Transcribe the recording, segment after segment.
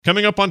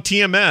Coming up on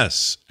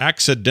TMS,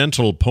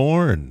 accidental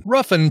porn.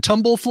 Rough and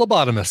Tumble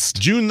Phlebotomist.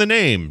 June the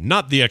name,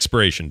 not the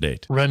expiration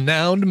date.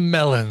 Renowned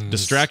Mellons.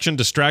 Distraction,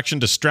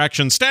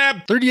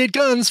 stab! 38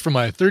 guns for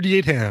my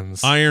 38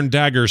 hands. Iron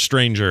Dagger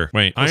Stranger.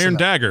 Wait, Close Iron enough.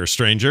 Dagger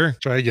Stranger.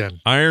 Try again.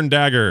 Iron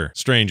Dagger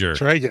Stranger.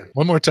 Try again.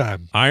 One more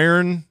time.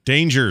 Iron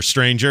Danger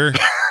Stranger.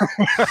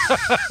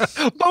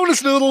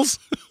 Bonus Noodles.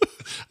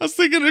 I was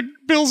thinking of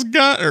Bill's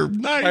gun or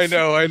knife. I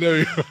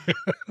know.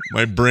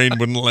 My brain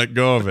wouldn't let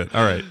go of it.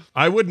 All right.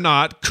 I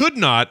could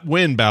not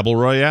win Babble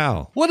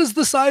Royale. What is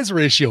the size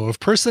ratio of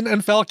person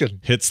and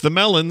falcon? Hits the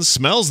melons,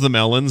 smells the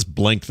melons,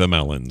 blank the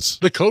melons.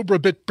 The Cobra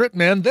bit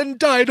Britman, then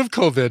died of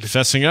COVID.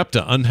 Fessing up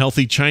to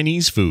unhealthy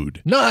Chinese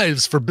food.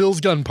 Knives for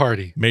Bill's gun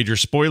party. Major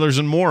spoilers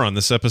and more on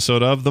this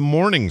episode of The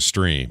Morning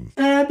Stream.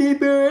 Happy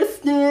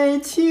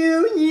birthday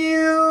to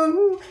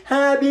you.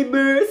 Happy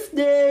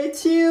birthday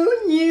to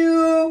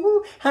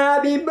you.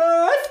 Happy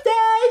birthday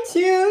to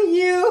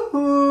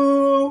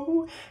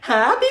you.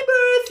 Happy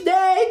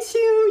birthday to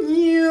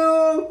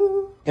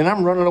you. And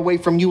I'm running away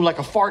from you like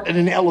a fart in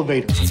an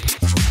elevator.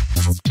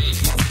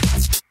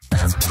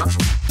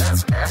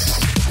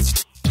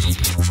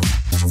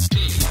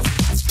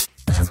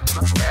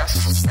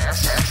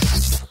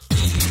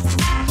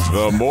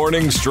 The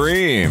Morning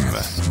Stream.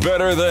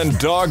 Better than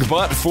dog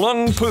butt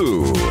flung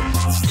poo.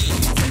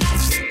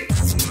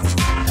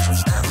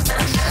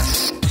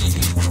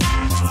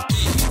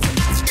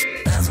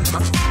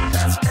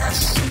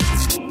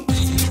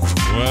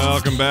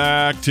 Welcome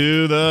back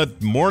to the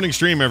Morning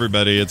Stream,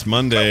 everybody. It's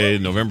Monday,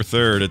 November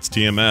 3rd. It's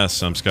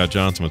TMS. I'm Scott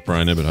Johnson with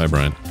Brian Ibbett. Hi,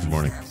 Brian. Good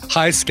morning.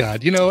 Hi,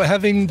 Scott. You know,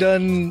 having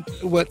done,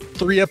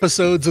 3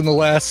 episodes in the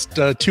last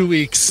 2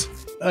 weeks,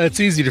 it's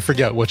easy to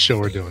forget what show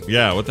we're doing.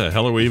 Yeah, what the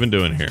hell are we even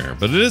doing here?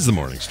 But it is the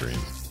Morning Stream.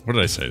 What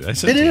did I say? I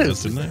said It TMS,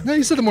 is. Didn't I? No,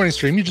 you said the morning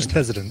stream. You just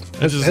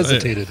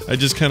hesitated. I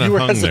just kind of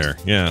hung there.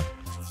 Yeah.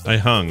 I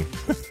hung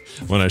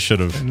when I should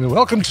have. And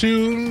welcome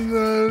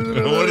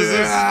to What is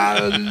this?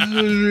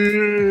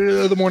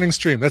 The morning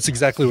stream. That's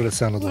exactly what it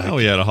sounded like. Oh,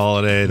 we had a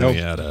holiday. Then Nope.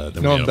 we had a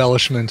No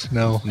embellishment.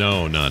 No.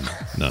 No, none.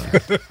 We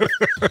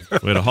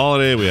had a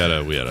holiday. We had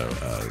a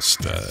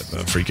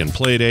freaking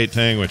play date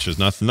thing, which is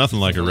nothing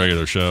like a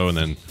regular show, and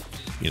then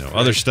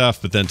other stuff.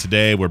 But then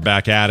today we're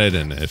back at it,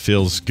 and it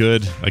feels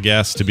good, I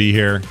guess, to be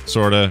here.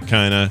 Sorta,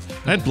 kinda.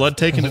 I had blood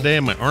taken today,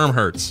 and my arm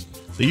hurts.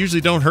 They usually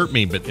don't hurt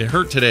me, but it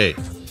hurt today.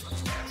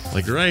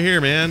 Like right here,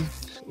 man.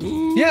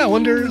 Ooh. Yeah, I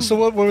wonder. So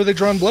what were they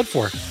drawing blood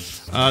for?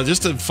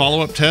 Just a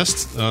follow-up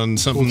test on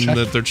something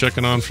that they're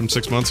checking on from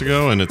 6 months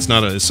ago, and it's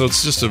not so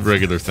it's just a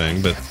regular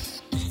thing. But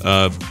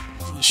the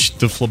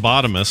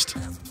phlebotomist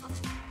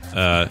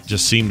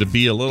just seemed to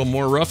be a little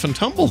more rough and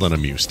tumble than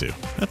I'm used to.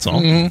 That's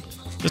all. Mm-hmm.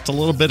 Just a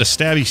little bit of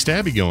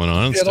stabby going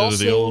on instead of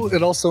the old.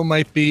 It also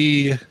might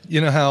be,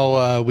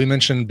 how we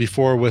mentioned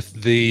before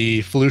with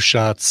the flu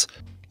shots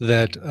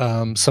that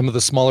some of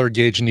the smaller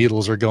gauge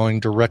needles are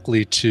going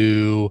directly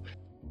to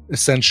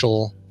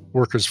essential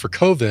workers for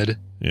COVID.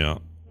 Yeah.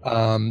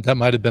 That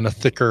might have been a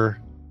thicker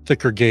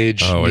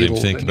gauge. Oh, I didn't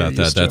needle think about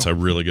that. That's a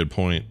really good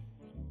point.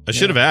 I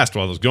should have asked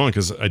while I was going,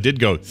 because I did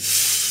go.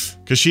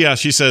 Because she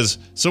asked, she says,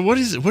 "So what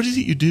is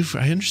it you do?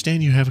 I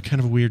understand you have a kind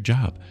of a weird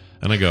job."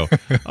 And I go,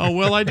 "Oh,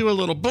 well, I do a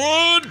little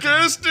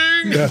broadcasting."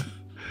 Yeah.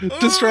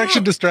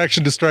 Distraction,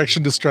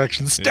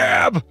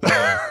 stab.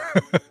 Yeah.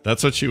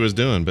 That's what she was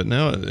doing. But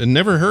now it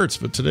never hurts,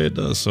 but today it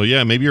does. So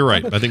yeah, maybe you're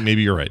right. I think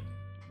maybe you're right.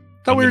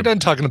 Thought we were done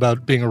talking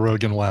about being a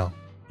rogue in WoW.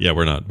 Yeah,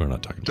 we're not talking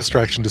about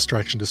distraction,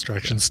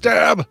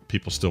 stab.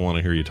 People still want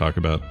to hear you talk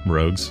about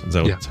rogues. Is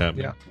that what's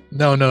happening? Yeah.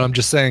 No, I'm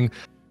just saying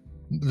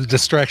the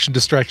distraction,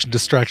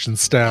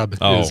 stab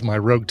is my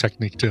rogue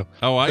technique too.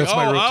 That's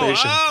my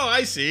rotation. Oh,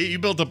 I see. You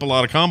built up a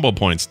lot of combo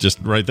points just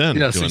right then.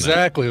 Yes,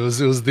 exactly. It was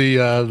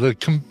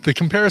the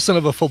comparison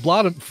of a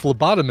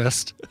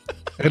phlebotomist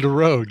and a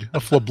rogue, a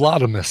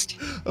phlebotomist.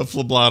 A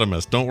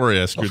phlebotomist. Don't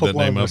worry, I screwed that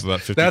name up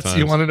about 50 times.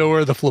 You want to know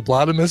where the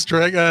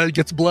phlebotomist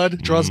gets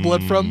blood, draws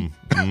blood from?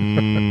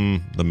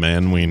 The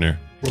man wiener.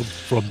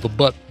 From the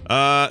butt.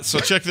 So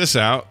check this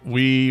out.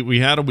 We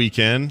had a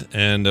weekend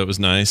and it was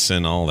nice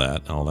and all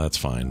that. All that's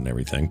fine and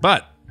everything.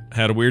 But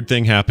had a weird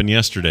thing happen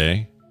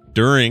yesterday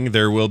during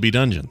There Will Be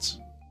Dungeons.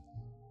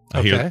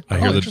 I hear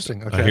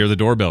the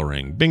doorbell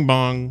ring. Bing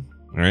bong.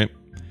 All right.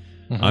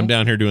 Mm-hmm. I'm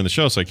down here doing the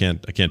show, so I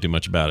can't do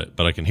much about it,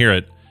 but I can hear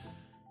it.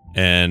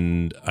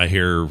 And I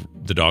hear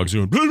the dogs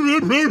doing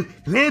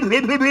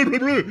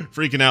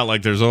freaking out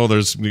like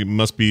there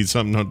must be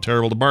something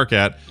terrible to bark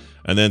at.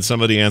 And then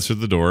somebody answered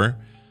the door.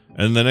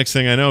 And the next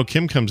thing I know,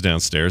 Kim comes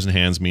downstairs and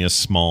hands me a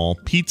small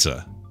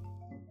pizza.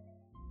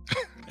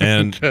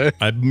 And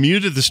I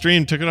muted the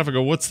stream, took it off. I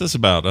go, "What's this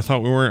about? I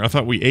thought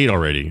we ate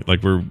already.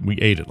 Like we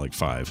ate at like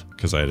 5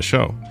 because I had a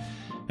show."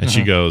 And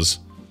she goes,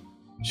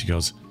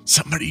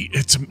 "Somebody,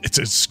 it's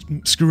a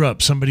screw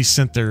up. Somebody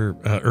sent their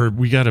or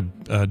we got a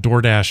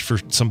DoorDash for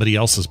somebody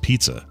else's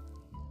pizza,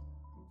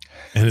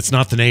 and it's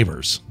not the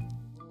neighbors."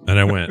 And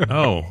I went,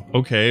 "Oh,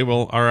 okay.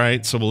 Well, all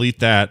right. So we'll eat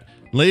that."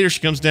 Later, she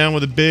comes down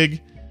with a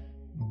big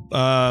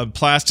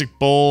plastic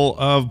bowl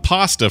of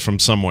pasta from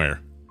somewhere.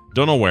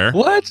 Don't know where.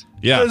 What?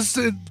 Yeah. Was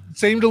it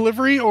same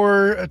delivery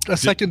or a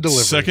second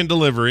delivery? Second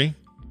delivery.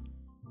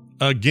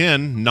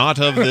 Again, not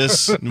of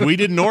this. We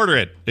didn't order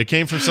it. It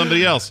came from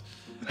somebody else.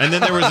 And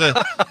then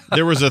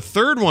there was a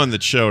third one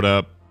that showed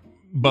up.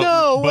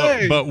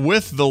 But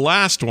with the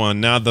last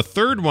one. Now the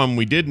third one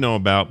we did know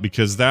about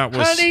because that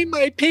was Honey,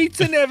 my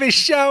pizza never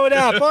showed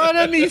up.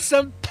 Order me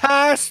some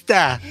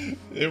pasta.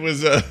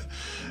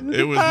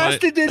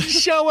 Pasta didn't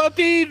show up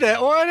either.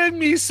 Order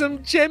me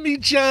some Jimmy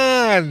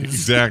John's.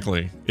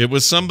 Exactly. It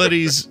was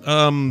somebody's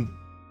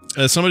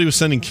somebody was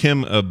sending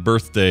Kim a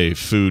birthday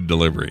food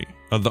delivery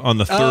on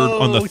the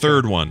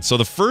third one. So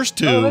the first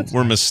two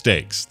were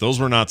mistakes. Those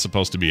were not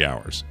supposed to be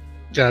ours.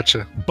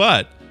 Gotcha.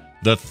 But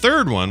the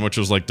third one, which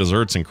was like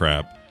desserts and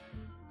crap,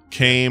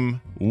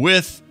 came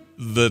with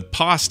the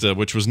pasta,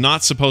 which was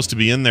not supposed to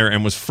be in there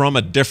and was from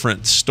a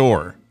different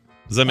store.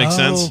 Does that make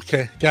sense?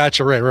 Okay.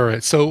 Gotcha.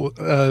 Right. So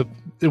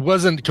it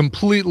wasn't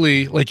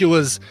completely like it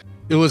was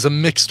a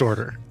mixed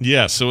order.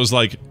 Yes, it was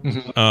like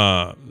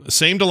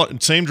same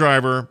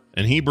driver,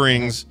 and he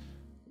brings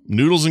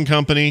Noodles and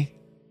Company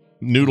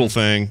noodle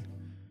thing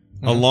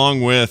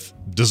along with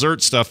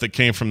dessert stuff that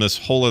came from this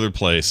whole other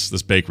place,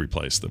 this bakery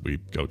place that we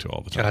go to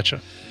all the time.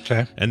 Gotcha.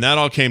 Okay. And that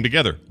all came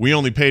together. We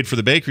only paid for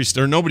the bakery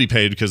stuff. Nobody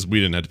paid because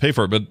we didn't have to pay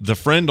for it, but the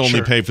friend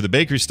only paid for the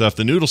bakery stuff.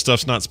 The noodle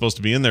stuff's not supposed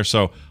to be in there,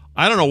 so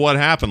I don't know what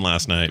happened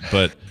last night,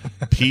 but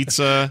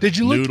pizza,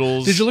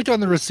 noodles. Did you look on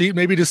the receipt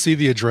maybe to see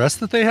the address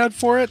that they had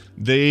for it?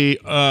 They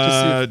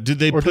did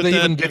they put that?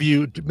 Even give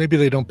you? Maybe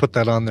they don't put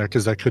that on there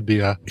because that could be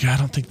a. Yeah, I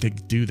don't think they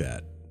do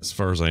that, as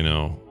far as I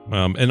know.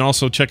 And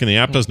also checking the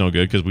app does no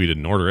good because we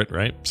didn't order it,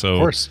 right? So of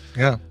course,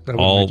 yeah.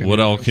 What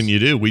else can you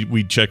do?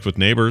 We checked with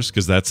neighbors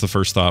because that's the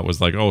first thought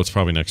was like, oh, it's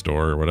probably next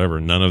door or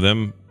whatever. None of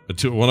them.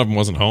 One of them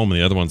wasn't home,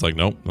 and the other one's like,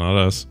 nope, not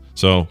us.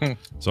 So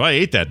I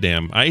ate that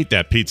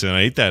pizza and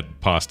I ate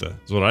that pasta.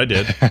 That's what I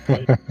did.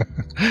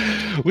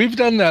 We've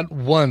done that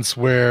once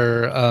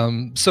where,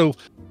 so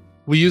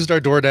we used our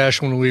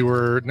DoorDash when we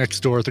were next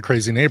door at the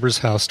crazy neighbor's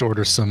house to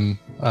order some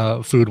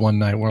food one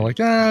night. We're like,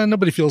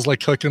 nobody feels like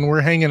cooking.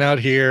 We're hanging out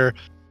here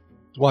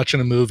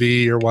watching a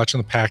movie or watching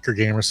the Packer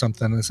game or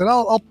something. And I said,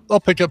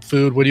 I'll pick up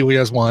food. What do you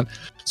guys want?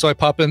 So I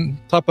pop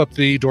up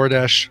the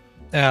DoorDash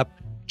app,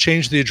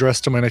 change the address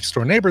to my next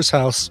door neighbor's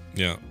house.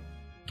 Yeah.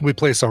 We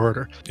place our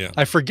order. Yeah.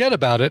 I forget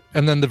about it.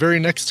 And then the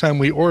very next time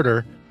we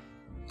order,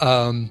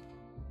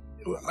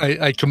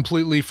 I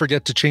completely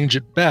forget to change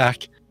it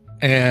back.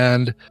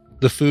 And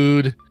the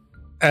food,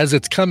 as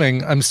it's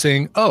coming, I'm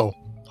saying, oh,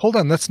 hold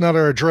on, that's not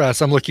our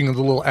address. I'm looking at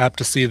the little app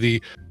to see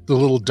the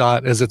little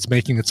dot as it's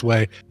making its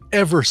way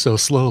ever so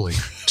slowly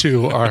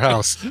to our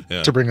house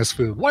to bring us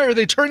food. Why are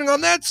they turning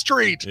on that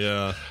street?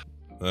 Yeah.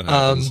 That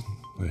happens.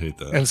 I hate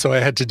that. And so I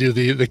had to do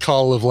the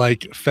call of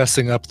like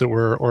fessing up that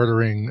we're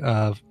ordering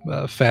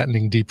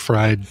fattening deep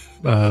fried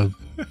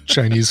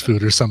Chinese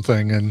food or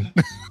something and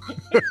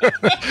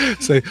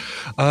say,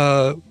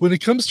 when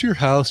it comes to your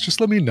house,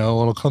 just let me know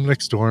and I'll come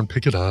next door and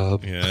pick it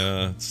up.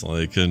 Yeah, it's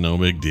like no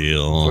big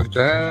deal. Like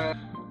that.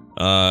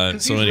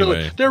 So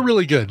anyway, they're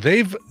really good.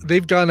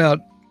 They've gone out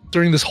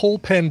during this whole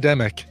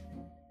pandemic.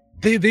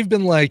 They've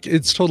been like,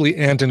 it's totally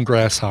ant and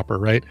grasshopper,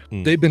 right?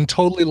 They've been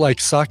totally like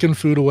socking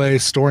food away,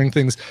 storing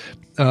things,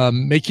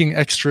 making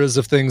extras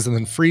of things and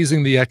then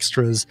freezing the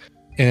extras.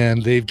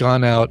 And they've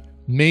gone out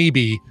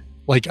maybe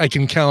like I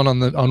can count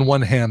on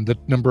one hand the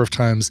number of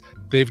times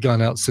they've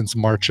gone out since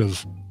March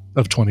of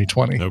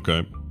 2020.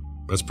 Okay.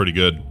 That's pretty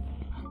good.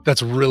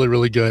 That's really,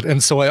 really good.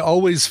 And so I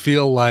always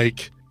feel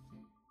like,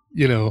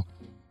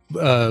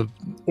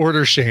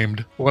 order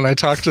shamed when I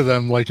talk to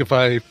them. Like if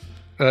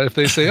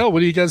they say, oh,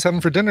 what are you guys having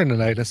for dinner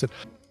tonight? And I said,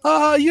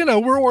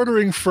 we're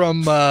ordering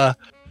from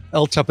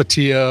El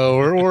Tapatio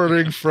or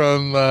ordering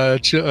from,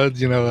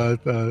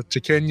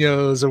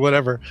 Chiqueños or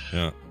whatever.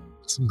 Yeah.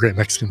 Some great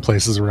Mexican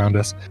places around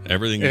us.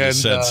 Everything you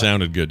just said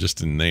sounded good,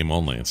 just in name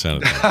only. It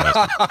sounded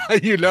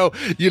fantastic.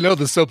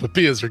 the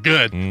sopapillas are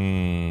good.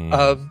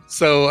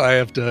 So I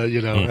have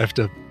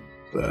to,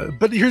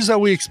 but here's how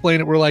we explain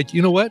it. We're like,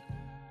 you know what?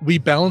 We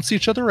balance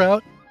each other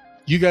out.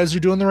 You guys are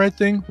doing the right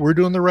thing. We're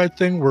doing the right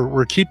thing.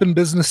 We're keeping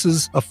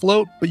businesses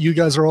afloat, but you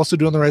guys are also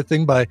doing the right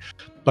thing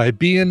by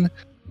being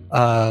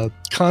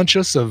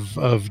conscious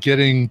of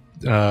getting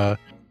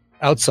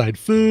outside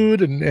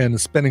food and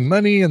spending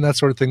money and that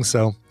sort of thing.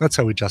 So that's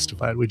how we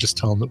justify it. We just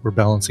tell them that we're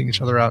balancing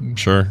each other out.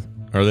 Sure.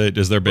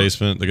 Is their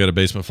basement? They got a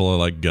basement full of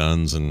like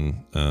guns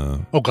and.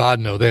 Oh God,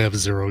 no! They have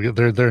zero.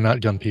 They're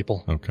not gun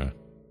people. Okay.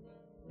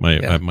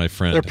 My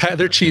friend.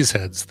 They're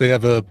cheeseheads.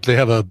 They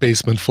have a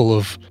basement full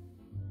of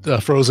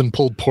frozen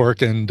pulled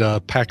pork and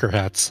Packer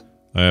hats.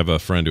 I have a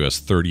friend who has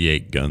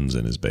 38 guns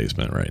in his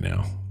basement right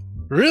now.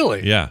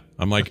 Really? Yeah.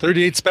 I'm like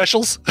 38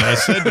 specials. I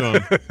said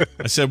to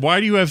him, why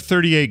do you have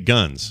 38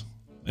 guns?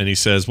 And he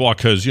says, well,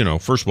 because,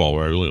 first of all,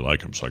 I really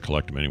like them, so I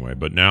collect them anyway.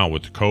 But now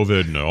with the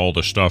COVID and all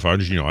this stuff, I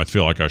just, I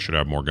feel like I should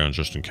have more guns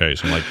just in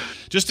case. I'm like,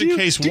 just in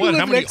case what?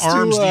 How many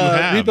arms do you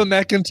have? Reba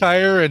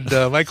McEntire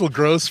and Michael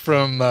Gross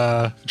from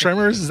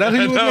Tremors? Is that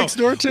who you live next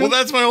door to? Well,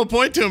 that's my whole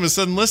point to him is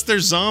that unless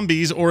there's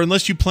zombies or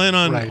unless you plan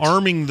on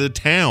arming the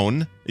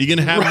town, you're going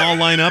to have them all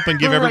line up and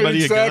give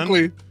everybody a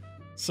gun?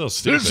 So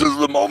stupid. This is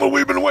the moment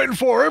we've been waiting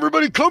for.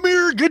 Everybody come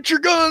here, get your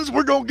guns.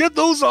 We're going to get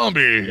those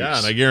zombies. Yeah,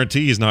 and I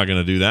guarantee he's not going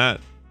to do that.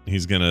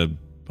 He's going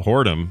to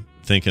hoard them,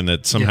 thinking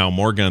that somehow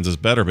more guns is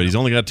better, but he's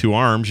only got 2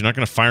 arms. You're not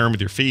going to fire him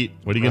with your feet.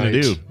 What are you going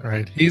to do?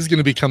 Right. He's going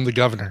to become the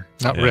governor,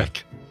 not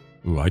Rick.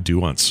 Ooh, I do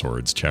want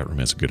swords. Chat room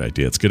has a good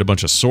idea. Let's get a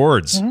bunch of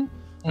swords.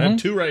 I have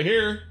 2 right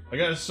here. I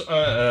got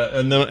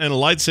and a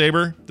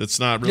lightsaber. That's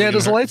not really. Yeah,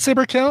 does a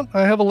lightsaber count?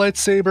 I have a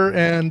lightsaber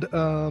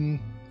and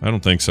I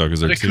don't think so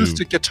because they're an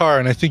acoustic guitar,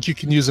 and I think you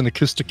can use an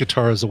acoustic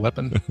guitar as a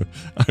weapon.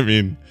 I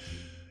mean,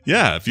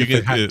 yeah, if you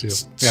can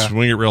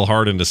swing it real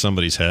hard into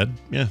somebody's head,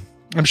 yeah.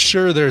 I'm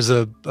sure there's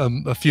a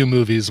few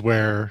movies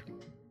where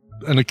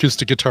an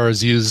acoustic guitar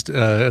is used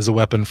as a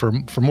weapon for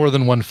more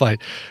than one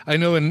fight. I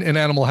know in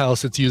Animal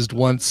House it's used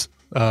once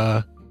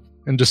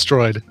and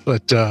destroyed,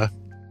 but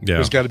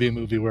there's got to be a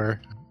movie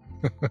where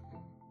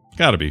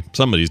got to be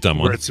somebody's done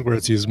one where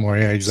it's used more.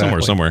 Yeah,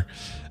 exactly. Somewhere.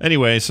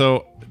 Anyway,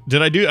 so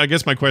did I do? I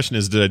guess my question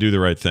is, did I do the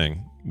right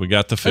thing? We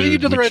got the food. I think you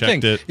did the right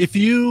thing. It. If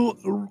you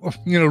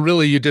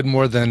really you did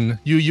more than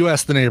you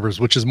asked the neighbors,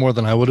 which is more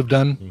than I would have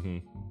done. Mm-hmm.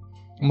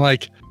 I'm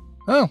like,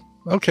 oh,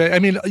 okay. I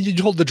mean, you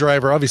told the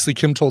driver. Obviously,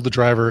 Kim told the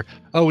driver,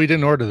 oh, we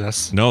didn't order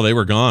this. No, they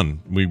were gone.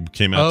 We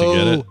came out to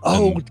get it.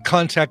 Oh,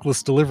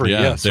 contactless delivery.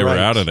 Yeah, yes, they were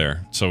out of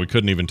there, so we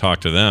couldn't even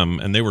talk to them,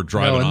 and they were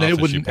driving off.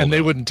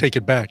 They wouldn't take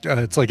it back.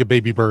 It's like a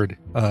baby bird.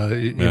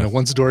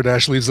 Once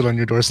DoorDash leaves it on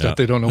your doorstep,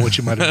 they don't know what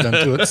you might have done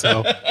to it.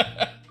 So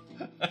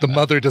the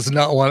mother does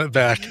not want it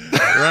back.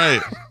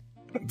 Right.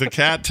 The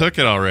cat took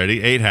it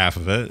already, ate half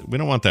of it. We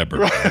don't want that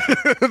bird.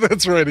 Right.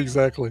 That's right,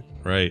 exactly.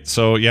 Right.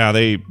 So yeah,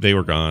 they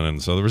were gone,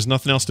 and so there was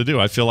nothing else to do.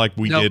 I feel like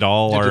we did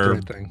all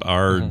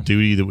our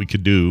duty that we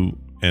could do,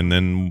 and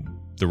then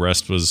the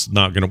rest was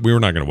we were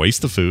not gonna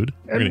waste the food.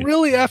 And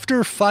really,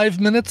 after 5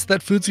 minutes,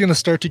 that food's gonna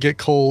start to get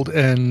cold,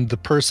 and the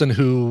person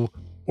who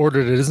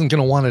ordered it isn't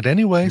going to want it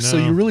anyway. No. So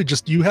you really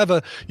you have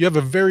a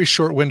very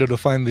short window to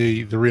find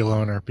the real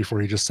owner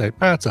before you just say,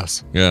 it's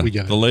us. Yeah. We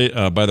get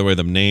it. By the way,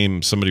 the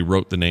name, somebody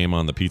wrote the name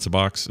on the pizza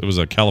box. It was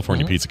a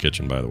California Pizza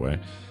Kitchen, by the way.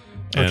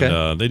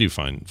 And they do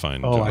fine.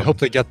 Oh, I hope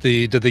did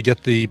they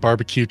get the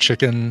barbecue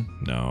chicken?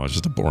 No, it was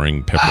just a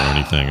boring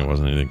pepperoni thing. It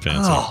wasn't anything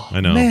fancy. Oh,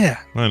 I know. Man.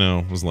 I know.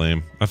 It was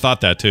lame. I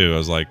thought that too. I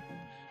was like,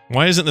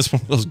 why isn't this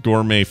one of those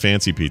gourmet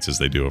fancy pizzas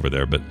they do over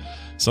there? But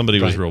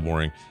somebody was real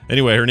boring.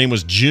 Anyway, her name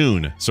was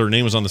June. So her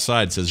name was on the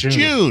side. It says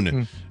June.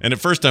 Mm. And at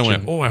first I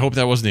went, I hope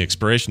that wasn't the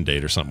expiration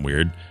date or something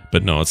weird.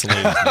 But no, it's the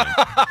lady's name.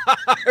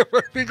 It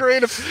would be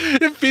great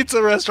if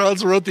pizza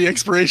restaurants wrote the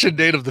expiration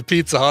date of the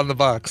pizza on the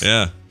box.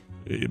 Yeah.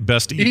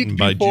 Best eaten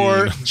by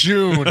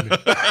June.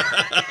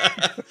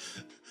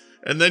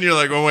 And then you're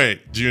like,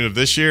 wait, June of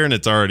this year and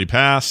it's already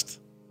passed?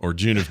 Or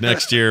June of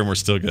next year and we're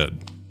still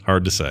good?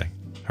 Hard to say.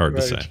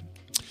 To say.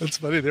 That's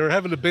funny. They were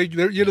having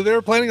they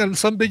were planning on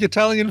some big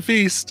Italian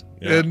feast,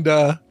 and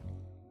there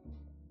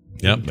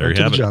you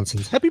have it.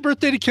 Johnsons. Happy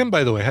birthday to Kim,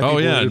 by the way.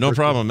 No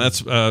problem.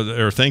 That's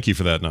or thank you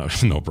for that.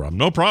 No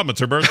problem. It's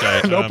her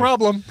birthday. No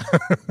problem.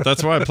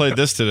 That's why I played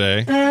this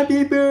today.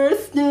 Happy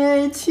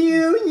birthday to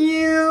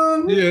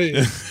you.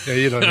 Yeah,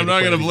 you don't. I'm not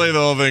going to play the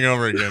whole thing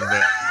over again.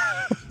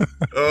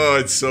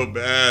 But it's so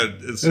bad.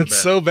 It's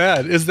so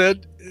bad. Is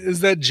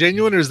that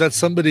genuine, or is that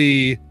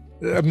somebody?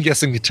 I'm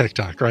guessing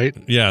TikTok, right?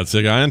 Yeah, it's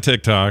a guy on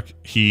TikTok.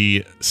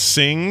 He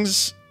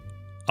sings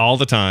all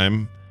the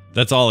time.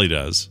 That's all he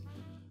does.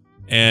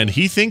 And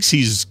he thinks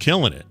he's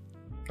killing it.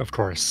 Of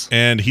course.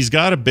 And he's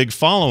got a big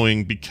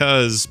following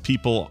because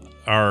people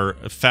are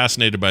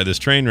fascinated by this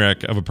train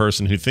wreck of a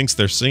person who thinks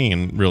they're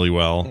singing really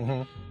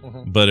well,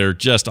 but are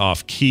just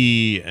off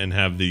key and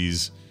have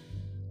these...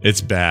 It's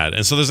bad.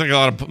 And so there's like a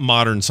lot of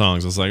modern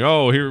songs. It's like,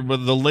 here,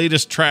 the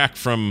latest track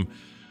from...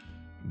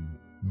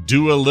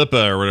 Dua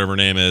Lipa or whatever her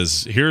name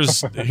is.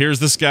 Here's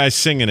this guy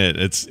singing it.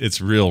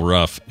 It's real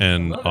rough,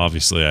 and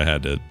obviously I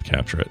had to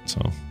capture it.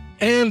 So,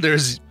 and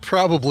there's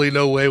probably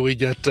no way we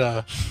get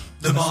the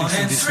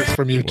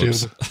from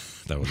YouTube.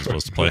 Whoops. That wasn't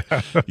supposed to play.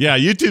 Yeah,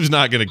 YouTube's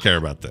not going to care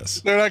about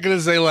this. They're not going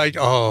to say like,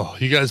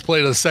 you guys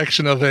played a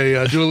section of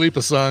a Dua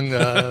Lipa song.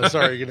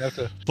 Sorry, you're gonna have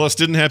to. Plus,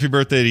 didn't "Happy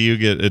Birthday to You"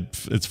 get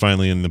it? It's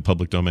finally in the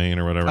public domain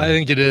or whatever. I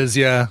think it is.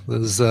 Yeah,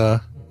 there's.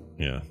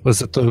 Yeah.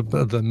 Was it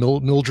the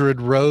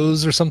Mildred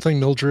Rose or something?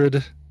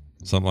 Mildred?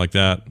 Something like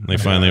that. They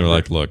finally were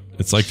like, look,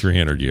 it's like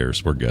 300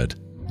 years. We're good.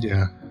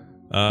 Yeah.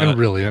 And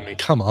really, I mean,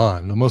 come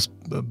on. The most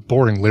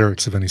boring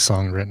lyrics of any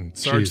song written.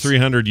 Sarge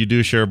 300, you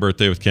do share a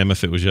birthday with Kim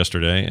if it was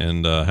yesterday.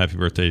 And happy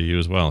birthday to you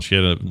as well. She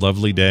had a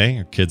lovely day.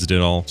 Her kids did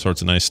all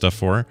sorts of nice stuff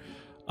for her.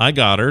 I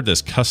got her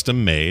this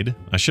custom made.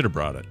 I should have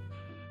brought it.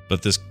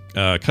 But this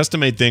custom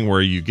made thing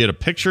where you get a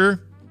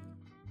picture.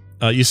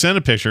 You send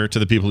a picture to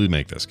the people who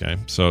make this, okay?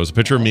 So it's a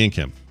picture of me and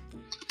Kim.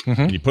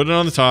 And you put it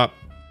on the top,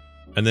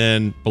 And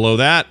then below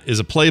that is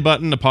a play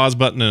button, a pause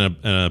button, and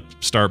a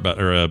start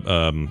button or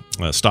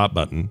a stop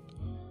button.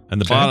 And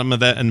the bottom of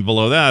that and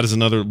below that is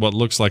another what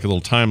looks like a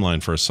little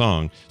timeline for a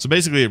song. So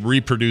basically, it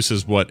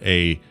reproduces what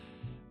a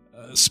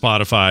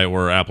Spotify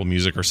or Apple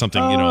Music or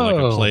something, like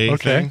a play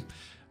thing.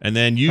 And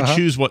then you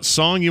choose what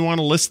song you want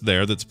to list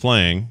there that's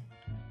playing.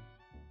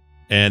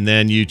 And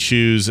then you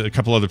choose a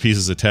couple other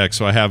pieces of text.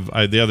 So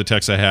the other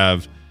text I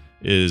have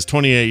is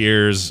 28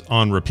 years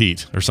on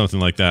repeat or something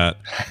like that.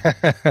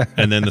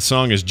 And then the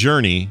song is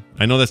Journey.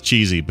 I know that's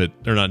cheesy, but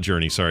they're not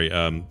Journey. Sorry.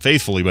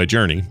 Faithfully by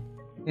Journey.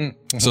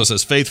 Mm-hmm. So it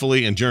says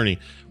Faithfully and Journey.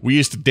 We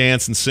used to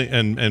dance and sing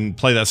and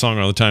play that song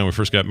all the time when we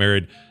first got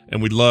married. And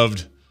we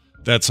loved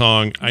that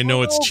song. I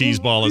know it's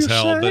cheeseball as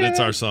hell, but it's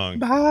our song.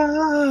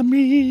 By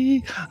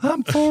me,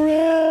 I'm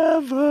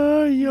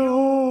forever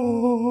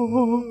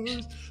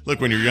yours. Look,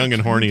 when you're young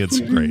and horny, it's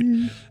great.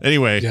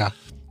 Anyway,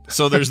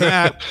 so there's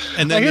that.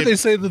 And then I hear they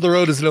say that the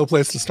road is no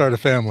place to start a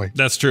family.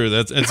 That's true.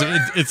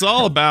 It's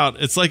all about.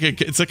 It's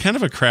a kind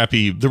of a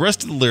crappy. The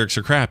rest of the lyrics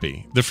are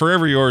crappy. The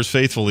Forever Yours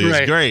Faithfully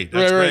is great.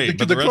 That's great.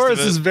 The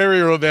chorus is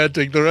very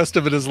romantic. The rest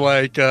of it is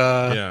like,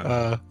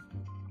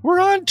 we're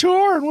on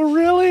tour and we're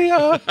really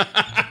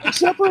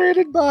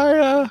separated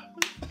by.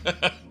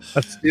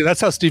 That's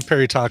how Steve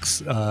Perry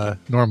talks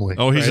normally.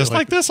 Oh, he's just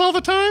like this all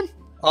the time.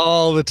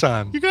 All the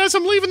time. You guys,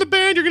 I'm leaving the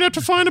band. You're gonna have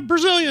to find a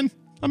Brazilian.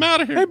 I'm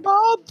out of here. Hey,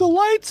 Bob, the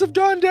lights have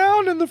gone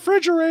down in the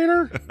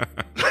refrigerator.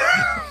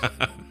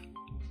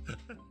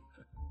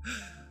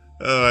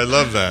 Oh, I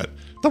love that.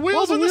 The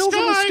wheels, in the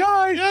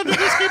sky. Yeah, they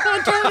just keep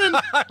on turning.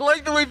 I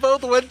like that we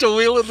both went to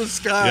Wheel in the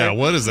Sky. Yeah,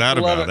 what is that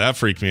about? That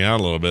freaked me out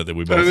a little bit that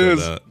we both said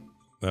that.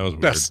 That was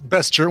weird.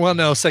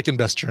 Second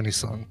best Journey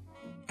song.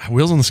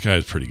 Wheels in the Sky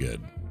is pretty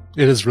good.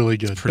 It is really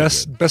good.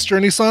 Best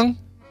Journey song?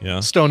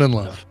 Yeah. Stone in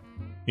Love.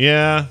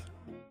 Yeah.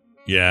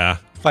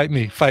 Fight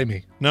me.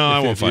 No, I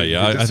won't fight you.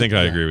 I think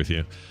I agree with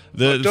you.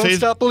 Don't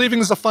Stop Believing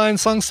is a fine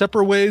song.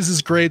 Separate Ways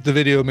is great. The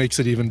video makes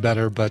it even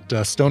better. But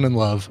Stone in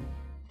Love,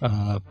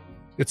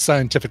 it's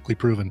scientifically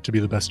proven to be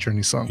the best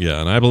Journey song. Yeah,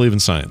 and I believe in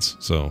science.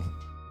 So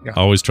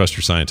always trust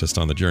your scientist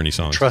on the Journey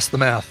songs. Trust the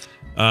math.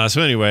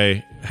 So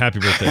anyway, happy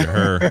birthday to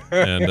her.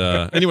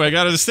 And anyway, I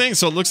got her this thing.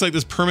 So it looks like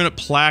this permanent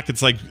plaque.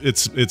 It's like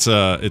it's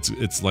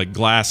like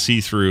glass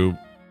see-through.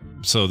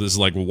 So this is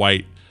like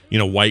white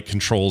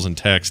controls and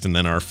text, and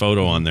then our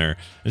photo on there.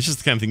 It's just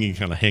the kind of thing you can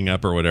kind of hang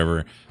up or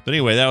whatever. But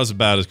anyway, that was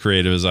about as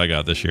creative as I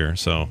got this year.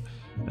 So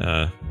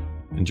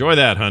enjoy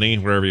that, honey,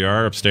 wherever you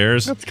are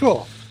upstairs. That's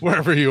cool.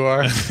 Wherever you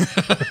are.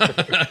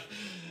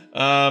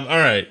 All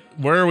right.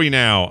 Where are we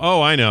now?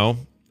 Oh, I know.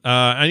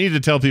 I need to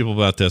tell people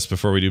about this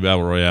before we do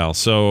Battle Royale.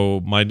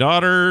 So my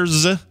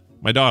daughters,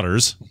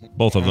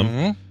 both of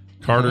them,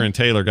 Carter and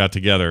Taylor, got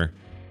together,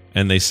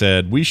 and they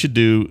said we should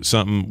do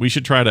something. We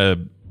should try to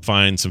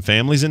find some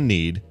families in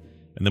need,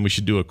 and then we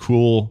should do a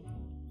cool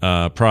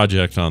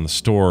project on the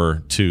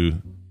store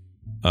to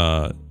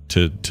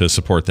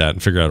support that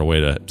and figure out a way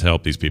to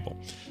help these people.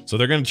 So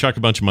they're going to chuck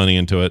a bunch of money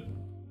into it,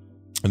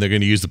 and they're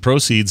going to use the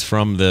proceeds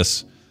from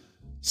this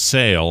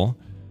sale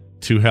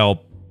to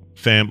help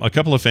a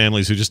couple of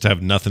families who just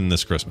have nothing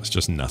this Christmas,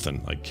 just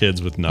nothing, like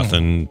kids with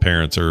nothing,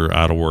 parents are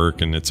out of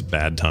work, and it's a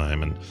bad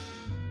time, and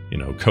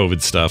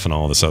COVID stuff and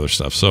all this other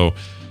stuff. So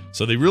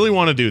they really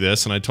want to do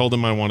this, and I told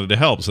them I wanted to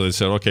help. So they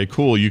said, okay,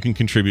 cool, you can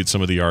contribute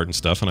some of the art and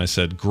stuff. And I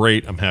said,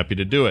 great, I'm happy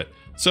to do it.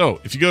 So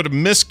if you go to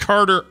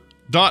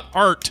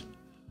misscarter.art,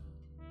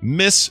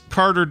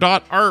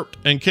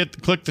 and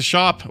click the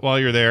shop while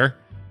you're there,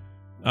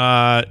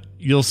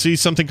 you'll see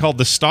something called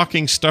the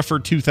Stocking Stuffer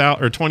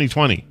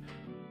 2020.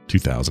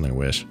 2000, I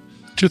wish.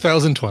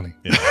 2020.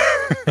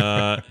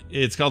 Yeah.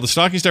 It's called the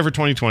Stocking Stuffer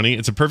 2020.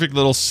 It's a perfect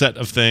little set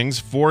of things.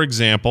 For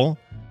example,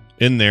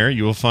 in there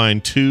you will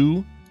find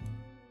two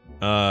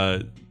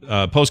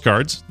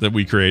postcards that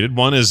we created.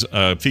 One is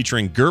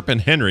featuring Gerp and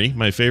Henry,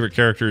 my favorite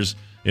characters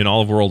in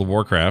all of World of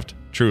Warcraft,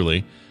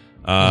 truly.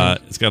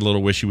 It's got a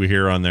little wishy we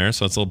hear on there,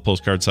 so it's a little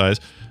postcard size.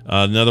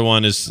 Another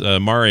one is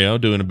Mario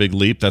doing a big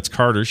leap. That's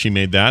Carter. She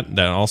made that.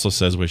 That also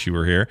says wish you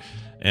were here.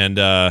 And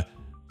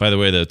by the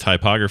way, the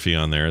typography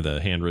on there, the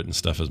handwritten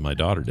stuff, is my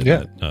daughter did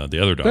that.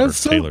 The other daughter,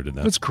 Taylor, did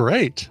that. That's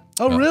great.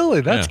 Oh,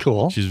 really? That's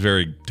cool. She's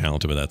very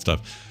talented with that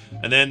stuff.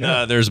 And then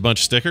there's a bunch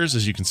of stickers.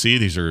 As you can see,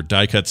 these are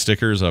die-cut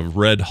stickers of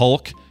Red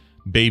Hulk,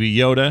 Baby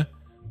Yoda,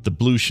 the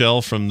blue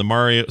shell from the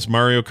Mario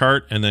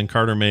Kart, and then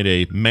Carter made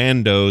a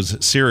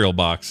Mando's cereal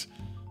box,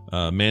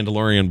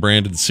 Mandalorian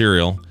branded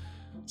cereal.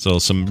 So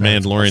some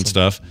Mandalorian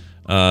stuff.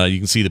 You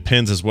can see the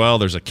pins as well.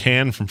 There's a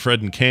can from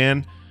Fred and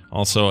Can.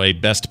 Also a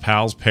Best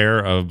Pals pair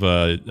of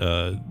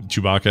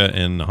Chewbacca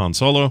and Han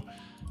Solo.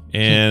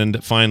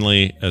 And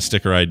finally, a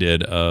sticker I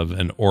did of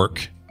an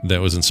orc that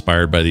was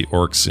inspired by the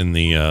orcs in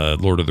the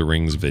Lord of the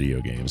Rings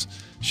video games,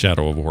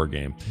 Shadow of War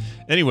game.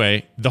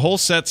 Anyway, the whole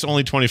set's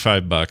only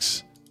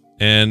 $25,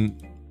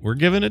 and we're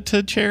giving it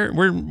to charity.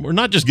 We're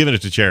not just giving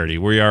it to charity.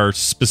 We are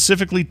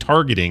specifically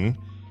targeting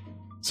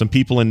some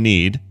people in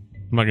need.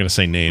 I'm not going to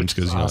say names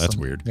because that's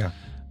weird. Yeah.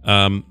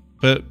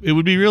 But it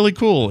would be really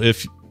cool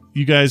if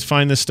you guys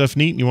find this stuff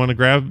neat and you want to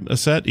grab a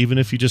set, even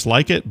if you just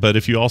like it. But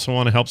if you also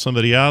want to help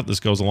somebody out, this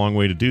goes a long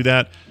way to do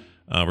that.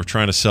 We're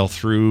trying to sell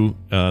through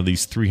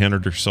these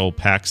 300 or so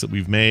packs that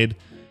we've made,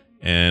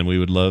 and we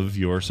would love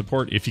your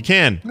support if you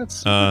can. That's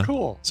super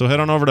cool. So head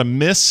on over to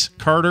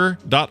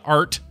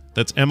misscarter.art.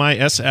 That's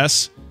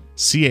MISSCARTER,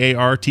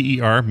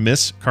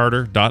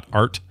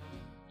 misscarter.art.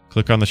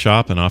 Click on the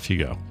shop, and off you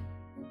go.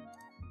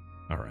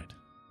 All right.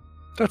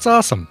 That's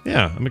awesome.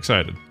 Yeah, I'm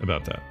excited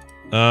about that.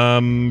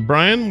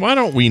 Brian, why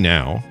don't we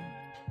now?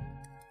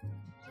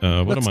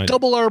 Let's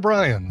double our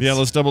Brians. Yeah,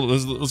 let's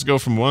go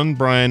from one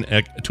Brian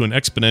to an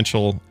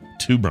exponential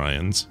 2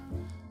 Brians.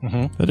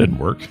 Mm-hmm. That didn't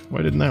work.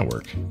 Why didn't that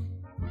work?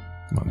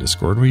 Come on,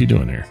 Discord. What are you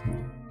doing here?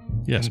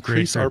 Yes,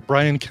 increase our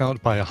Brian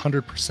count by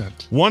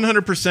 100%.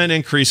 100%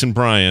 increase in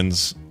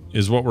Brians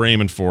is what we're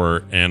aiming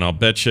for, and I'll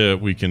bet you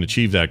we can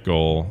achieve that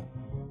goal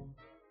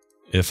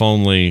if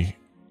only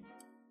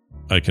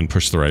I can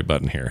push the right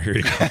button here. Here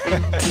you go.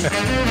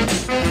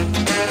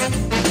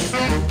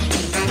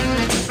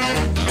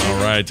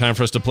 All right, time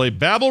for us to play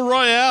Babble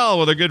Royale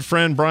with our good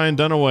friend Brian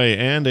Dunaway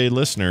and a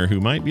listener who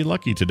might be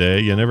lucky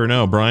today. You never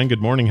know. Brian, good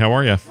morning. How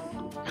are you?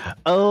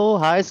 Oh,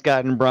 hi,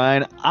 Scott and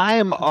Brian. I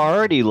am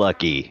already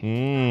lucky.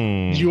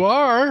 You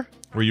are?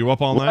 Were you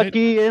up all night?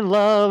 Lucky in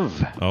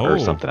love. Oh. Or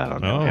something, I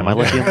don't know. Oh, Am I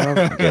lucky in love?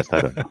 I guess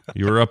I don't know.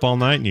 You were up all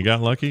night and you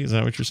got lucky? Is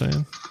that what you're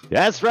saying?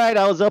 That's right.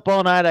 I was up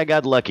all night. I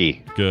got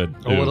lucky. Good.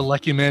 Oh, what a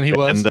lucky man he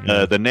was.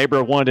 And the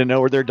neighbor wanted to know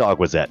where their dog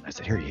was at. I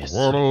said, here he is.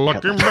 What a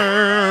lucky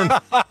man.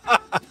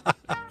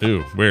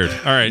 Ooh, weird.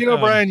 All right. You know,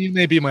 Brian, you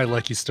may be my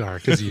lucky star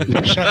because you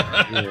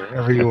shine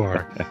wherever you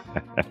are.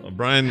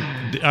 Brian,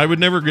 I would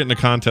never get in a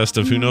contest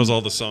of who knows all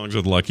the songs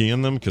with Lucky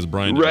in them because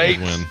Brian would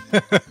win.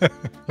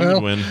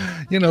 Well, win.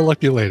 You know,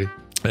 lucky lady.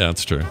 Yeah,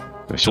 that's true.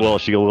 Well,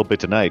 she got a little bit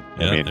tonight.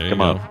 Yeah, I mean, there you come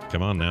go. on.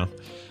 Come on now.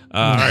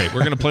 All right,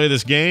 we're going to play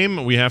this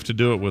game. We have to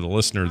do it with a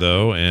listener,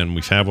 though, and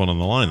we have one on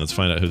the line. Let's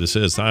find out who this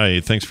is. Hi,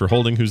 thanks for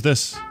holding. Who's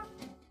this?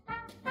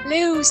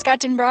 Hello,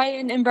 Scott and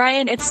Brian. And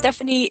Brian, it's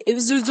Stephanie. It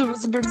was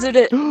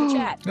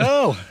chat.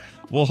 Oh.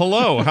 Well,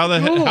 hello. How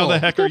the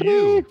heck are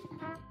you?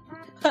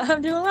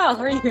 I'm doing well.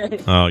 How are you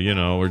guys? Oh, you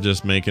know, we're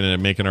just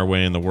making our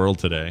way in the world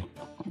today.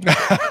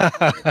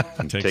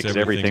 Takes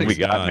everything we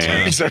got,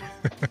 man.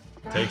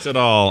 Takes it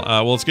all.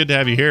 Well, it's good to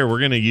have you here. We're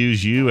going to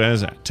use you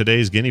as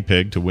today's guinea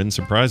pig to win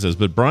some prizes.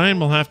 But Brian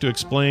will have to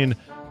explain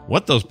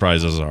what those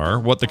prizes are,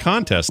 what the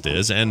contest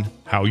is, and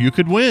how you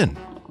could win.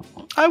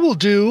 I will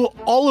do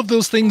all of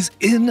those things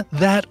in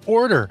that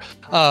order.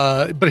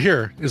 But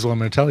here is what I'm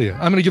going to tell you.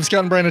 I'm going to give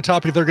Scott and Brian a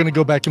topic. They're going to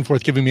go back and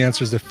forth giving me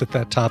answers that fit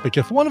that topic.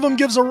 If one of them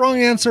gives a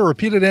wrong answer, a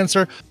repeated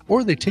answer,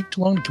 or they take too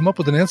long to come up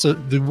with an answer,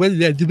 the win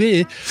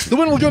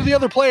will go to the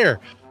other player.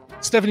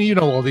 Stephanie, you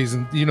know all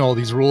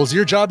these rules.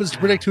 Your job is to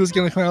predict who's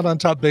going to come out on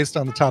top based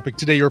on the topic.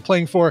 Today, you're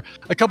playing for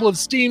a couple of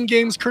Steam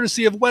games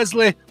courtesy of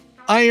Wesley,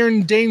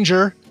 Iron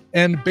Danger,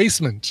 and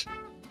Basement.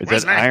 Is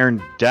that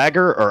Iron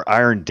Dagger or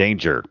Iron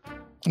Danger?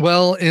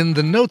 Well, in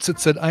the notes it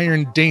said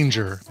Iron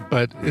Danger,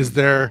 but is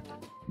there?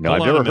 No,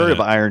 I've never heard of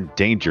Iron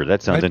Danger.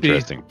 That sounds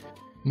interesting.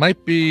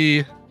 Might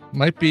be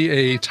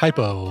a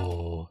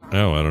typo.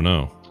 Oh, I don't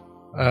know.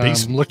 I'm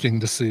looking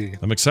to see.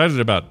 I'm excited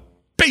about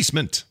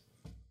Basement.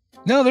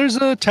 No, there's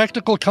a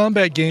tactical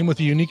combat game with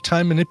a unique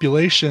time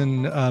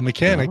manipulation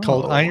mechanic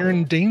called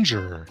Iron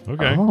Danger.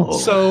 Okay.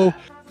 So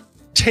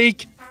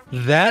take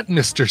that,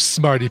 Mr.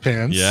 Smarty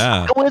Pants.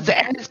 Yeah. I was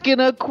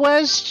asking a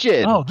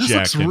question. Oh, this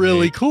looks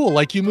really cool.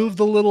 Like you move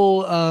the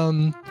little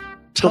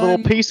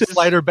pieces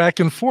slider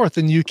back and forth,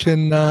 and you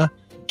can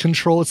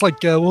control. It's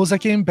like what was that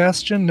game?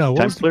 Bastion? No.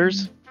 Time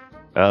Splitters?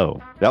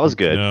 Oh, that was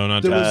good. No,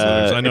 not Time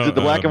Splitters. I know. Is it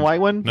the black and white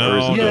one?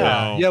 No.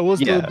 Yeah, it was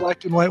the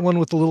black and white one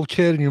with the little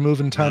kid, and you're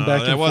moving time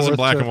back and forth. That wasn't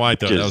black and white,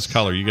 though. That was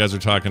color. You guys are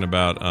talking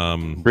about...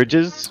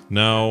 Bridges?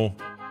 No.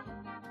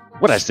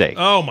 What'd I say?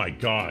 Oh, my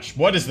gosh.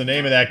 What is the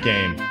name of that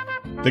game?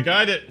 The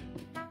guy that...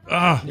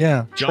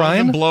 yeah.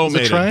 Jonathan Blow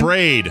made it.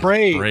 Braid.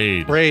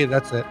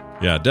 That's it.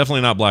 Yeah,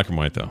 definitely not black and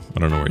white, though. I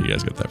don't know where you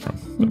guys get that from.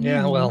 But.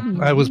 Yeah, well,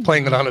 I was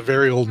playing it on a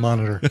very old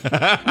monitor.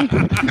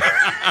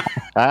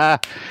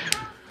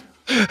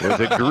 Was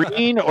it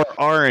green or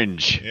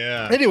orange?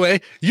 Yeah. Anyway,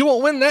 you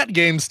won't win that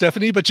game,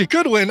 Stephanie, but you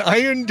could win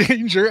Iron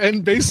Danger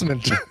and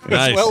Basement,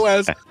 as well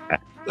as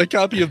a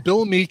copy of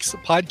Bill Meek's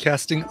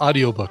podcasting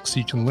audiobook, so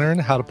you can learn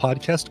how to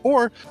podcast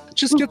or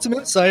just get some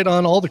insight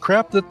on all the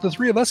crap that the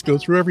three of us go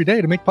through every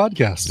day to make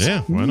podcasts.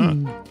 Yeah, why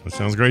not? That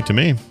sounds great to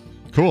me.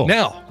 Cool.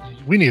 Now,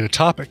 we need a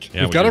topic.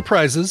 Yeah, we've got our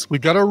prizes.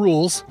 We've got our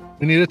rules.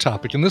 We need a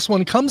topic. And this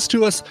one comes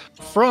to us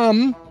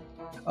from...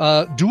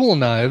 Dual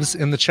Knives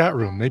in the chat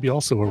room, maybe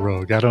also a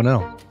rogue. I don't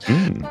know.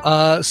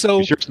 So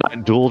you sure it's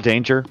not Dual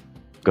Danger?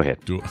 Go ahead.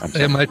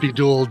 It might be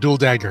Dual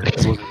Dagger.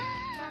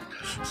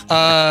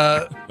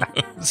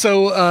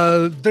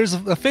 So there's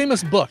a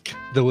famous book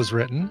that was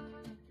written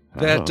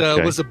that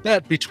was a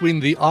bet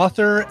between the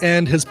author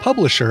and his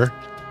publisher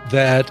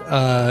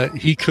that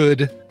he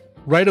could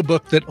write a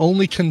book that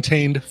only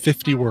contained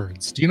 50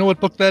 words. Do you know what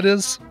book that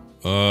is?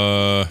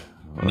 No.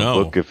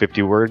 A book of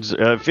 50 words.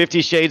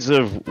 50 Shades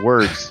of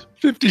Words.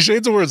 50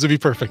 Shades of Words would be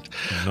perfect.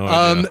 No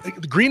idea.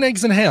 Green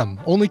Eggs and Ham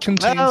only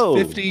contains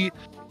 50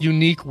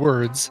 unique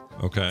words.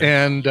 Okay.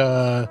 And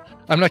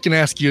I'm not going to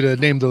ask you to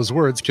name those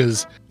words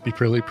because it'd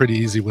be pretty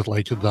easy with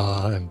like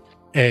the and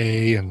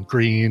a and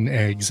green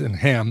eggs and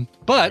ham.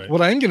 But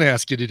what I'm going to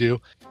ask you to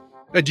do,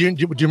 do you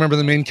remember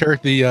the main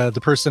character,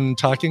 the person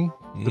talking,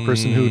 the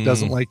person who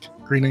doesn't like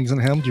green eggs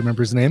and ham? Do you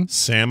remember his name?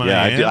 Sam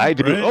Yeah, I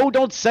do. Right? Oh,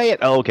 don't say it.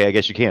 Oh, okay. I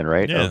guess you can,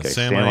 right? Yeah, okay.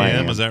 Sam I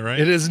am. Is that right?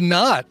 It is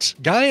not.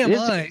 Guy Am Is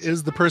I it?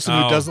 is the person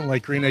who doesn't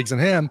like green eggs and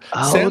ham.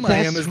 Oh, Sam I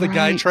Am that's is the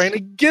guy right. trying to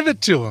give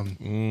it to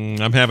him.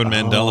 I'm having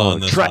Mandela on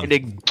this Trying one. to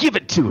give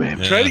it to him.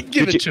 Yeah. Trying to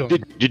give it to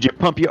him. Did you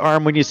pump your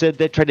arm when you said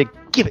that? Try to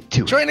give it to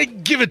him. Trying to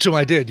give it to him.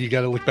 I did. You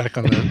got to look back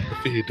on the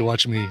feed to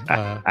watch me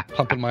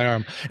pumping my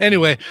arm.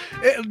 Anyway,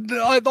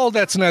 all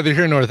that's neither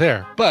here nor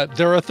there. But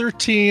there are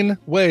 13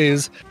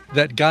 ways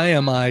that Guy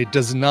Am I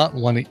does not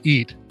want to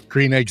eat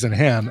green eggs and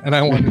ham, and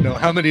I want to know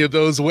how many of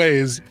those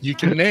ways you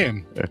can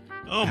name.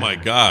 Oh my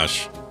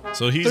gosh.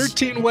 So he's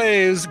 13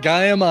 ways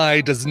Guy Am I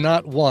does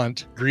not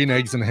want green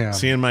eggs and ham.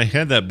 See, in my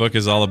head, that book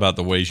is all about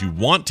the ways you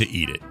want to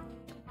eat it.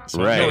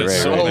 So Right, it's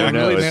right, so right. Oh, backwards.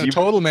 really, no, man, you-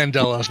 total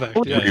Mandela effect.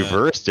 You Yeah.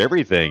 reversed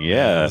everything.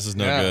 Yeah. This is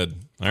no Yeah. good.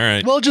 All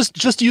right. Well,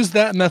 just use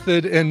that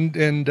method and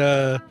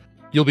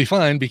you'll be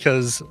fine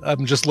because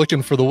I'm just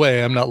looking for the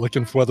way. I'm not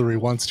looking for whether he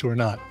wants to or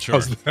not. Sure.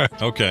 How's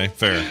that? Okay.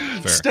 Fair.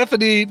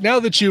 Stephanie, now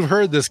that you've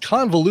heard this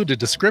convoluted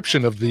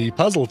description of the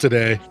puzzle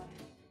today,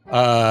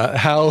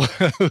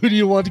 who do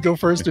you want to go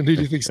first and who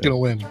do you think's going to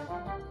win?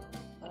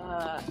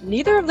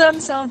 Neither of them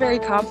sound very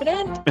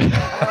confident.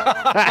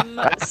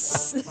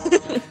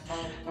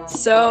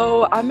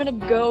 So I'm gonna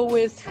go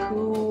with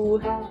who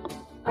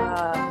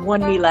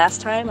won me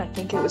last time. I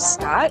think it was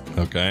Scott.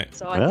 Okay.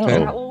 So I think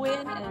Scott will win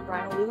and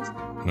Brian will lose.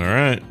 All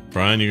right.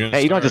 Brian, you're going to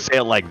Hey, you don't have to say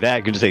it like that.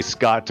 You can just say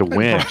Scott to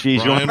win. Jeez, you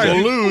don't Brian have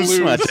to will lose.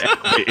 That's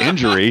an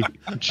injury.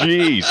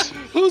 Jeez.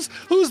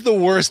 Who's the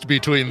worst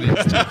between these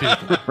two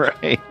people?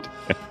 Right.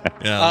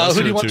 Yeah.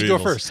 Who do you want to go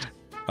first?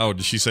 Oh,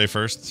 did she say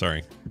first?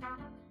 Sorry.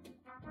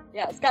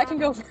 Yeah, Scott can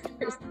go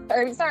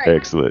first. Sorry.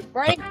 Excellent.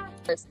 Brian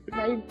first.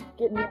 Now you're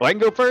getting me. Well, I can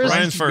go first.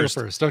 Brian's Go first.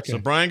 first. Okay. So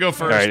Brian, go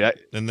first. All right.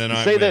 And then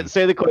I Say win. that.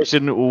 Say the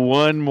question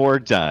one more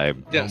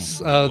time. Yes.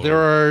 There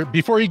are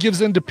before he gives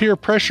in to peer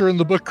pressure in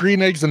the book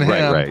Green Eggs and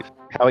Ham. Right.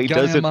 How he Guy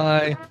does it. Am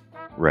I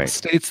Right.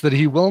 states that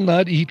he will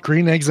not eat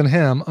green eggs and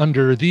ham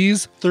under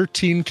these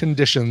 13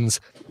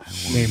 conditions.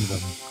 Name them.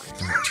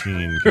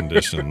 13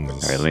 conditions. All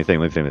right. Let me think.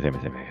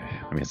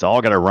 I mean, it's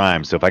all got to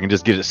rhyme. So if I can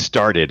just get it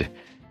started,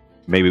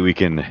 maybe we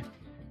can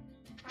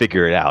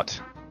figure it out.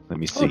 Let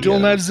me see. Oh, Dual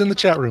Knives is in the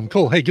chat room.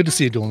 Cool. Hey, good to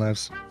see you, Dual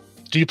Knives.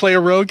 Do you play a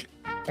rogue?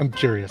 I'm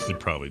curious. He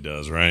probably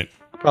does, right?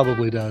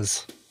 Probably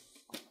does.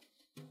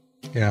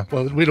 Yeah.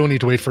 Well, we don't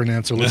need to wait for an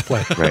answer. Let's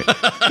play. Right.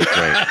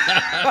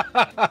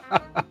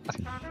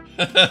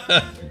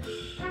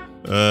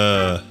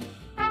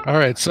 All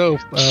right. So,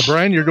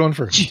 Brian, you're going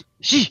first.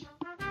 She.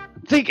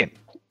 Thinking.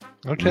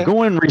 Okay. I'm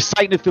going and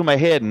reciting it through my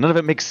head, and none of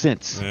it makes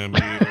sense. Yeah, me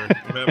either.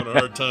 I'm having a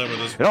hard time with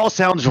this. It all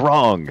sounds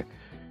wrong.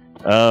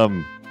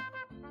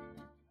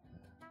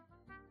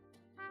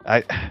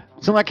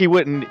 Seems like he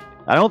wouldn't.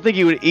 I don't think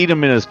he would eat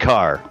them in his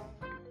car.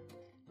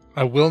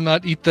 I will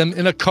not eat them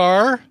in a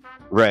car.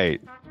 Right.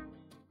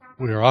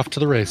 We are off to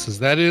the races.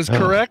 That is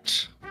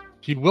correct.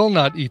 He will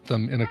not eat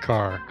them in a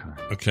car.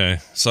 Okay.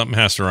 Something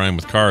has to rhyme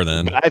with car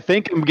then. I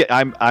think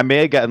I may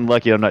have gotten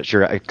lucky. I'm not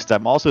sure because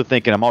I'm also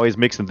thinking I'm always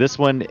mixing this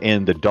one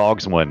and the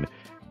dogs one,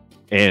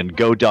 and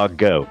go dog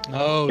go.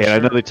 Oh, And I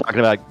know they're talking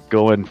about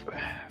going.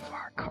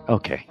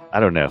 Okay. I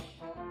don't know.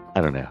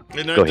 And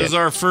Go does ahead.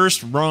 our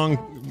first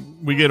wrong,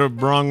 we get a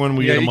wrong one,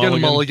 we yeah, get a you mulligan?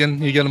 get a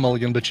mulligan. You get a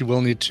mulligan, but you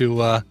will need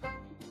to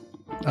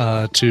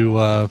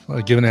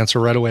give an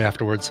answer right away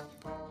afterwards.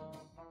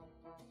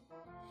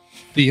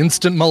 The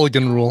instant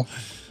mulligan rule.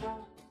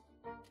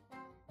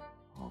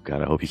 Oh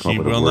God, I hope you come He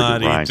up with a will word not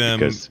that eat rhymes them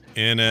because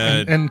in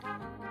a And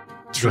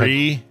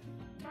tree.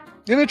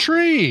 in a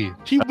tree.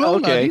 He will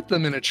not Okay. eat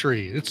them in a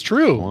tree. It's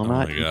true. will Oh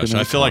not my eat gosh. them in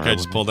I a feel like car. I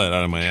just pulled that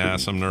out of my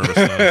ass. I'm nervous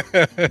now.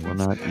 Will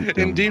not eat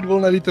them. Indeed, will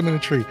not eat them in a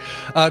tree.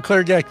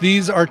 Claire Gack,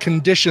 these are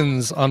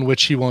conditions on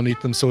which he won't eat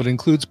them. So it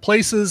includes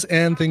places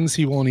and things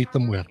he won't eat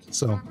them with.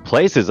 So,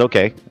 Places,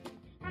 okay.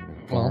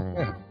 well,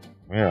 yeah.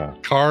 Yeah.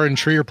 Car and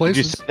tree are Did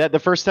you places. say that the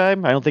first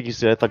time? I don't think you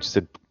said. I thought you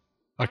said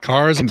A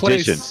car is a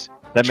place. conditions.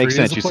 That makes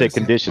Tree is sense. a You place. said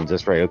conditions.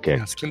 That's right. Okay.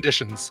 Yes,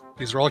 conditions.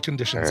 These are all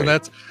conditions, All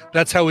and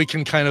that's how we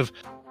can kind of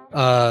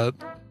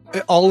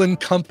all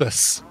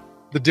encompass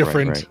the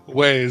different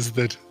ways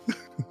that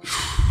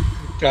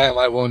Guy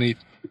I won't eat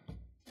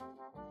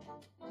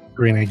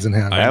green eggs and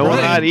ham. I will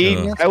Brian, not eat.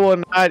 I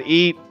will not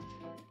eat.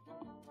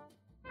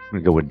 I'm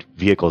gonna go with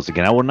vehicles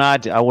again. I will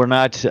not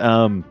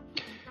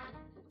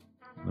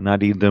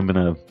eat them in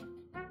a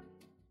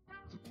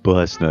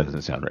bus. No, that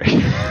doesn't sound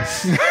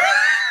right.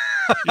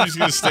 You're just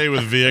going to stay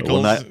with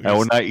vehicles? I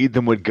will not eat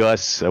them with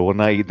Gus. I will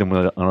not eat them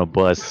on a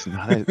bus.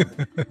 I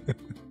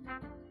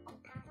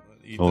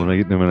will not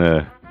eat them in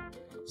a.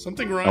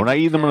 Something wrong. I will not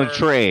eat them on a car.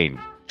 train.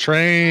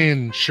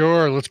 Train,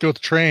 sure. Let's go with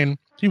the train.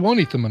 He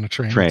won't eat them on a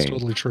train. That's Train.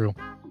 totally true.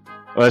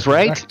 Oh, that's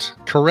right.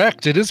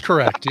 Correct. It is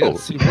correct. Oh.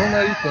 Yes, you will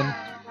not eat them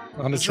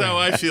on a This is train. how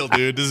I feel,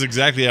 dude. This is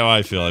exactly how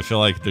I feel. I feel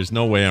like there's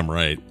no way I'm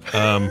right.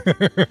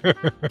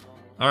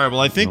 All right.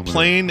 Well, I think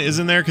plane is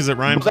in there because it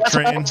rhymes with That's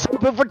what I train. was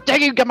hoping for.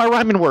 Dang, you got my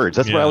rhyming words.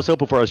 That's what Yeah. I was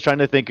hoping for. I was trying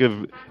to think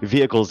of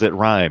vehicles that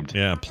rhymed.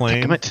 Yeah,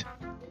 plane. Damn it.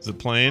 Is it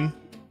plane?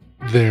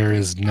 There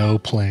is no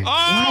plane.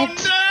 Oh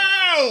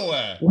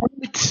no!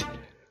 What?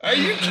 Are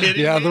you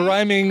kidding Yeah, me?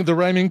 the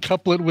rhyming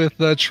couplet with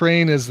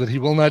train is that he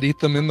will not eat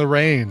them in the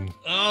rain.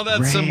 Oh,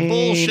 that's some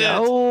bullshit.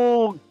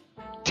 Oh,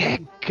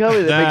 dang,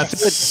 that That makes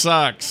sense.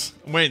 sucks.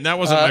 Wait, that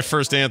wasn't my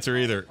first answer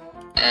either.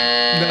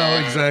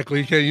 No, exactly.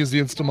 You can't use the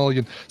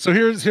instamullion. So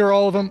here are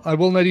all of them. I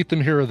will not eat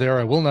them here or there.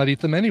 I will not eat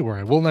them anywhere.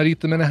 I will not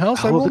eat them in a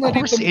house. I Oh, will of not eat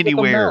course them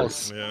anywhere.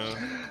 with a mouse.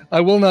 Yeah. I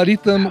will not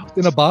eat them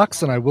in a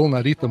box, and I will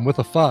not eat them with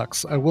a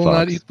fox. I will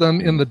not Fox. eat them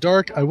in the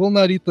dark. I will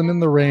not eat them in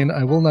the rain.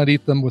 I will not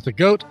eat them with a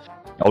goat.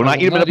 I will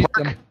not eat them in a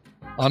park. them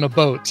on a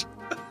boat.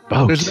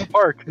 Boat. There's no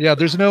park. Yeah,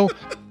 there's no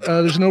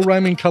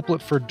rhyming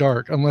couplet for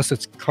dark unless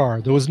it's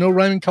car. There was no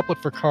rhyming couplet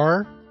for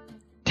car,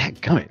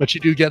 Dadgummit. but you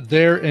do get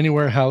there,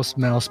 anywhere, house,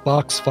 mouse,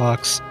 box,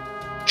 fox,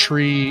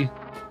 tree.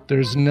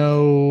 There's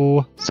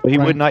no. So he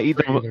would not eat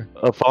them either.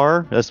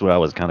 afar? That's what I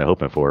was kind of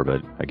hoping for,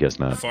 but I guess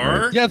not.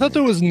 Far? Yeah, I thought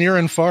there was near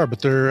and far,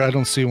 but I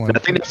don't see one. I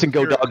think that's in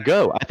Go Dog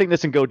Go. I think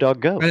that's in Go Dog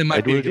Go. It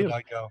might be I a do. good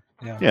I go.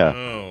 Yeah. Yeah.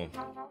 Oh.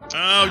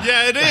 Oh,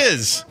 yeah, it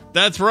is.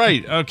 That's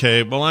right.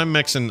 Okay, well, I'm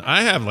mixing.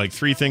 I have like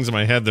 3 things in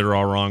my head that are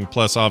all wrong,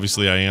 plus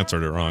obviously I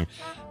answered it wrong.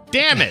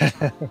 Damn it.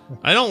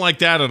 I don't like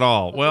that at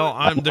all. Well,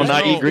 I will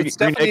not eat green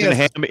eggs and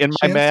ham in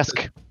my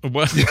mask.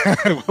 What?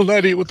 I will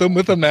not eat with them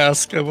with a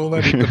mask. I will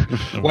not eat them.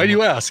 Why do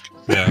you ask?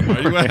 Yeah,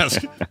 why do you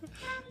ask?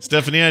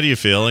 Stephanie, how do you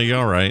feel? Are you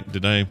all right?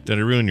 Did I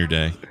ruin your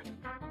day?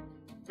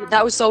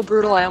 That was so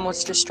brutal, I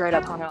almost just straight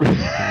up hung up.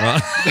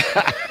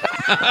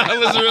 I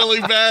was really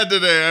bad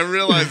today. I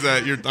realize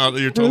that. You're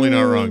totally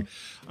not wrong.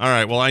 All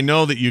right. Well, I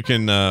know that you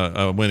can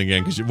win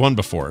again because you won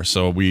before.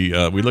 So we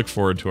look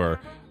forward to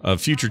our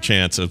future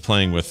chance of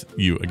playing with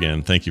you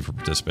again. Thank you for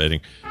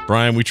participating.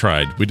 Brian, we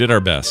tried. We did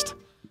our best.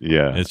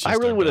 Yeah. It's just I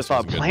really our would have best thought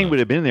wasn't good plane enough. would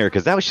have been there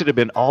because that should have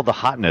been all the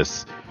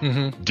hotness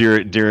Mm-hmm.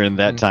 during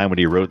that time when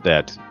he wrote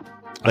that.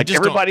 Like just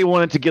everybody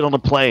wanted to get on a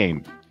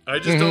plane. I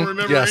just don't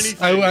remember Yes,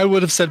 anything. I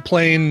would have said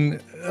plane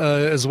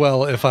as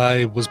well if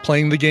I was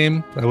playing the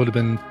game.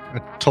 I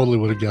totally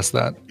would have guessed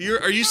that.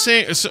 Are you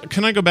saying? So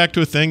can I go back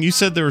to a thing? You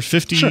said there were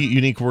 50 Sure.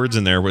 unique words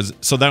in there.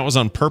 So that was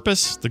on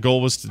purpose? The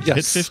goal was to hit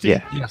Yes. 50?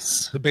 Yeah.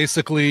 Yes.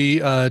 Basically,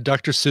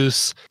 Dr.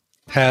 Seuss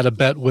had a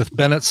bet with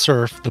Bennett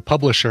Cerf, the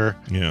publisher,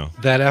 Yeah.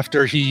 that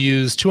after he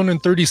used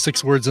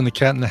 236 words in The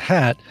Cat in the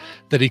Hat,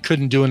 that he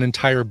couldn't do an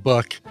entire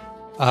book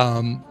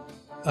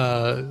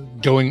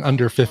going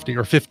under 50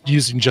 or 50,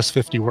 using just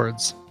 50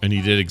 words. And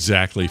he did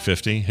exactly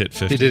 50. Hit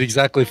 50. He did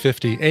exactly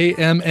 50. A,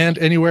 M, and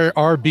anywhere,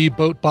 R, B,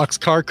 boat, box,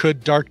 car,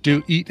 could, dark,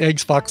 do, eat,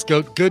 eggs, fox,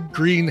 goat, good,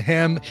 green,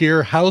 ham,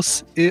 here,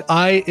 house,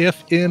 I,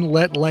 if, in,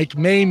 let, like,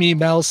 may, me,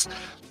 mouse,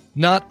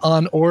 not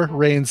on, or,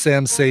 rain,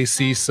 Sam, say,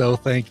 see, so,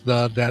 thank,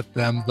 the, that,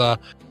 them, the,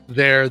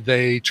 there,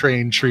 they,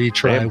 train, tree,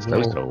 try, Damn, so,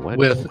 will, what?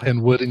 with,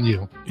 and would, and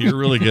you. You're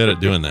really good at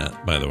doing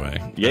that, by the way.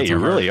 Yeah, That's you a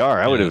hard- really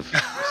are. I would Yeah.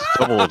 have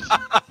stumbled.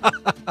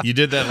 You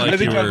did that like I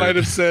think you I were. might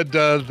have said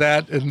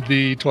that and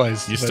the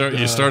twice. You but,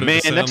 started.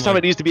 Man, to sound next time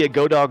like, it needs to be a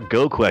Go Dog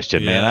Go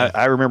question, Yeah. man.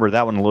 I remember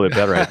that one a little bit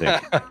better, I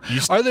think.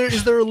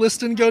 Is there a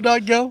list in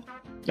Go.Go?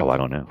 Oh, I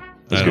don't know.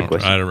 That's I a good don't,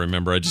 question. I don't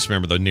remember. I just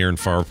remember the near and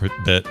far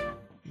bit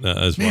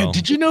as Man, well.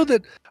 did you know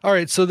that? All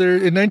right, so there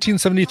in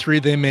 1973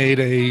 they made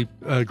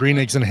a Green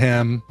Eggs and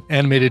Ham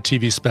animated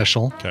TV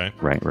special. Okay.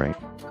 Right.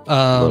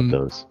 Love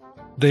those.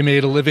 They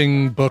made a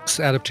Living Books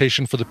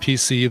adaptation for the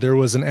PC. There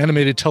was an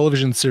animated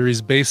television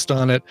series based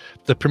on it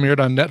that premiered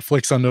on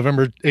Netflix on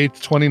November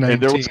 8th, 2019.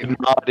 And there was a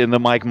nod in the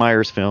Mike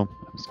Myers film.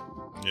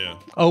 Yeah.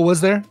 Oh, was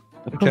there?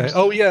 Of Okay. course.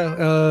 Oh,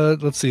 yeah.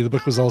 Let's see. The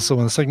book was also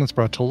one of the segments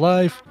brought to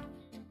life.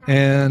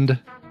 And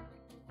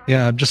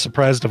yeah, I'm just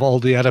surprised of all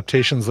the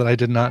adaptations that I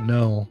did not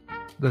know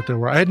that there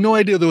were. I had no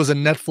idea there was a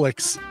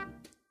Netflix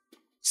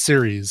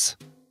series.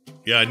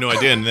 Yeah, I had no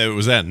idea. And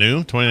was that new?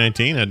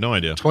 2019? I had no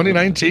idea.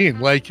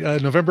 2019, like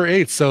November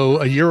 8th. So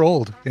a year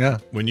old. Yeah.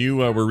 When you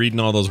were reading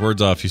all those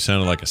words off, you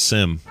sounded like a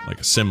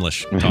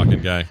Simlish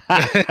talking guy.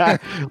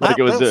 Like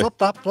it was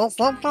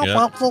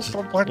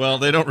Well,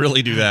 they don't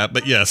really do that,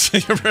 but yes.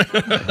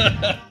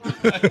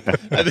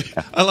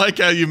 I like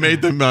how you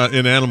made them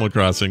in Animal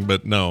Crossing,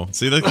 but no.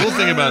 See, the cool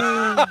thing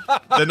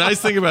the nice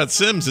thing about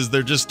Sims is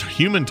they're just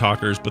human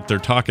talkers, but they're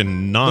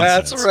talking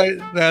nonsense.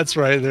 That's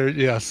right. There.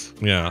 Yes.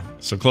 Yeah,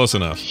 so close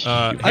enough.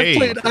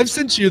 Hey, I've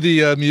sent you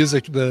the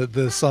music,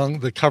 the song,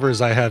 the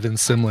covers I have in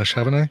Simlish,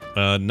 haven't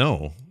I?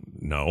 no.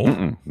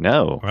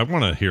 no. I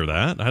want to hear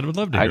that. I would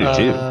love to I hear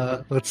do that.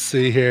 too. Let's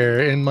see here.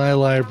 In my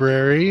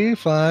library,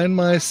 find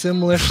my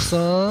Simlish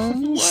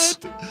songs.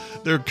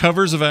 What? They're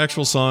covers of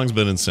actual songs,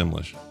 but in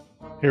Simlish.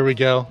 Here we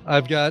go.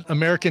 I've got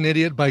American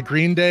Idiot by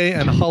Green Day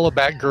and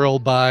Hollaback Girl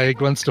by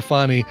Gwen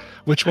Stefani.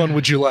 Which one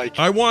would you like?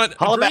 I want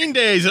Green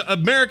Day's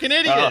American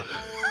Idiot. All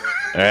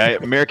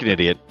right, American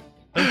Idiot.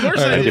 Of course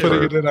All right, I I'm do.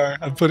 putting it in our.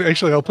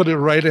 I'll put it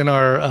right in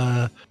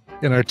our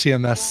in our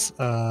TMS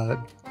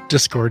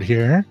Discord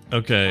here.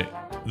 Okay.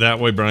 That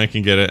way Brian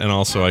can get it, and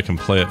also I can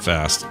play it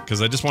fast.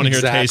 Because I just want to hear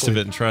a taste of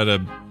it and try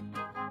to...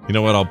 You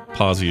know what? I'll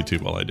pause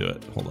YouTube while I do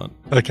it. Hold on.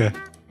 Okay.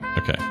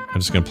 Okay. I'm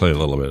just going to play a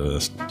little bit of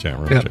this chat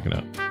room. Check it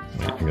out.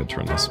 Wait, I'm going to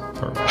turn this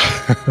part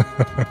off.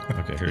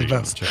 Okay, here you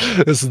go.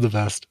 This is the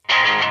best.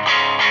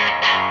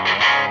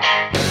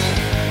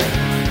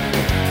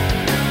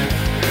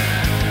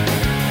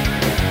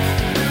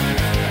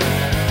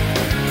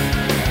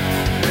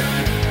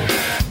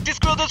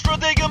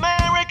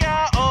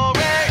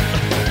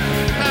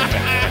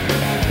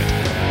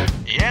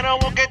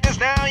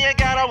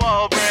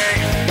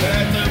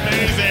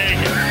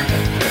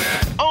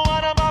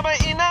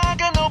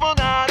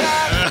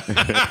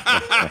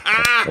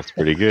 That's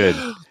pretty good.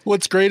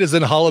 What's great is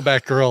in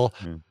Hollaback Girl,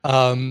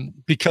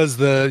 because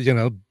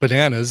the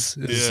bananas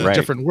is a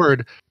different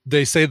word.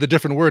 They say the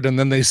different word and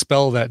then they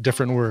spell that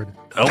different word.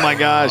 Oh my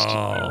gosh!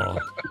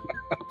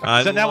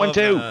 I send that one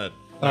too. That.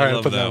 All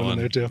right, put that one in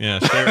there too. Yeah,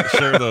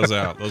 share those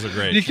out. Those are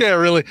great. You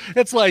can't really.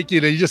 It's like you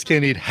just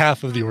can't eat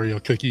half of the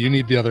Oreo cookie. You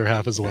need the other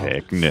half as well.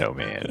 Heck no,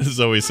 man.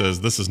 Zoe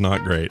says this is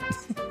not great.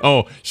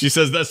 Oh, she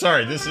says that.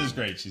 Sorry, this is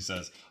great. She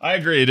says I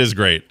agree. It is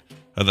great.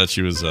 I thought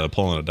she was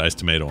pulling a diced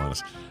tomato on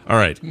us. All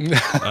right.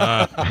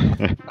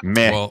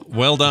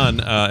 Well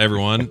done,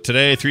 everyone.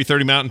 Today,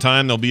 3:30 Mountain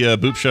Time, there'll be a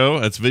Boop Show.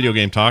 That's Video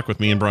Game Talk with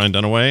me and Brian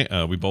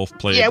Dunaway. We both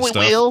play stuff.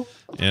 Yeah, we will.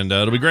 And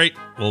it'll be great.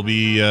 We'll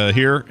be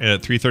here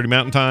at 3:30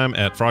 Mountain Time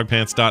at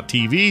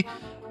frogpants.tv.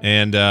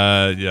 And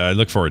I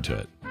look forward to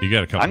it. You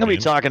got a couple. I'm going to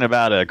be talking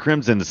about a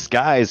Crimson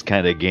Skies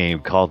kind of game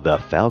called the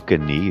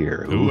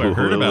Falconeer. Ooh, I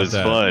heard about that. It was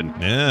fun.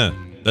 Yeah.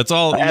 That's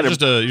all.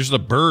 You're just a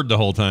bird the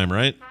whole time,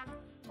 right?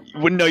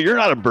 Well, no, you're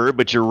not a bird,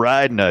 but you're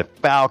riding a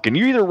falcon.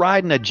 You're either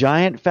riding a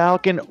giant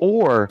falcon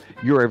or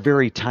you're a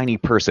very tiny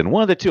person.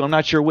 One of the two. I'm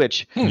not sure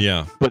which.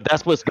 Yeah. But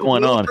that's what's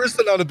going on. A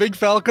person on a big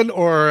falcon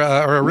or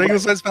a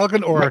regular-sized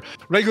falcon or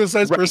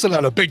regular-sized person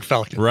on a big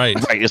falcon. Right.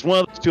 Right. It's one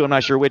of those two. I'm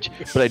not sure which.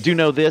 But I do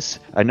know this.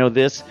 I know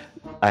this.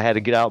 I had to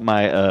get out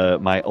my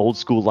my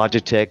old-school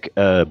Logitech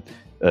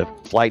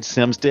flight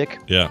sim stick.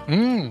 Yeah.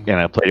 And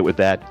I played it with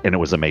that, and it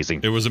was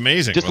amazing. It was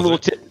amazing. Just a little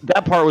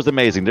that part was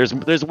amazing.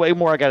 There's way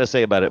more I got to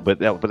say about it, but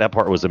that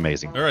part was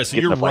amazing. All right, so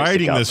you're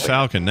riding this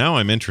falcon. Now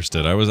I'm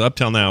interested. I was up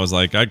till now. I was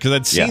like, because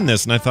I'd seen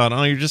this, and I thought,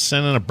 oh, you're just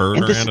sending a bird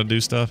around to do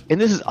stuff. And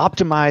this is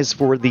optimized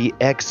for the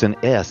X and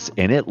S,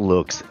 and it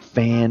looks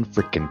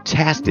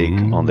fan-freaking-tastic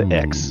on the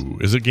X.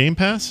 Is it Game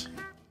Pass?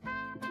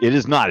 It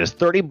is not. It's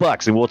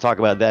 $30, and we'll talk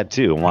about that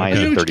too. Why is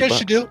it $30? What you guys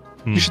should do?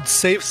 You should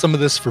save some of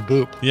this for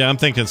Boop. Yeah, I'm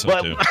thinking so too.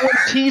 I want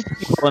to tease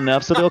people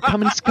enough so they'll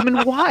come and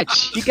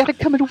watch. You got to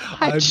come and watch.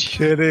 I'm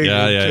kidding.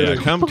 Yeah.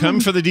 Come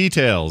for the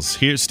details.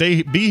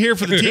 Be here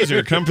for the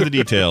teaser. Come for the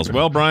details.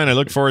 Well, Brian, I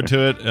look forward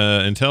to it.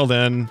 Until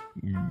then,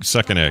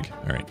 suck an egg.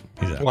 All right,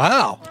 he's out.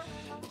 Wow.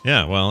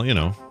 Yeah, well,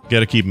 got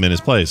to keep him in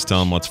his place.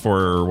 Tell him what's for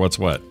or what's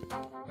what.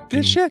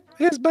 This shit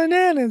is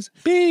bananas.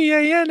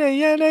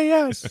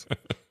 BANANAS.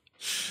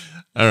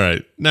 All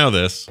right, now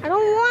this. I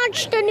don't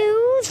watch the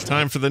news.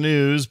 Time for the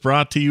news,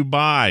 brought to you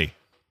by...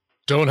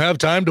 Don't have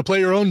time to play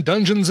your own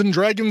Dungeons &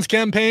 Dragons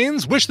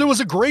campaigns? Wish there was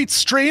a great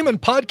stream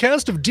and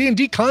podcast of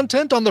D&D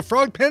content on the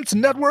Frog Pants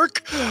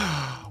Network?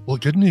 Well,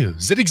 good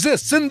news. It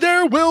exists, and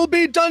There Will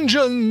Be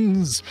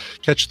Dungeons.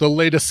 Catch the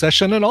latest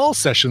session and all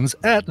sessions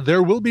at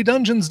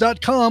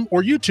therewillbedungeons.com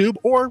or YouTube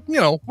or,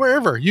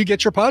 wherever you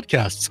get your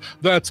podcasts.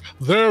 That's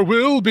There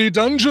Will Be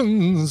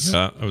Dungeons.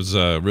 It was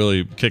a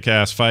really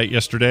kick-ass fight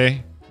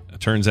yesterday.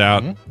 Turns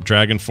out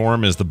dragon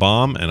form is the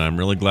bomb, and I'm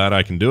really glad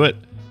I can do it.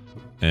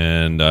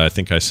 And I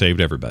think I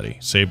saved everybody.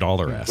 Saved all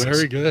their asses.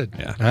 Very good.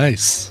 Yeah.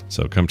 Nice.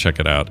 So come check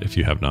it out if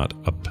you have not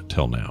up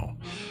till now.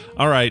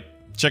 All right.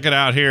 Check it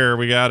out here.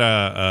 We got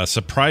a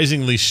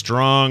surprisingly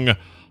strong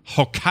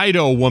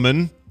Hokkaido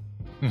woman.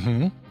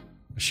 Mm-hmm.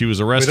 She was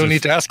arrested. We don't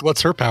need to ask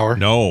what's her power.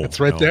 No. It's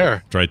right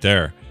there. It's right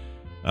there.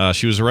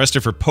 She was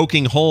arrested for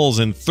poking holes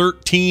in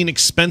 13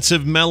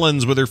 expensive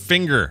melons with her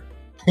finger.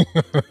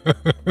 That's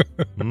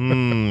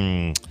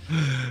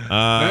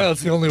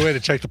the only way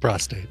to check the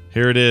prostate.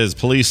 Here it is.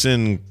 Police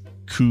in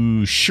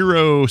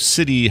Kushiro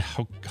City,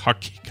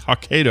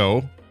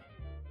 Hokkaido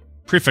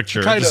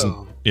Prefecture.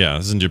 Hokkaido.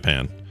 This is in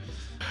Japan.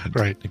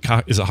 Right.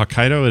 Is it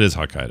Hokkaido? It is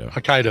Hokkaido.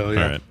 Hokkaido,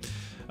 yeah.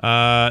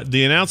 All right.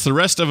 They announced the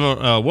arrest of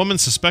a woman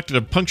suspected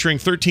of puncturing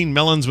 13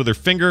 melons with her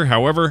finger.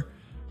 However,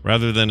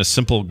 rather than the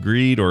simple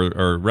greed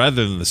that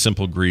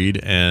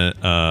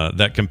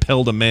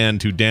compelled a man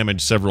to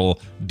damage several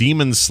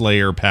Demon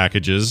Slayer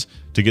packages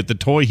to get the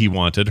toy he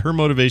wanted, her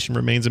motivation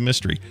remains a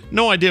mystery.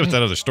 No idea what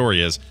that other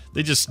story is.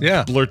 They just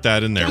blurt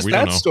that in there. Just we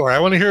don't know. That story. I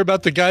want to hear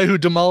about the guy who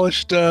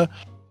demolished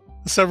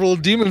several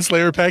Demon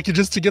Slayer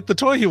packages to get the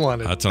toy he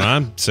wanted. That's what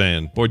I'm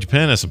saying. Boy,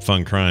 Japan has some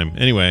fun crime.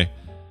 Anyway,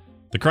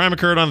 the crime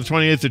occurred on the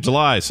 28th of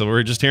July, so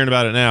we're just hearing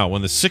about it now,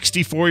 when the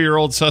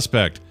 64-year-old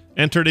suspect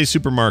entered a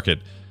supermarket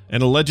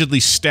and allegedly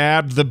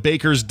stabbed the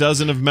baker's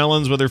dozen of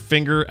melons with her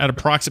finger at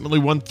approximately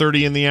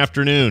 1:30 in the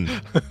afternoon.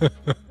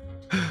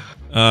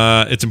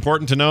 It's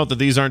important to note that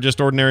these aren't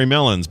just ordinary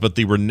melons, but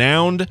the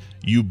renowned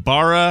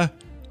Yubara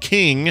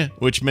king,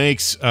 which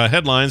makes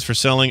headlines for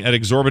selling at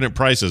exorbitant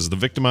prices. The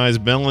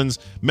victimized Mellons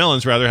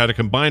had a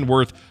combined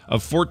worth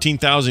of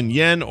 14,000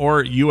 yen,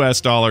 or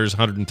US dollars,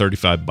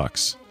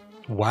 $135.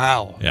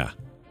 Wow. Yeah.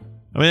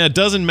 I mean, a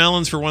dozen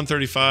melons for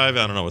 $135. I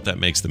don't know what that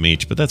makes them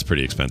each, but that's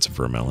pretty expensive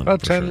for a melon.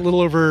 About 10, a little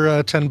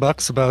over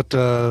 $10. About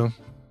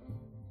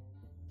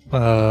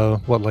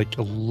what, like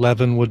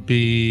 11 would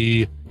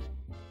be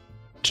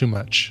too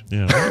much.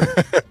 Yeah.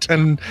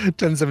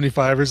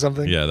 10.75 or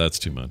something. Yeah, that's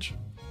too much.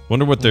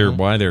 Wonder what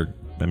why they're.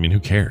 I mean, who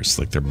cares?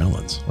 Like, they're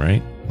melons,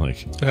 right?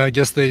 Like, I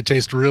guess they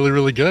taste really,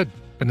 really good.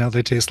 But now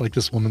they taste like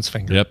this woman's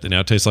finger. Yep, they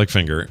now taste like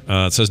finger.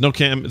 It says no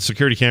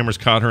security cameras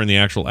caught her in the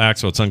actual act,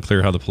 so it's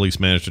unclear how the police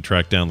managed to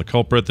track down the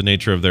culprit. The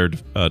nature of their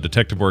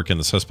detective work and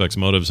the suspect's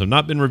motives have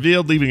not been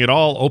revealed, leaving it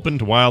all open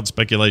to wild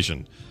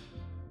speculation.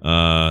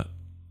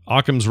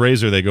 Occam's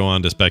razor, they go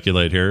on to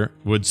speculate here,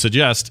 would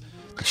suggest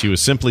that she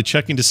was simply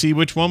checking to see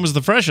which one was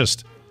the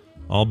freshest,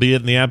 albeit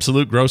in the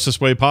absolute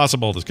grossest way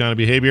possible. This kind of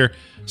behavior,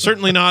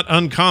 certainly not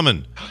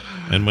uncommon.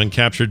 And when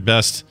captured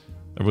best...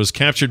 It was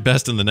captured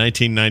best in the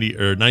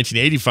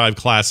 1985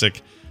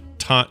 classic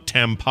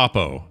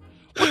Tampopo.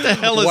 What the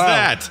hell is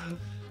that?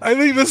 I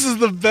think this is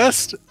the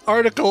best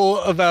article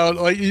about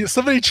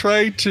somebody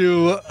trying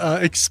to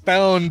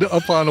expound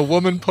upon a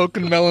woman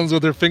poking melons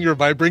with her finger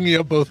by bringing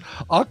up both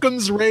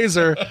Occam's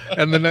razor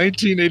and the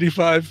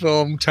 1985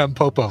 film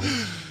Tampopo.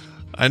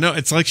 I know,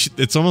 it's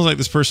almost like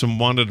this person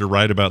wanted to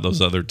write about those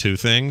other two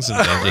things and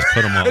they'll just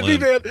put them all in.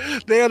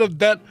 They had a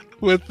bet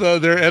with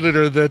their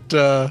editor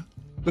that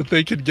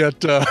they could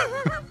get. All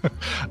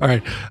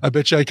right, I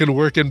bet you I can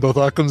work in both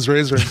Occam's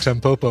razor and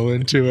Tampopo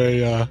into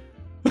a.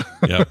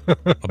 Yeah,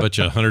 I'll bet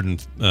you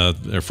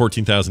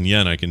 14,000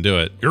 yen I can do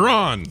it. You're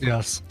on.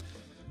 Yes.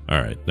 All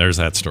right, there's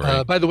that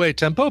story. By the way,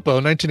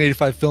 Tampopo,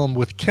 1985 film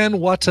with Ken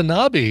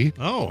Watanabe.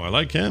 Oh, I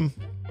like him.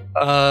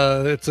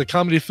 It's a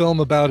comedy film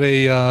about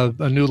a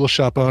noodle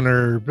shop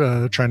owner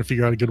trying to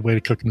figure out a good way to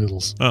cook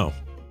noodles. Oh,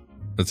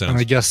 that sounds. And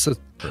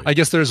I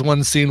guess there's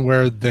one scene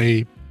where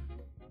they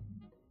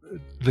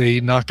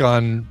knock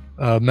on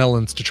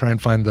melons to try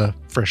and find the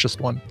freshest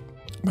one.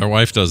 My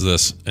wife does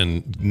this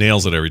and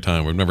nails it every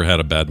time. We've never had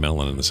a bad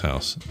melon in this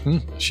house.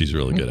 She's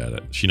really good at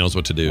it. She knows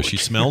what to do. She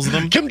smells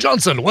them. Kim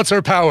Johnson, what's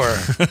her power?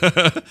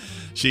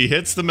 She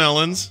hits the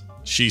melons.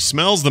 She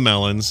smells the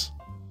melons.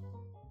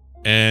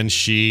 And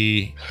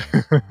she...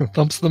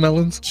 Thumps the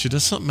melons? She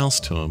does something else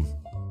to them.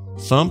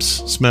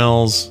 Thumps,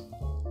 smells...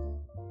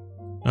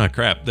 Ah,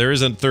 crap. There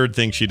is a third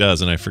thing she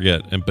does, and I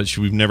forget. But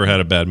we've never had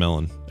a bad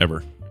melon,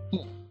 ever.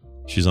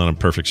 She's on a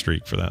perfect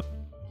streak for that.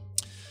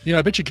 Yeah,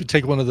 I bet you could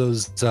take one of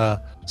those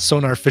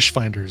sonar fish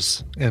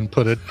finders and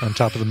put it on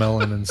top of the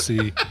melon and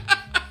see.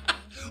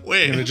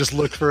 Wait, just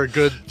look for a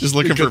good. Just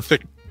looking for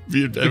thick.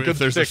 If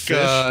there's a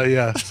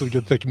fish, some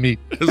good thick meat.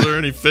 Is there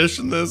any fish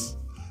in this?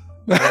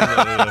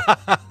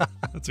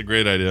 That's a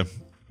great idea.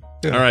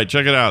 Yeah. All right,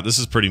 check it out. This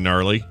is pretty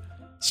gnarly.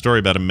 Story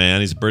about a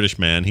man. He's a British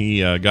man.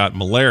 He got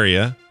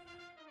malaria,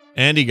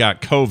 and he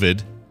got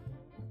COVID.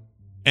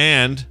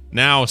 And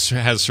now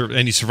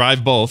he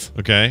survived both.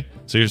 Okay,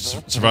 so he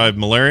survived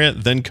malaria,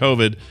 then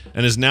COVID,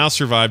 and has now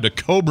survived a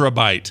Cobra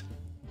bite.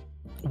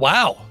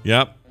 Wow.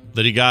 Yep,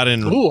 that he got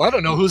in. Ooh, I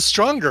don't know who's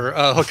stronger,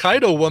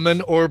 Hokkaido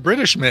woman or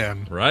British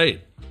man.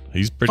 Right,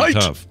 he's pretty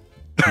tough.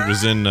 He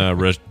was in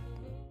Rajasthan.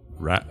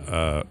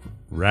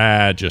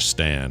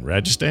 Rajasthan.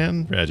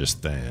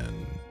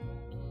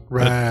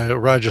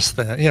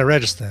 Yeah,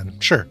 Rajasthan.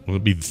 Sure. Would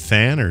it be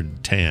Than or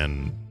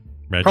Tan?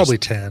 Probably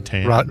Tan.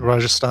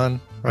 Rajasthan.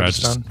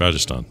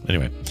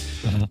 Anyway,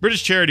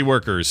 British charity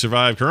workers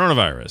survived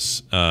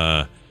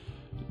coronavirus.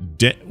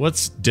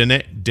 What's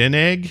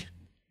dengue?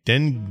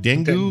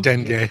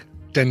 Dengue.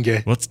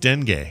 What's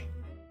dengue?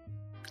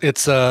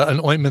 It's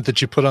an ointment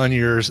that you put on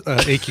your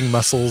aching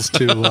muscles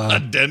to.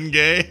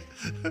 Dengue.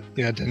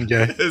 Yeah,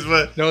 dengue. Is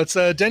what? No, it's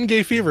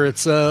dengue fever.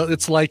 It's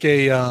like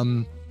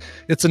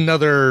it's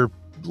another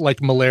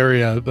like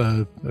malaria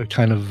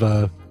kind of.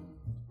 Oh,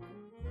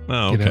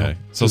 okay.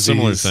 So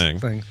similar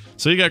thing.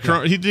 So you got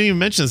he didn't even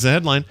mention this in the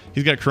headline.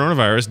 He's got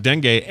coronavirus,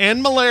 dengue,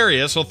 and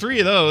malaria. So 3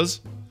 of those,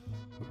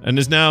 and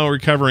is now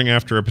recovering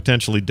after a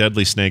potentially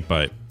deadly snake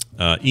bite.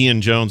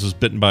 Ian Jones was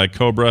bitten by a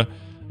cobra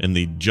in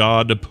the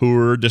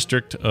Jodhpur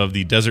district of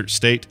the desert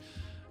state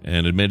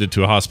and admitted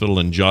to a hospital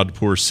in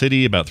Jodhpur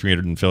city, about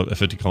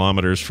 350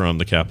 kilometers from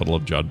the capital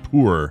of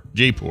Jaipur.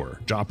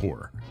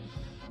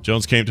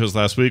 Jones came to us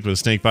last week with a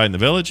snake bite in the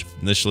village.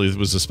 Initially, it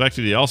was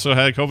suspected he also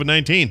had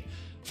COVID-19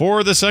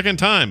 for the second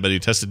time, but he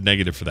tested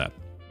negative for that.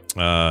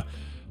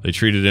 They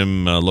treated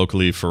him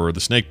locally for the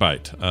snake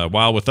bite.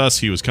 While with us,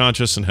 he was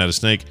conscious and had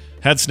snake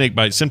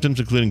bite symptoms,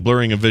 including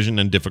blurring of vision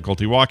and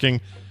difficulty walking,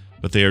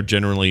 but they are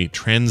generally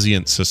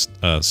transient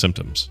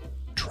symptoms.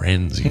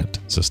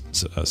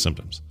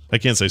 Symptoms. I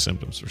can't say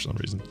symptoms for some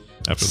reason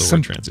after the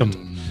word transient.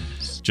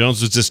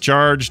 Jones was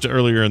discharged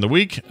earlier in the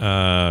week.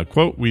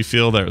 Quote, "We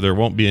feel that there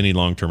won't be any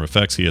long-term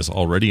effects. He has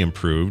already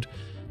improved.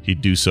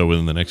 He'd do so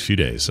within the next few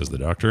days," says the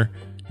doctor.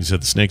 He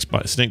said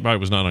the snake bite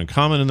was not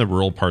uncommon in the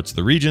rural parts of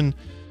the region,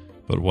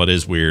 But what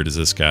is weird is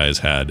this guy has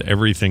had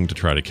everything to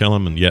try to kill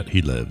him, and yet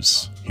he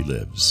lives. He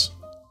lives.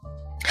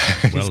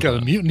 He's got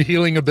a mutant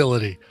healing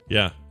ability.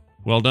 Yeah.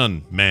 Well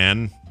done,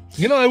 man.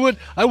 You know,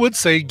 I would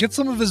say get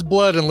some of his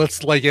blood and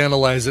let's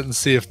analyze it and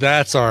see if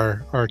that's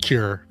our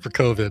cure for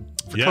COVID.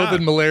 For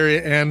COVID,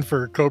 malaria, and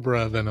for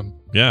Cobra venom.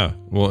 Yeah.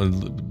 Well,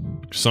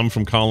 some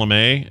from column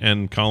A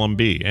and column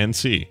B and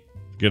C.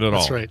 Get it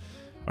all. That's right.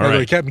 All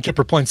right. Captain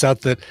Kipper points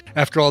out that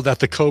after all that,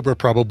 the Cobra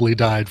probably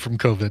died from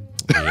COVID.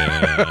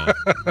 Yeah.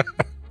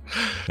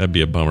 That'd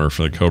be a bummer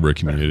for the Cobra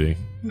community.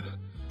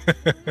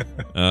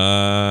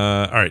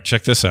 All right,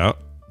 check this out.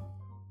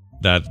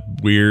 That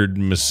weird,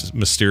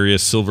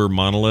 mysterious silver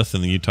monolith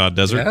in the Utah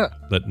desert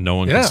that no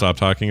one can stop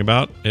talking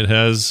about. It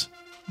has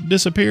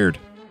disappeared.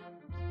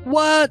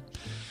 What?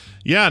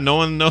 Yeah, no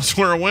one knows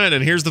where it went.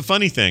 And here's the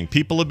funny thing.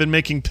 People have been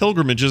making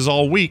pilgrimages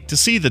all week to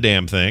see the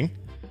damn thing.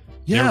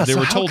 Yeah, they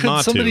were told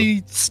not to.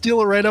 Somebody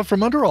steal it right up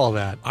from under all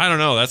that? I don't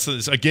know. That's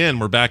again,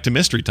 we're back to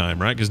mystery time,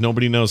 right? Because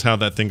nobody knows how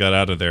that thing got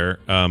out of there.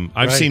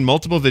 I've seen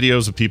multiple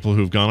videos of people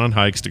who've gone on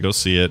hikes to go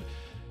see it.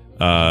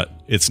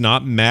 It's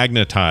not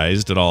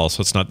magnetized at all,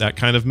 so it's not that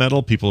kind of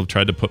metal. People have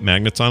tried to put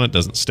magnets on it.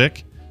 Doesn't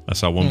stick. I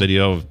saw one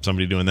video of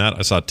somebody doing that.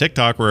 I saw a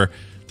TikTok where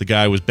the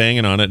guy was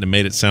banging on it and it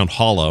made it sound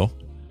hollow.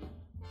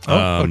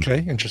 Oh,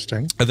 okay.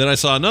 Interesting. And then I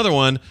saw another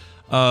one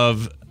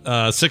of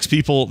 6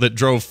 people that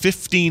drove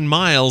 15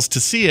 miles to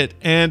see it,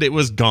 and it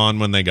was gone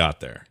when they got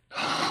there.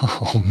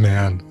 Oh,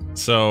 man.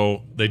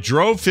 So they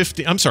drove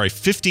 15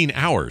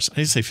 hours. I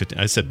didn't say 15.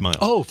 I said miles.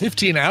 Oh,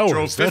 15 hours.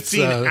 Drove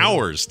 15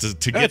 hours to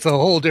get. That's a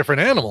whole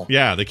different animal.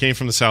 Yeah, they came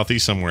from the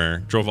southeast somewhere,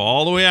 drove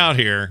all the way out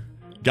here,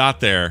 got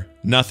there,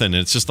 nothing. And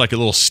it's just like a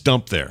little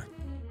stump there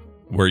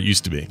where it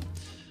used to be.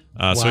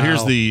 So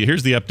here's the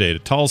update. A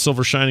tall,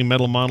 silver, shining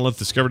metal monolith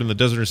discovered in the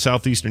desert of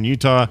southeastern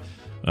Utah,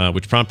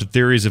 which prompted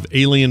theories of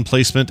alien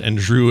placement and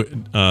drew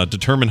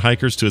determined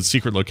hikers to its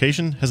secret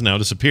location, has now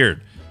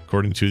disappeared,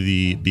 according to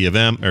the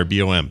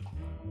BOM.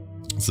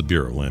 It's the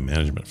Bureau of Land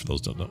Management, for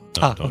those who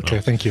don't know. Okay,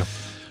 thank you.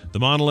 The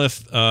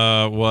monolith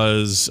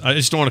was... I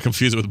just don't want to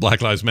confuse it with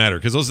Black Lives Matter,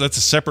 because that's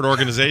a separate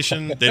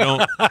organization. They're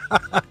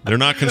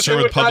not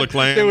concerned with public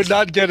land. They would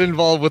not get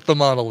involved with the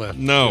monolith.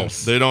 No,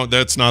 they don't.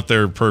 That's not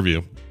their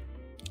purview.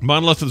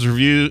 Monolith was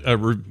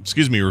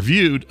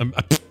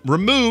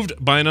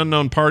removed by an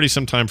unknown party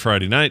sometime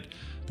Friday night.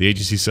 The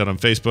agency said on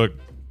Facebook,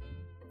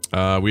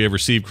 we have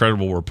received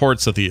credible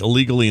reports that the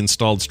illegally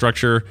installed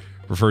structure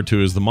referred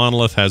to as the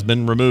monolith has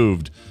been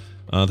removed.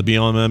 The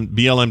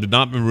BLM did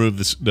not remove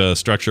the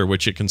structure,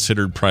 which it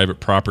considered private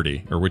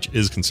property, or which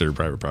is considered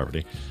private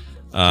property.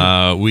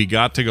 We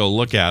got to go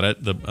look at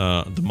it. The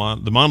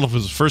monolith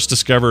was first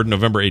discovered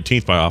November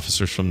 18th by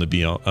officers from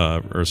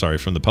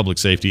the Public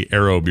Safety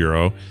Aero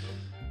Bureau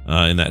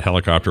in that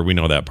helicopter. We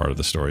know that part of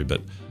the story,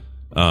 but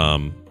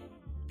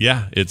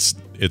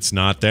it's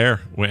not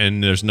there,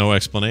 and there's no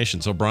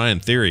explanation. So, Brian,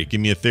 give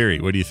me a theory.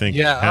 What do you think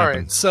happened? All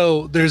right.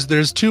 So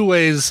there's 2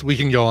 ways we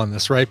can go on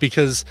this, right?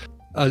 Because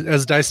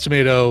as Dice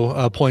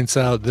Tomato points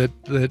out,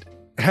 that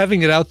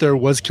having it out there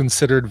was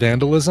considered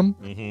vandalism.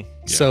 Mm-hmm. Yeah.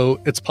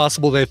 So it's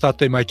possible they thought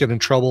they might get in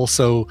trouble.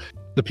 So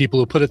the people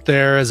who put it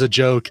there as a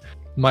joke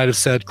might have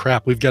said,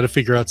 crap, we've got to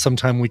figure out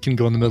sometime we can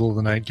go in the middle of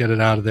the night, get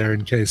it out of there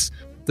in case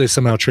they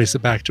somehow trace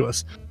it back to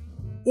us.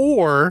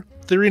 Or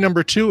theory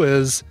number 2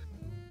 is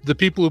the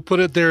people who put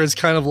it there as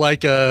kind of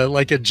like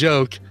a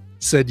joke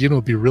said,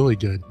 it'd be really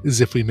good is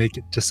if we make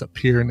it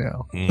disappear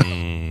now.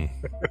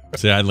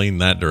 See, I lean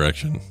that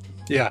direction.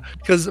 Yeah,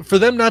 because for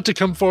them not to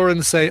come forward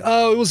and say,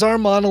 oh, it was our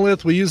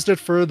monolith, we used it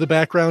for the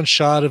background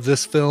shot of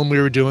this film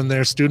we were doing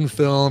there, student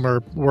film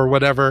or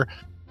whatever,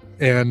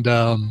 and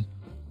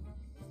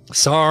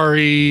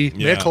sorry,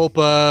 mea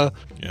culpa,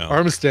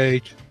 our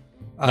mistake.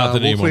 Not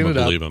that anyone would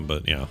believe him,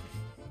 but yeah.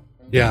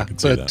 Yeah,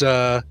 but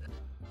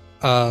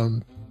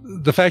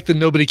the fact that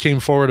nobody came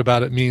forward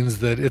about it means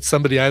that it's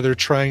somebody either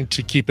trying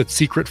to keep it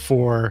secret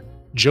for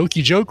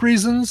jokey joke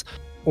reasons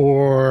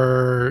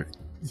or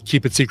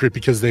keep it secret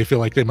because they feel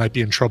like they might be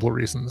in trouble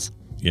reasons.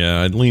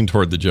 Yeah, I'd lean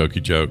toward the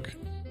jokey joke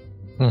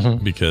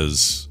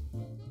because,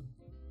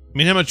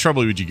 how much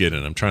trouble would you get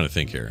in? I'm trying to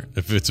think here.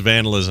 If it's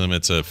vandalism,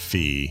 it's a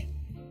fee.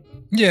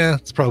 Yeah,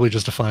 it's probably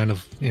just a fine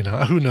of,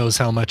 who knows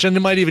how much. And it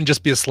might even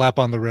just be a slap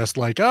on the wrist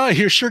like,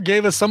 you sure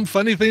gave us some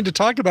funny thing to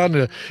talk about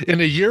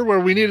in a year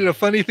where we needed a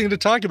funny thing to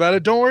talk about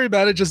it. Don't worry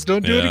about it. Just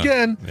don't do it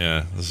again.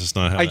 Yeah, this is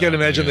not how I can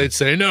imagine they'd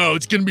say, no,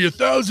 it's going to be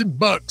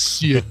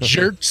 $1,000, you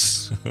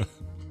jerks.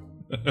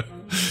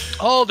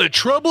 All the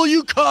trouble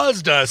you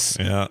caused us.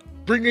 Yeah.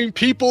 Bringing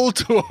people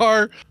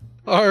to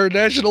our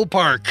national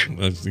park.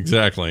 That's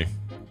exactly.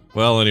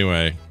 Well,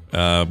 anyway,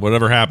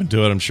 whatever happened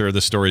to it, I'm sure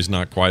this story's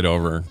not quite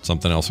over.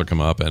 Something else will come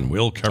up, and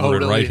we'll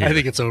cover it right here. I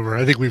think it's over.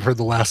 I think we've heard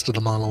the last of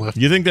the monolith.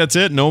 You think that's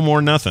it? No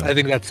more nothing? I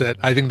think that's it.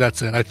 I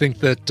think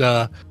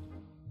that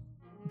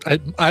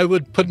I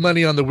would put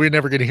money on that we're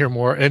never going to hear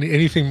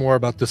anything more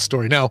about this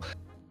story. Now,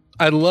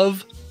 I'd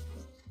love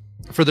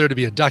for there to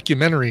be a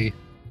documentary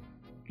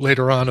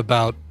later on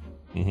about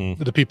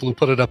the people who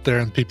put it up there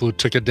and the people who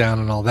took it down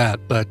and all that.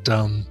 But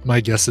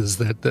my guess is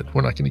that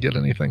we're not going to get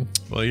anything.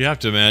 Well, you have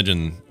to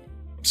imagine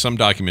some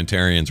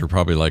documentarians are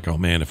probably like, oh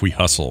man, if we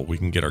hustle, we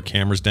can get our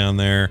cameras down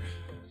there,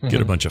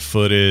 get a bunch of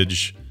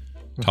footage,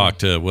 talk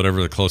to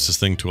whatever the closest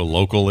thing to a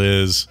local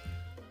is,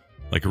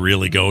 like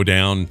really go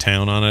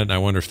downtown on it. I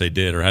wonder if they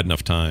did or had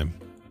enough time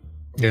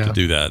to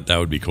do that. That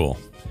would be cool.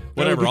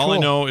 Whatever. All I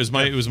know is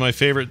it was my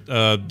favorite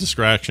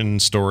distraction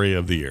story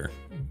of the year.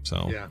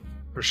 So yeah,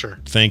 for sure.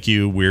 Thank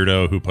you,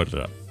 weirdo, who put it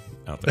up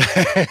out there.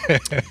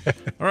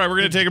 All right, we're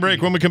going to take a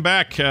break. When we come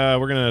back,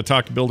 we're going to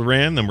talk to Bill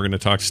Duran, then we're going to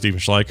talk to Steven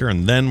Schleicher,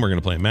 and then we're going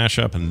to play a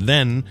mashup, and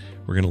then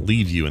we're going to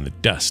leave you in the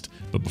dust.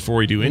 But before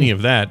we do any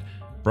of that,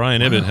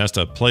 Brian Ibbett has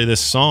to play this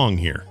song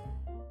here.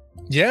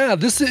 Yeah,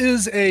 this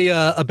is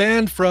a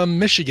band from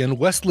Michigan,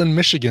 Westland,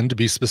 Michigan, to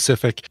be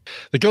specific,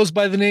 that goes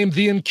by the name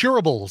The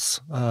Incurables.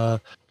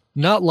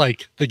 Not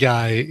like the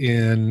guy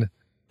in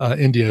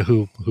India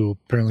who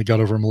apparently got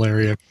over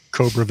malaria,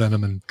 cobra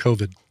venom, and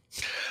COVID.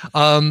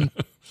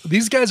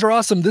 These guys are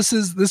awesome. This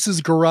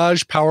is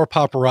garage power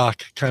pop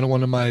rock, kind of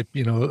one of my,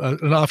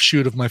 an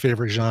offshoot of my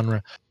favorite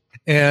genre.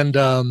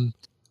 And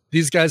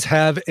these guys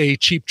have a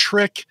Cheap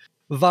Trick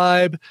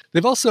vibe.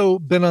 They've also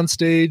been on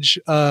stage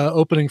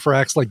opening for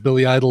acts like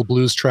Billy Idol,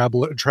 Blues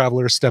Traveler,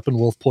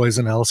 Steppenwolf,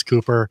 Poison, Alice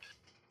Cooper,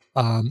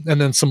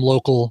 and then some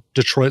local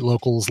Detroit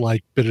locals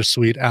like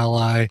Bittersweet,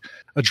 Ally,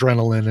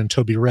 Adrenaline, and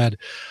Toby Red.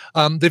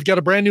 They've got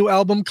a brand new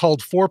album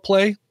called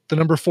Foreplay, the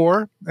number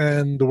 4,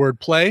 and the word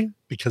play,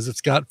 because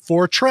it's got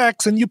 4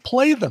 tracks and you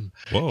play them.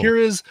 Whoa. Here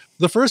is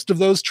the first of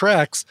those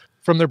tracks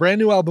from their brand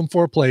new album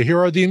Foreplay. Here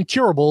are The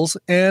Incurables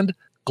and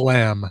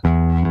Glam.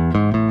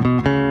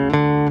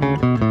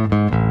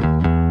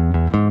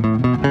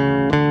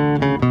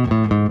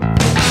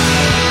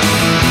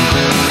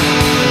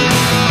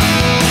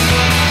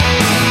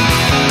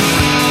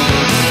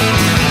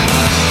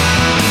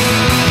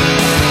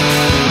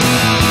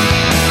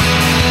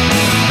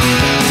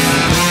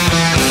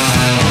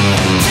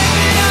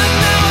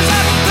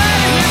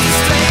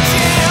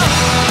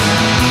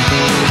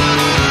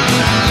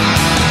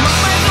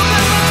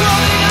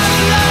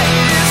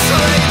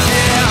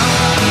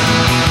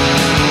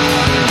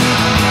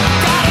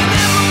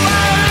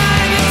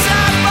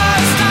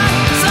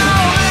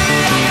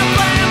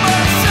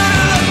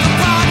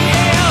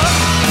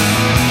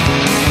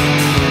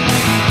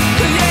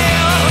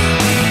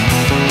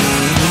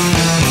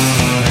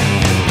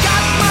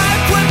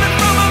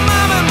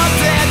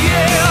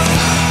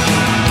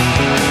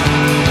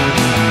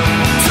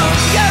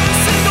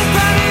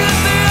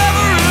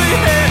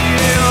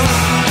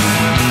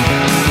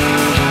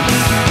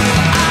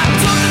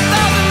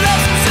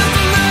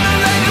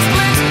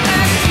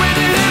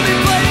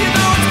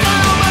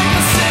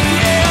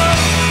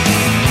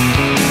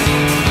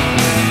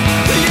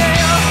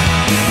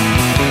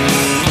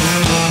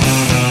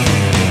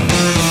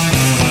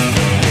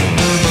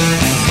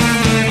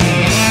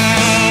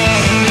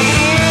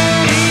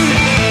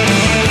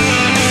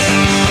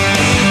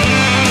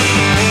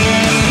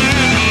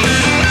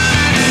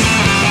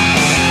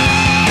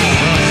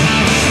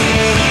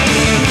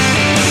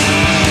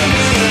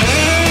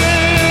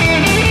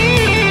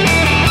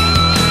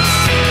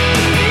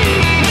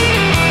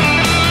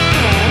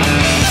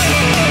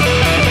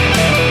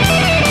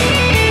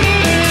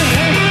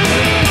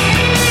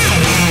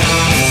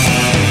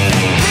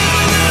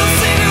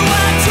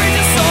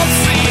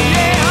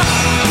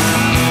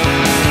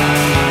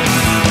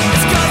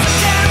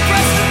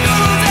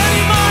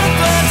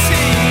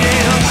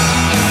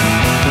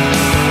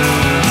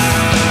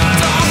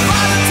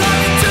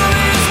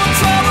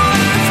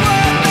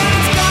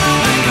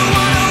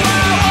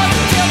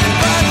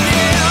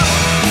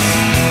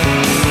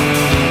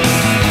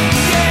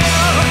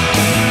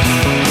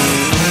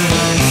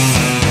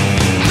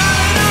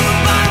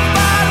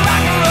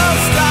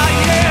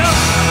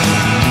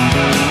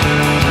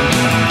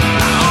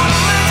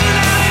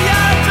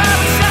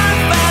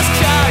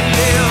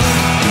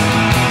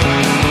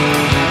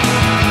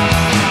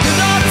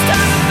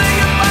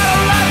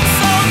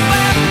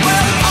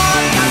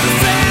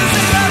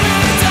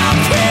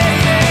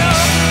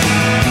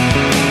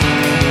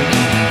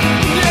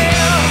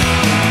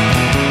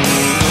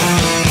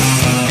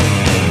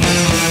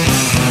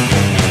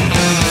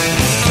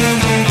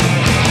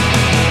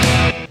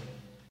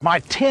 My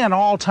 10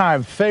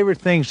 all-time favorite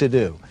things to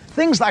do.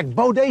 Things like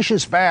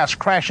bodacious bass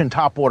crashing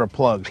topwater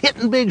plugs,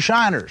 hitting big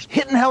shiners,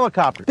 hitting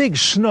helicopters, big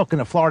snook in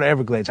the Florida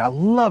Everglades. I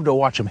love to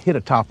watch them hit a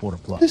topwater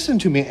plug. Listen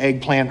to me,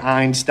 Eggplant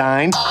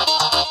Einstein.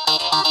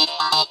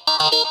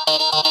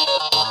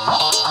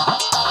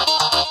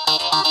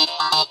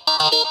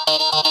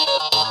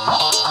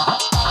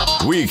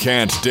 We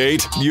can't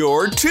date.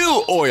 You're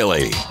too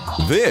oily.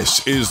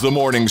 This is the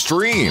Morning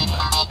Stream.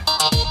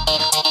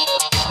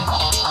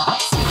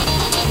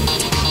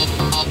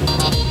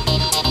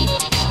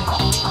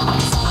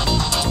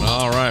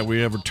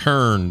 We have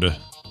returned.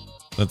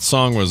 That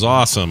song was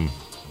awesome.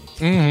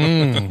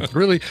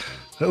 Really,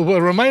 well, it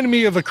reminded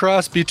me of a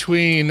cross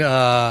between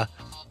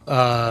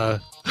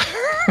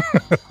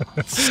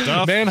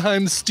Stuff.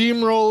 Mannheim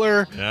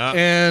Steamroller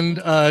and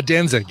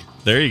Danzig.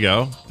 There you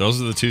go. Those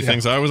are the two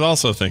things I was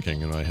also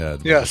thinking in my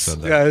head. Yes.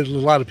 Yeah, a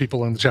lot of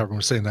people in the chat room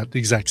were saying that the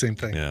exact same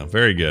thing. Yeah,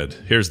 very good.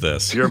 Here's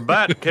this. Your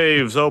bat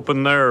cave's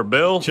open there,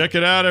 Bill. Check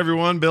it out,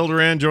 everyone. Bill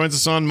Duran joins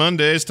us on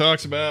Mondays.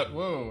 Talks about,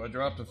 whoa, I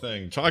dropped a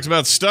thing. Talks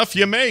about stuff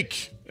you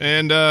make.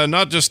 And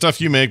not just stuff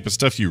you make, but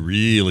stuff you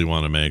really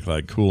want to make,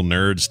 like cool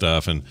nerd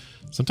stuff. And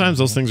sometimes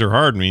those things are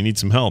hard and you need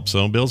some help.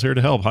 So Bill's here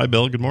to help. Hi,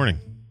 Bill. Good morning.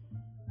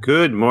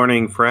 Good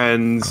morning,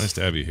 friends. Nice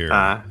to have you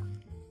here.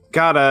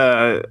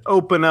 Gotta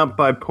open up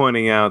by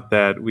pointing out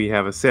that we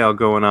have a sale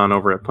going on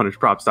over at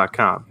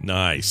punishprops.com.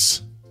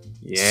 Nice.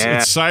 Yeah.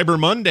 It's Cyber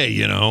Monday,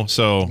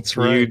 so. That's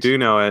right. You do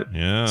know it.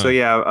 Yeah. So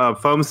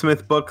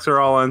Foamsmith books are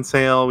all on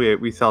sale.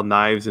 We sell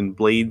knives and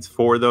blades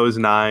for those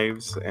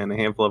knives and a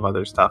handful of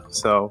other stuff.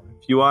 So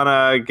if you want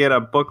to get a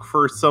book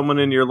for someone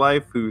in your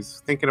life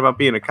who's thinking about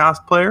being a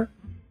cosplayer,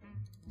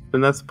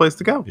 then that's the place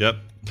to go. Yep.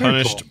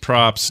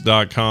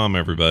 Punishedprops.com,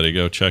 everybody.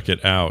 Go check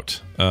it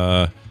out.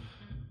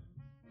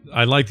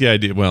 I like the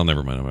idea. Well,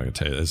 never mind. I'm not going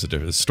to tell you. It's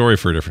a story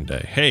for a different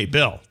day. Hey,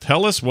 Bill,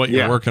 tell us what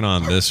you're working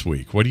on this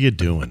week. What are you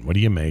doing? What are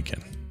you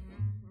making?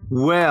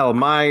 Well,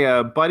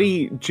 my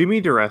buddy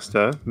Jimmy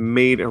DiResta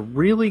made a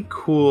really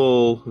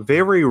cool,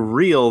 very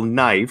real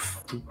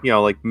knife,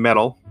 like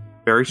metal,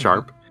 very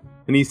sharp.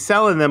 And he's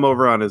selling them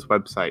over on his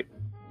website.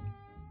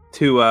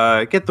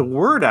 To get the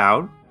word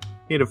out,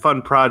 he had a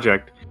fun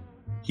project.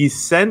 He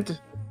sent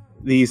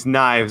these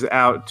knives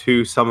out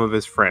to some of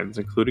his friends,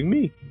 including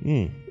me.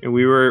 And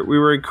we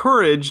were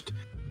encouraged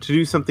to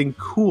do something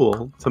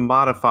cool to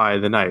modify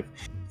the knife.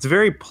 It's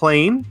very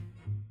plain,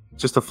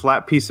 just a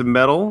flat piece of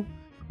metal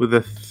with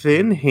a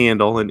thin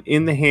handle, and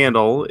in the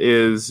handle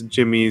is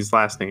Jimmy's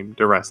last name,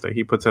 DiResta.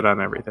 He puts it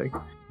on everything.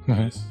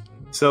 Nice.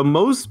 So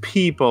most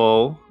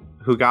people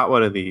who got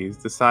one of these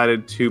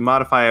decided to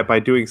modify it by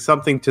doing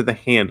something to the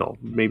handle,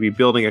 maybe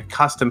building a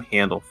custom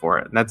handle for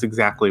it. And that's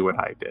exactly what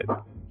I did.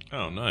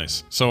 Oh,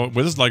 nice. So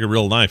this is like a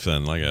real knife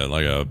then, like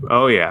a.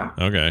 Oh yeah.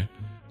 Okay.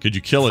 Could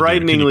you kill a dude?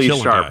 Frighteningly Could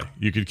you kill sharp. A guy?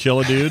 You could kill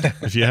a dude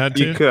if you had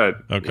to? You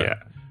could. Okay. Yeah.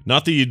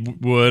 Not that you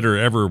would or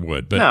ever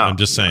would, but No, I'm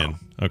just saying.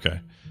 No. Okay.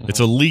 It's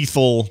a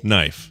lethal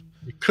knife.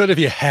 You could if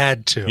you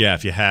had to. Yeah,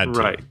 if you had to.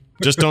 Right.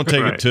 Just don't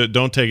take Right.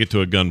 don't take it to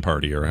a gun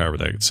party or however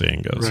that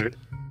saying goes. Right.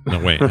 No,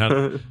 wait.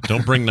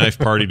 Don't bring knife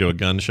party to a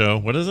gun show.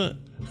 What is it?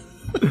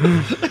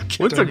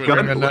 What's a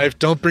gun? Knife.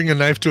 Don't bring a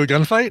knife to a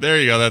gunfight. There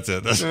you go. That's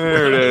it.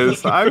 There it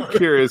is. I'm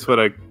curious what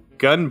a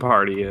gun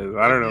party is.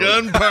 I don't know.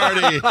 Gun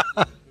party.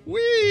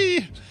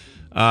 Wee.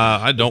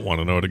 I don't want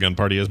to know what a gun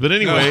party is, but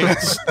anyway,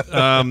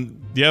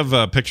 do you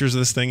have pictures of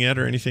this thing yet,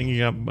 or anything you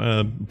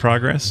got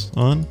progress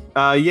on?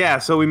 Yeah.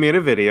 So we made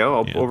a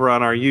video over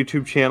on our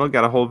YouTube channel.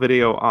 Got a whole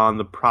video on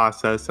the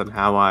process and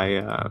how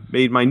I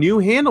made my new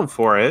handle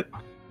for it.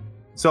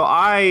 So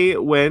I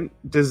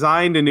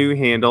designed a new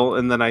handle,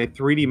 and then I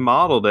 3D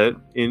modeled it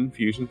in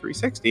Fusion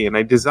 360, and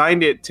I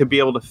designed it to be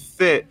able to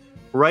fit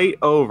right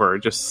over,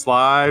 just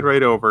slide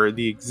right over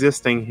the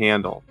existing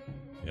handle.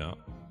 Yeah.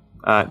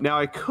 Now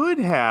I could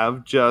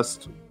have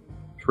just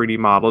 3D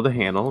modeled a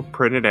handle,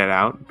 printed it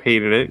out,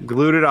 painted it,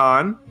 glued it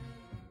on,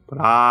 but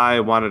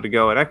I wanted to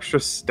go an extra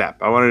step.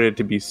 I wanted it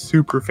to be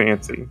super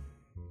fancy.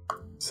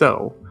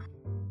 So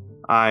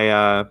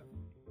I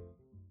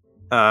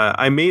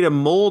made a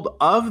mold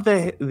of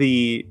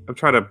the I'm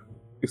trying to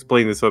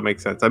explain this so it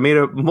makes sense. I made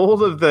a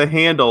mold of the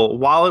handle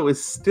while it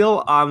was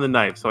still on the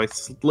knife. So I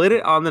slid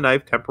it on the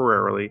knife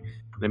temporarily,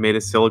 and I made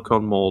a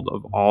silicone mold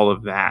of all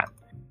of that.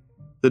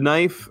 The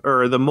knife,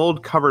 or the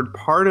mold, covered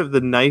part of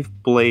the knife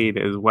blade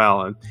as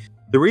well. And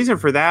the reason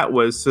for that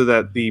was so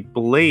that the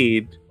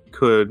blade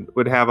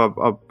would have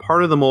a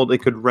part of the mold it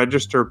could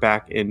register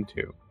back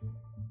into.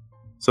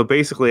 So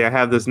basically, I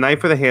have this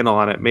knife with a handle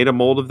on it, made a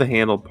mold of the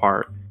handle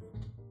part.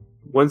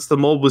 Once the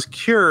mold was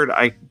cured,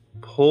 I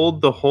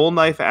pulled the whole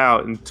knife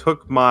out and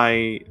took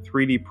my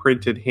 3D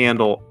printed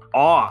handle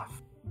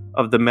off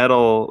of the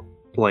metal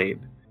blade.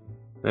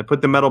 And I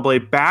put the metal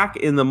blade back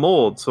in the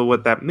mold. So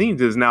what that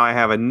means is now I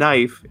have a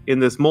knife in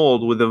this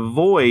mold with a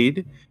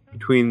void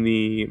between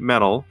the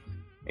metal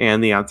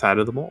and the outside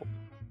of the mold.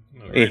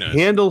 A nice.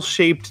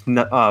 handle-shaped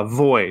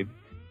void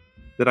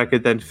that I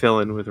could then fill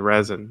in with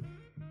resin.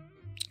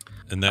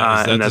 And that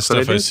is that the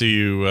stuff I see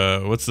you.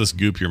 What's this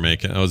goop you're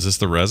making? Oh, is this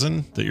the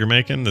resin that you're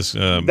making? This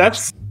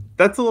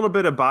that's a little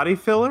bit of body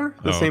filler,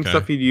 the same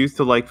stuff you'd use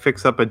to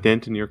fix up a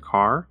dent in your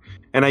car.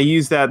 And I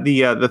used that.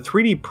 The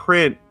 3D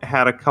print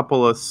had a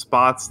couple of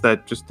spots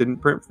that just didn't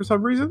print for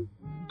some reason.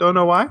 Don't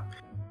know why.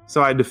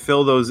 So I had to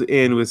fill those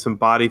in with some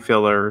body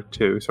filler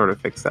to sort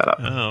of fix that up.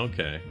 Oh,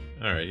 okay.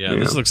 All right. Yeah,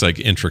 this looks like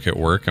intricate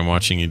work. I'm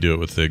watching you do it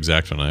with the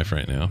X-Acto knife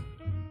right now.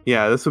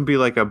 Yeah, this would be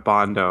like a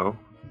Bondo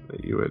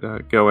that you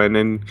would go in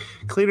and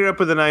clean it up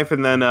with a knife,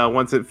 and then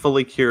once it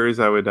fully cures,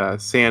 I would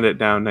sand it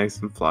down nice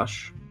and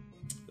flush.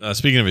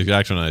 Speaking of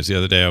X-Acto knives, the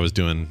other day I was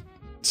doing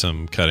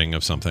some cutting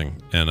of something,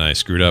 and I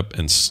screwed up,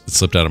 and it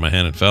slipped out of my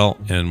hand and fell,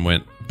 and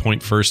went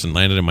point first and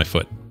landed in my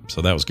foot.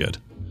 So that was good.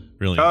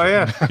 Really. Oh,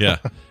 yeah. Yeah.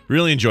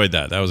 Really enjoyed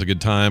that. That was a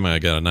good time. I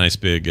got a nice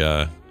big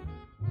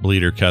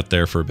bleeder cut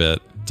there for a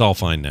bit. It's all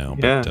fine now.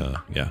 Yeah.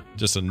 But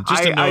just a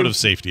note of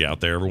safety out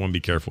there. Everyone be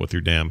careful with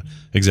your damn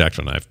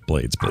X-Acto knife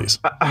blades, please.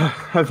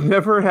 I've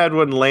never had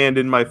one land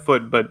in my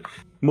foot, but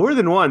more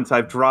than once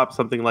I've dropped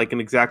something like an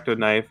X-Acto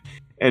knife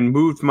and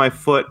moved my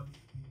foot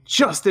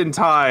just in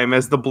time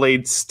as the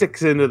blade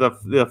sticks into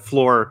the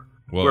floor.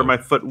 Whoa. Where my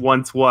foot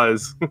once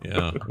was.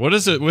 Yeah. What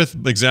is it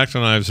with X-Acto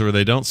knives where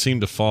they don't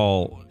seem to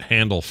fall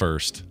handle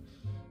first?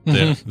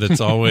 That's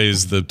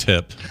always the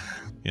tip.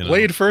 You know?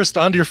 Blade first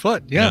onto your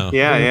foot. Yeah.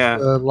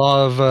 The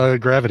law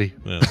of gravity.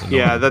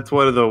 Yeah, that's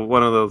one of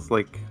those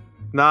like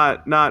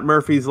not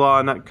Murphy's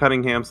law, not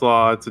Cunningham's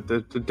law. It's a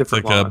different it's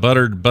like law. a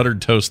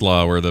buttered toast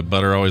law where the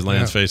butter always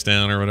lands face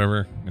down or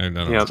whatever. I don't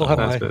know. Yeah,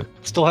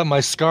 still have my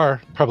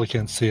scar. Probably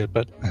can't see it,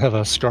 but I have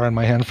a scar on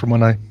my hand from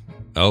when I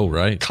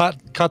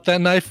caught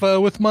that knife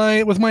with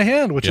my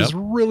hand, which is a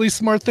really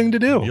smart thing to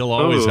do. You'll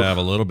always have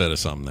a little bit of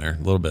something there,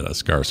 a little bit of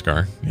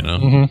scar, you know.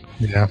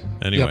 Mm-hmm. Yeah.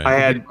 Anyway, I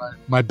had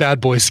my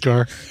bad boy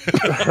scar.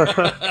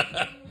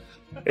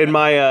 In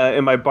my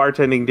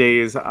bartending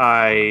days,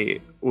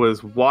 I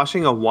was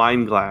washing a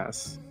wine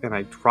glass and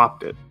I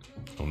dropped it.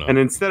 Oh no! And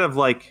instead of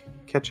like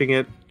catching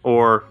it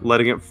or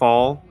letting it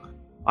fall,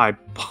 I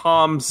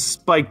palm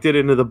spiked it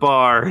into the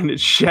bar and it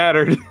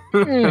shattered.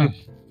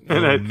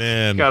 And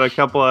I got a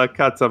couple of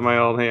cuts on my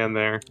old hand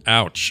there.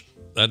 Ouch.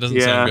 That doesn't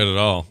sound good at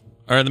all.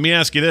 All right, let me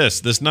ask you this.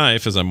 This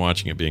knife, as I'm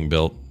watching it being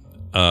built,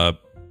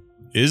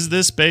 is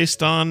this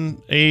based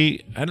on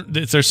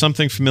is there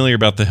something familiar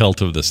about the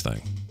hilt of this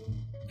thing?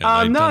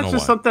 No, it's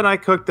just something I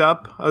cooked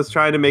up. I was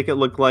trying to make it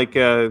look like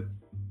I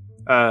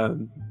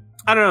don't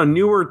know,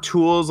 newer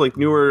tools, like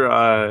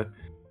newer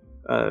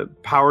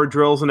power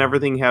drills and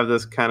everything have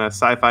this kind of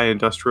sci-fi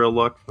industrial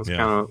look. That's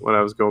kind of what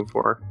I was going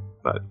for.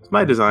 But it's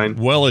my design.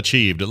 Well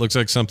achieved. It looks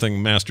like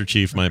something Master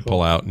Chief might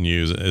pull out and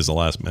use as a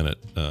last minute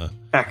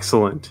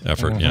excellent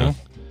effort. Mm-hmm. Yeah.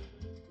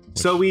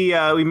 So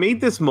we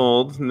made this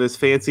mold in this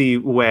fancy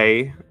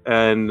way,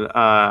 and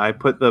I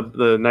put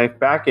the knife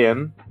back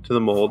in to the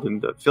mold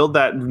and filled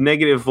that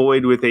negative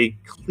void with a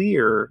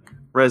clear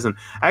resin.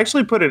 I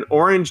actually put an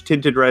orange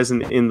tinted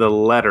resin in the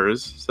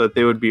letters so that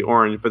they would be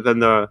orange, but then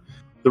the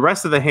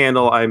rest of the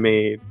handle I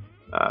made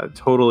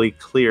totally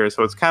clear.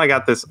 So it's kind of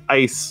got this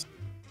ice,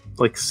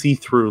 like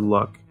see-through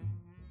look.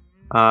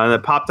 And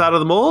it popped out of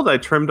the mold. I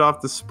trimmed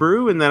off the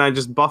sprue, and then I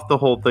just buffed the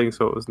whole thing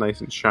so it was nice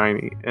and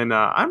shiny. And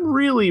I'm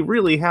really,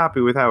 really happy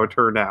with how it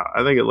turned out.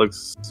 I think it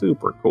looks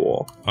super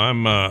cool.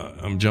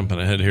 I'm jumping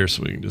ahead here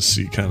so we can just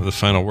see kind of the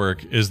final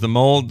work. Is the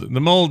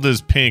mold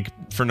is pink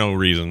for no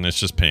reason. It's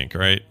just pink,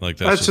 right? Like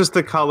that's just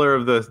the color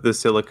of the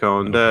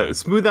silicone. Okay. The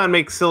Smooth On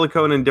makes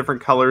silicone in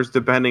different colors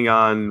depending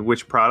on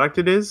which product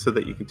it is, so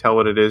that you can tell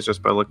what it is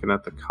just by looking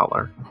at the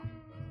color.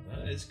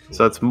 Cool.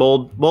 So it's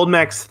Mold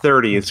Max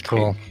 30 is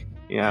cool.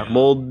 Yeah,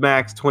 Mold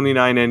Max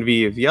 29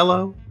 NV is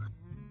yellow.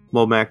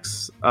 Mold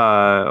Max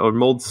or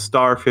Mold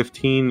Star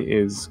 15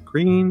 is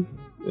green.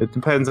 It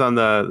depends on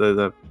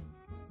the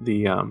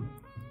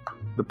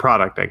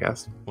product, I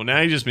guess. Well, now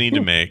you just need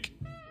to make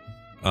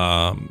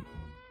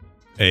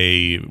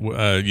you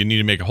need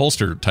to make a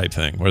holster type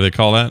thing. What do they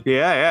call that?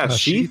 Yeah,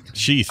 sheath.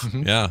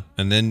 Mm-hmm. Yeah,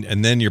 and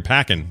then you're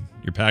packing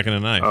a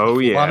knife. Oh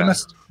yeah.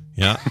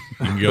 Yeah,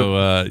 you can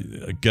go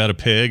gut a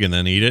pig and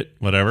then eat it.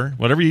 Whatever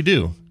you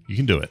do, you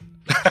can do it.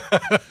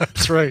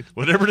 That's right.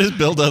 Whatever it is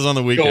Bill does on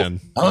the weekend.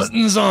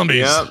 Hunting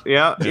zombies.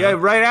 Yeah.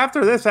 Right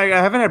after this, I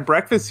haven't had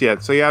breakfast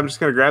yet, so I'm just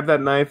gonna grab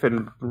that knife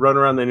and run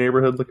around the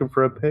neighborhood looking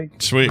for a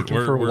pig. Sweet.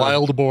 We're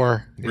wild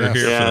boar. We're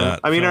here for that.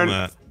 I mean,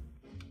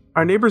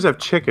 our neighbors have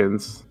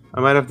chickens.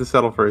 I might have to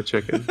settle for a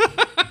chicken.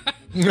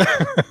 All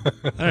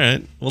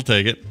right, we'll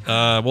take it.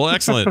 Well,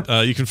 excellent.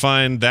 You can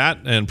find that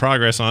and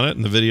progress on it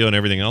and the video and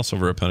everything else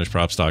over at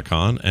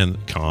punishprops.com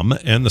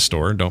and the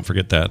store. Don't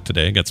forget that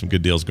today. Got some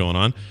good deals going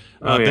on.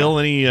 Bill,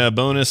 any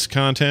bonus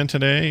content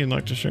today you'd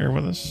like to share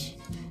with us?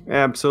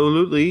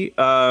 Absolutely.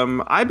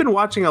 I've been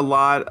watching a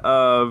lot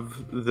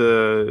of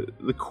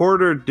the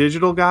Corridor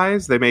Digital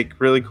guys. They make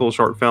really cool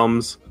short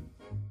films.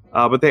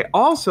 But they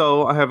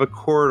also have a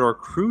Corridor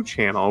Crew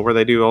channel where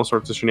they do all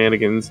sorts of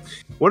shenanigans.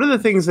 One of the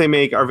things they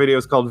make are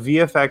videos called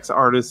VFX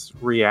Artists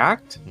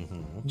React.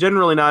 Mm-hmm.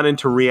 Generally not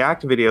into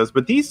React videos,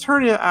 but these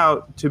turn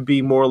out to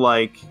be more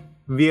like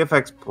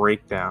VFX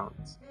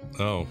breakdowns.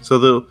 Oh.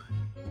 So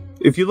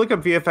if you look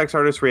up VFX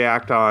Artists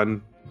React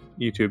on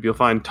YouTube, you'll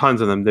find tons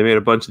of them. They made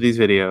a bunch of these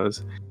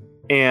videos.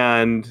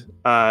 And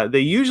they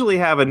usually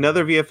have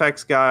another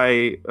VFX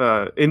guy,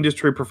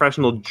 industry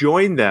professional,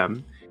 join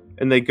them.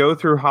 And they go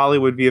through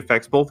Hollywood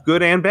VFX, both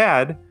good and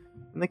bad,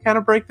 and they kind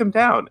of break them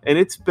down. And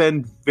it's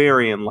been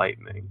very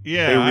enlightening.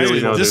 Yeah, they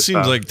really know this seems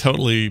stuff. like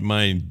totally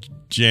my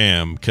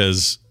jam,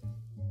 because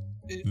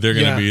they're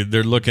going to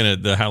they're looking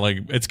at how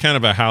it's kind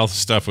of how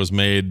stuff was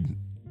made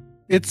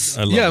It's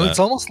I love that. it's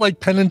almost like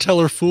Penn and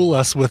Teller fool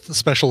us with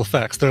special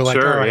effects. They're like,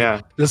 Sure, all right,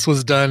 yeah. this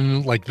was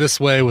done like this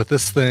way with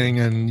this thing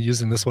and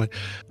using this way.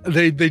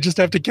 They just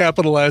have to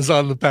capitalize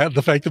on the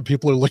fact that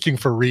people are looking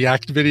for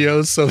react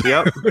videos, so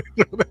Yep.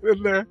 they throw that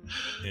in there.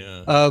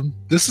 Yeah.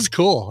 This is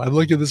cool. I'm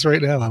looking at this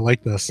right now. I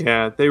like this.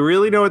 Yeah, they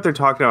really know what they're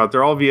talking about.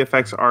 They're all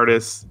VFX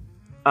artists.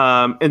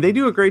 And they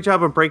do a great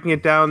job of breaking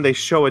it down. They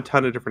show a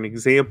ton of different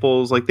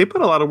examples. Like they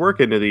put a lot of work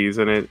into these,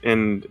 and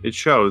it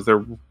shows.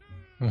 They're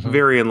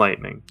very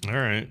enlightening. All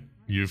right.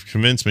 You've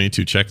convinced me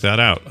to check that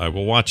out. I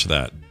will watch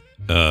that.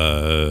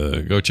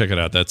 Go check it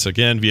out. That's,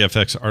 again,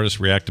 VFX Artists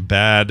React to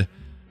Bad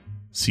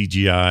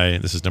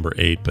CGI. This is number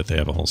 8, but they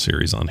have a whole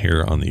series on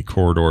here on the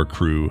Corridor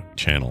Crew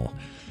channel.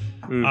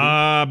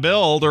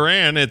 Bill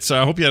Duran, I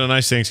hope you had a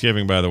nice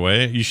Thanksgiving, by the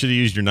way. You should have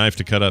used your knife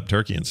to cut up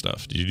turkey and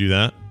stuff. Did you do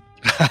that?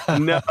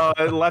 No,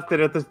 I left it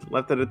at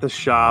the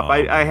shop.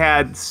 I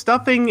had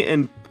stuffing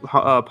and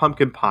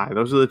pumpkin pie.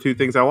 Those are the 2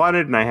 things I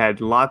wanted, and I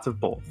had lots of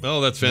both. Oh,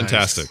 that's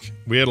fantastic. Nice.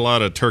 We had a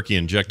lot of turkey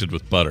injected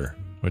with butter,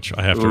 which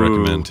I have to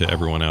recommend to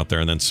everyone out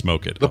there, and then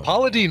smoke it. The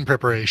Paula Deen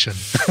preparation.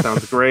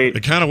 Sounds great.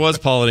 It kind of was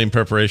Paula Deen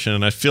preparation,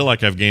 and I feel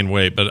like I've gained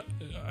weight, but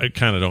I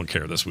kind of don't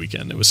care this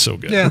weekend. It was so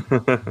good. Yeah.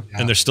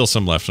 And there's still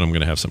some left, and I'm going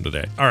to have some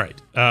today. All right.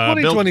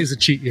 2020 is a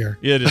cheat year.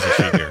 Yeah, it is a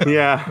cheat year.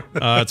 Yeah.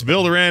 It's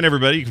Bill Duran,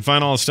 everybody. You can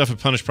find all the stuff at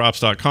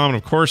punishprops.com. And,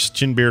 of course,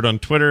 Chinbeard on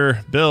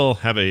Twitter. Bill,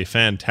 have a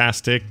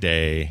fantastic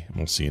day.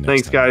 We'll see you next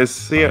Thanks, time. guys.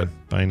 See ya.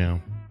 Bye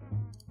now.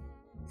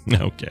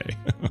 Okay.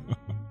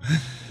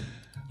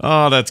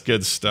 Oh, that's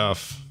good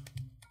stuff.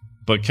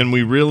 But can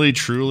we really,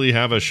 truly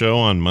have a show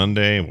on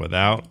Monday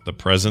without the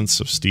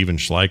presence of Steven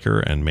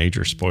Schleicher and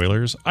major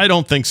spoilers? I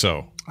don't think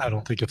so. I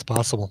don't think it's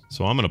possible.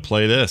 So I'm going to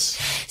play this.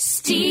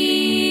 Steven.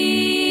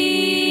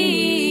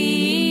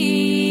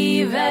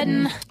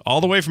 All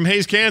the way from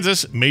Hayes,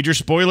 Kansas, major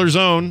spoiler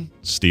zone,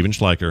 Steven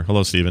Schleicher.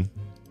 Hello, Steven.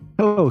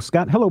 Hello,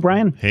 Scott. Hello,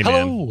 Brian. Hey,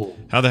 man.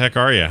 How the heck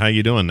are you? How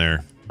you doing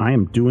there? I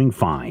am doing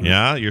fine.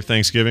 Yeah? Your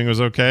Thanksgiving was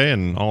okay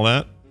and all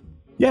that?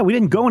 Yeah, we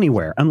didn't go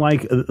anywhere,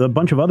 unlike a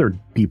bunch of other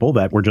people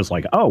that were just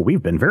like, oh,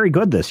 we've been very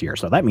good this year,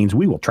 so that means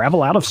we will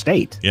travel out of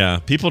state. Yeah,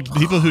 people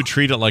who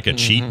treat it like a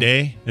cheat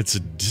day, it's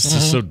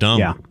just so dumb.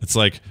 Yeah. It's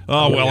like,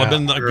 I've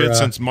been good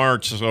since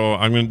March, so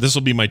this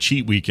will be my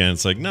cheat weekend.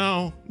 It's like,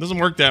 no, it doesn't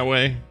work that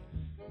way.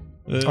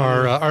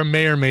 Our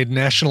mayor made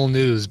national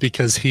news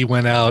because he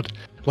went out,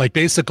 like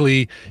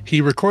basically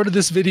he recorded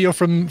this video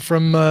from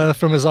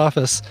his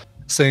office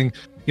saying,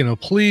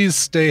 please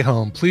stay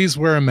home. Please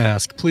wear a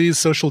mask. Please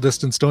social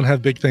distance. Don't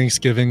have big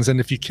Thanksgivings.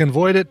 And if you can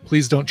avoid it,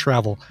 please don't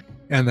travel.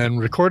 And then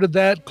recorded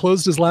that,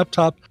 closed his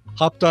laptop,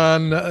 hopped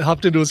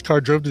into his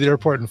car, drove to the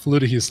airport, and flew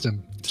to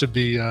Houston to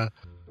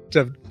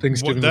have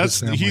Thanksgiving with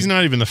his family. He's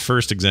not even the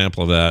first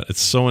example of that.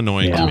 It's so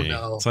annoying to me.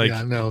 No. It's like,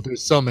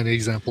 there's so many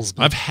examples.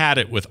 I've had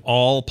it with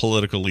all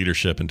political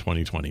leadership in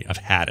 2020. I've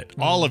had it.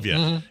 All of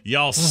you.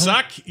 Y'all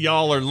suck.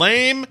 Y'all are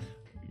lame.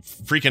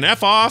 Freaking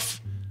F off.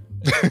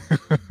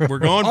 We're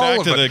going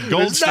back to the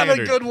gold standard.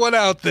 There's not a good one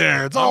out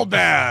there. It's all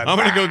bad. I'm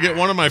gonna go get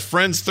one of my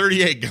friend's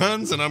 38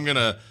 guns, and I'm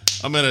gonna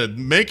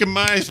make him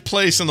my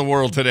place in the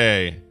world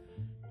today.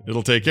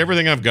 It'll take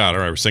everything I've got.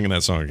 All right, we're singing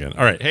that song again.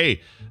 All right,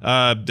 hey,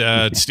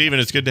 Steven,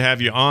 it's good to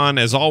have you on.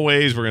 As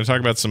always, we're gonna talk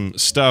about some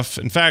stuff.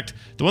 In fact,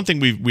 the one thing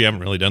we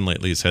haven't really done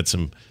lately is had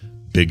some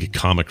big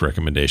comic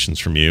recommendations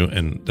from you,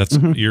 and that's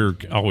you're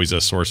always a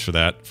source for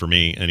that for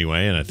me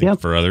anyway, and I think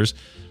for others.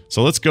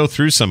 So let's go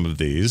through some of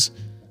these.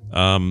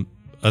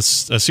 A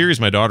series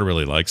my daughter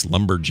really likes,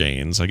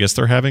 Lumberjanes. I guess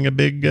they're having a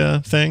big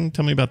thing.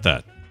 Tell me about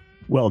that.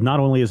 Well, not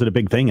only is it a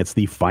big thing, it's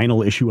the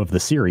final issue of the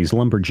series.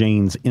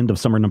 Lumberjanes End of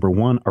Summer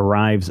 #1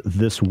 arrives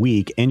this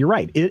week. And you're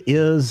right, it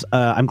is,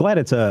 I'm glad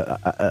it's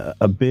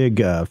a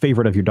big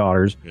favorite of your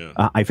daughter's.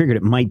 Yeah. I figured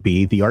it might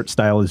be. The art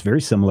style is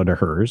very similar to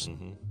hers.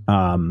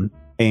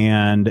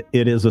 And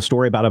it is a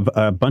story about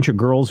a bunch of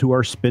girls who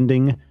are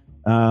spending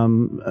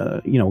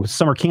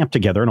summer camp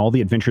together and all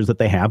the adventures that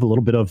they have. A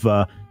little bit of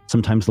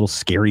sometimes a little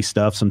scary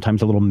stuff,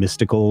 sometimes a little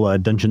mystical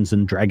Dungeons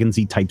and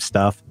Dragons-y type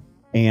stuff.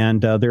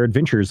 And their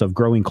adventures of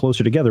growing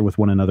closer together with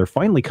one another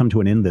finally come to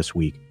an end this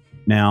week.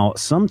 Now,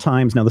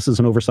 this is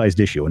an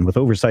oversized issue, and with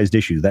oversized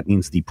issue, that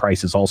means the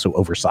price is also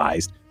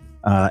oversized.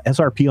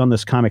 SRP on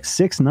this comic,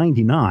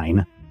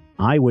 $6.99.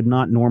 I would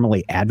not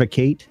normally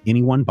advocate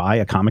anyone buy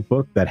a comic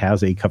book that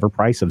has a cover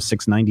price of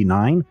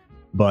 $6.99.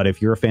 But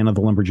if you're a fan of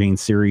the Lumberjane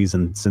series,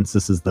 and since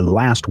this is the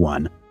last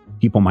one,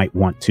 people might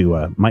want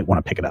to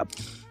pick it up.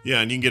 Yeah,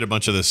 and you can get a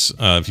bunch of this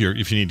if you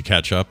need to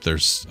catch up.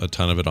 There's a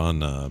ton of it on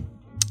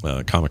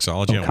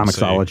Comixology.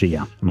 Comixology,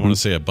 I want to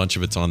say a bunch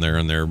of it's on there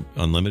on their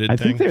unlimited I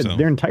thing. think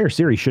their entire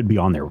series should be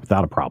on there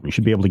without a problem. You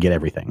should be able to get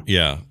everything.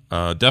 Yeah,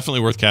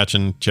 definitely worth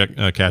catching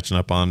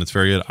up on. It's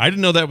very good. I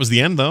didn't know that was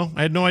the end though.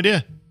 I had no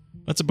idea.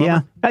 That's a bummer.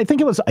 Yeah, I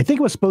think it was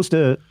supposed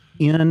to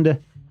end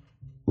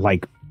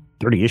like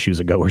 30 issues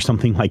ago or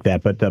something like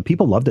that, but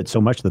people loved it so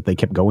much that they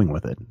kept going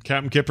with it.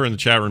 Captain Kipper in the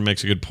chat room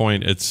makes a good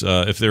point. It's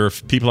if there are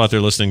people out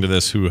there listening to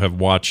this who have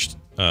watched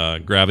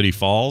Gravity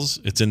Falls.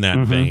 It's in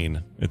that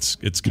vein. It's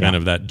kind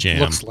of that jam.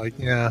 Looks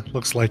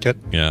like it.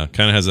 Yeah,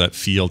 kind of has that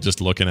feel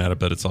just looking at it,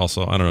 but it's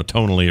also, I don't know,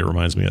 tonally it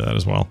reminds me of that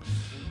as well.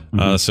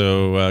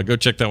 So go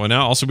check that one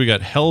out. Also, we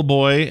got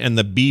Hellboy and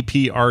the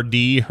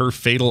BPRD, Her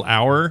Fatal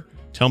Hour.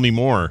 Tell me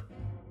more.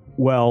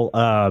 Well,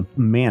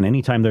 man,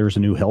 anytime there's a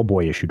new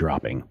Hellboy issue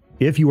dropping,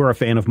 if you are a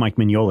fan of Mike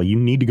Mignola, you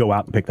need to go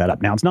out and pick that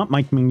up. Now, it's not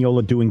Mike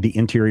Mignola doing the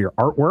interior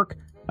artwork,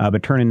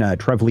 but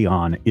Trev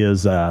Leon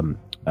is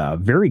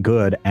very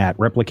good at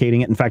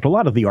replicating it. In fact, a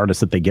lot of the artists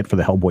that they get for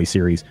the Hellboy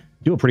series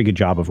do a pretty good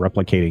job of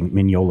replicating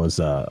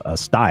Mignola's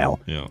style.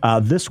 Yeah.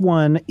 This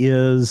one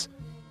is,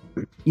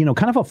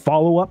 kind of a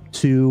follow-up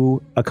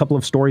to a couple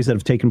of stories that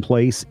have taken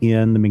place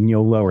in the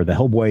Mignola or the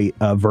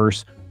Hellboy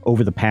verse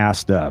over the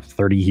past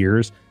 30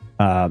 years.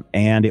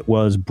 And it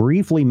was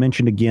briefly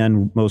mentioned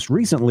again most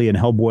recently in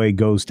Hellboy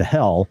Goes to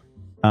Hell.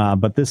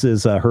 But this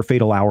is Her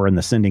Fatal Hour and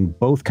The Sending.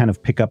 Both kind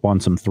of pick up on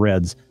some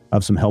threads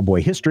of some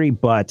Hellboy history.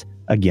 But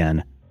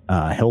again,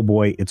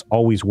 Hellboy, it's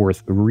always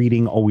worth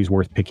reading, always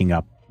worth picking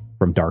up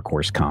from Dark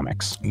Horse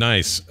Comics.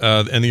 Nice.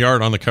 And the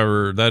art on the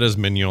cover, that is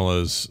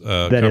Mignola's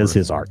That cover. is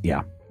his art,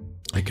 yeah.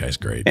 That guy's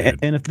great. Dude.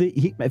 And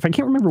if I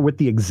can't remember what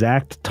the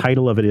exact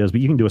title of it is,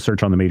 but you can do a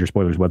search on the Major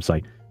Spoilers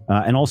website.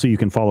 And also you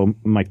can follow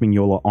Mike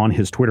Mignola on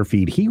his Twitter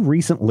feed. He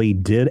recently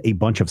did a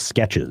bunch of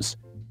sketches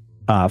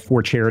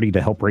for charity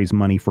to help raise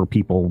money for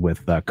people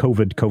with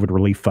COVID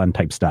relief fund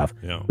type stuff.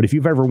 Yeah. But if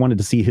you've ever wanted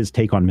to see his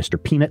take on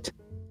Mr. Peanut,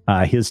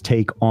 his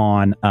take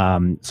on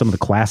some of the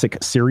classic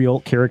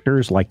cereal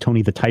characters like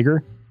Tony the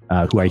Tiger,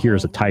 who I hear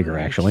is a tiger,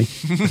 actually,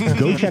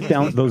 go check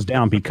those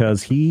down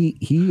because he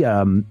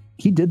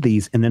did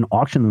these and then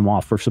auctioned them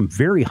off for some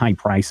very high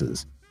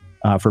prices.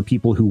 For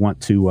people who want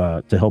to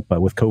help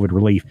with COVID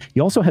relief. He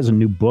also has a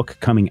new book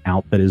coming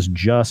out that is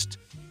just,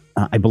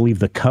 I believe,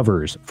 the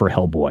covers for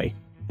Hellboy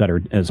that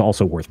is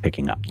also worth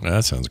picking up.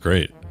 That sounds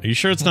great. Are you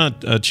sure it's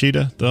not a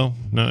cheetah, though?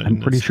 No, I'm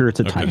pretty sure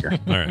it's a tiger.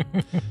 All right.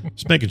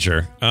 Just making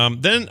sure.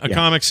 Then a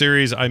comic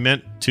series I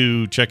meant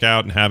to check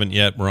out and haven't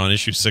yet. We're on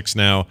issue 6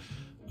 now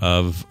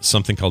of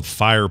something called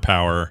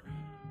Firepower.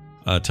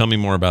 Tell me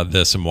more about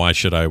this and why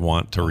should I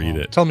want to read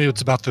it? Tell me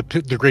it's about the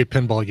great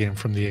pinball game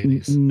from the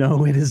 80s.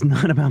 No, it is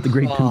not about the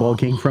great pinball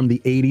game from the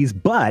 80s.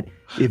 But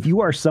if you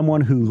are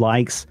someone who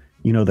likes,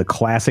 the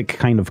classic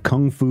kind of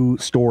kung fu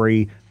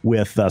story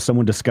with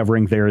someone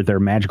discovering their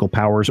magical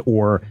powers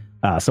or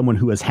someone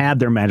who has had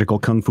their magical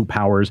kung fu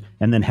powers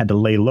and then had to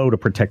lay low to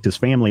protect his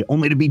family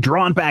only to be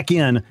drawn back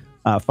in,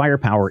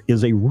 Firepower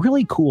is a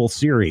really cool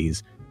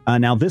series.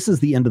 Now, this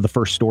is the end of the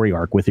first story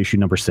arc with issue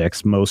number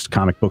 6. Most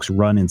comic books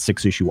run in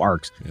 6-issue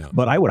arcs,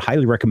 but I would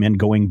highly recommend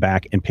going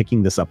back and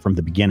picking this up from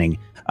the beginning.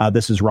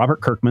 This is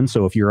Robert Kirkman,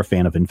 so if you're a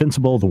fan of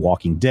Invincible, The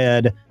Walking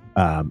Dead,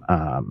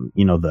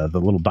 the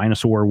little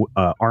dinosaur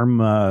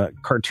arm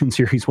cartoon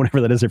series,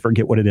 whatever that is, I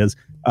forget what it is,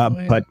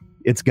 but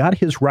it's got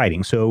his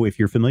writing. So if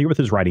you're familiar with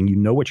his writing, you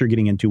know what you're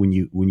getting into when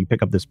you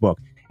pick up this book.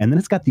 And then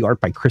it's got the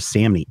art by Chris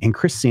Samney. And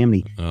Chris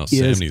Samney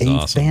is a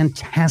awesome,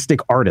 fantastic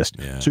artist.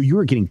 Yeah. So you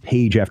are getting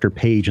page after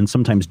page and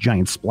sometimes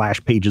giant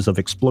splash pages of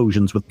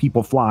explosions with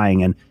people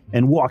flying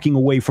and walking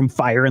away from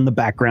fire in the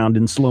background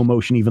in slow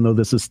motion, even though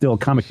this is still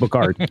comic book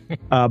art.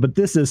 But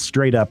this is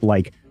straight up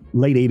like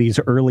late 80s,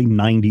 early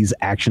 90s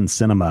action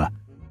cinema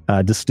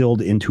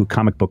distilled into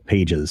comic book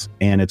pages,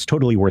 and it's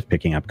totally worth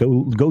picking up.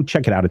 Go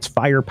check it out. It's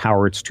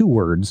Firepower. It's 2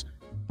 words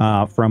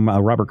from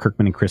Robert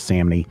Kirkman and Chris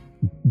Samney.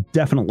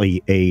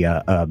 Definitely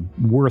a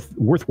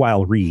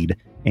worthwhile read.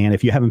 And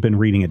if you haven't been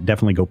reading it,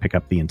 definitely go pick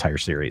up the entire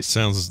series.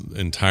 Sounds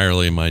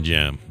entirely my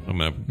jam. I'm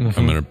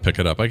gonna pick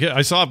it up.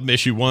 I saw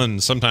issue 1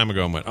 some time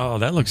ago and went, oh,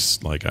 that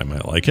looks like I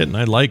might like it, and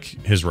I like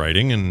his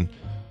writing, and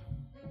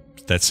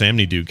that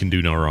Samney dude can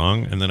do no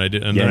wrong. And then I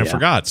did, and then I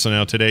forgot. So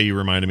now today you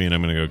reminded me, and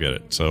I'm going to go get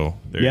it. So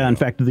there you go. In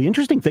fact, the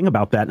interesting thing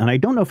about that, and I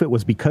don't know if it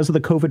was because of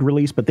the COVID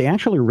release, but they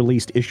actually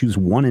released issues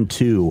 1 and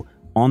 2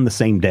 on the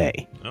same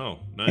day. Oh,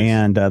 nice.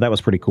 And that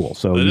was pretty cool.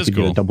 So you could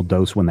get a double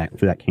dose when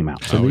that came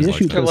out. So the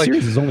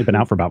series has only been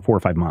out for about 4 or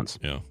 5 months.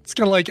 Yeah, it's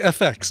kind of like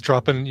FX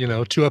dropping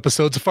 2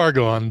 episodes of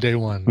Fargo on day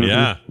 1.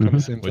 Yeah,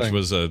 which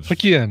was a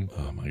hook you in.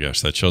 Oh my gosh,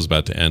 that show's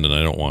about to end, and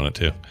I don't want it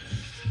to.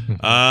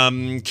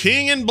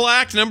 King in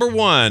Black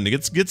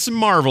 #1. Get some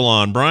Marvel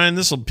on, Brian.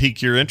 This will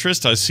pique your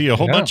interest. I see a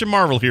whole bunch of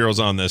Marvel heroes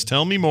on this.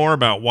 Tell me more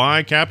about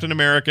why Captain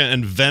America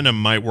and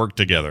Venom might work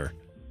together.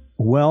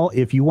 Well,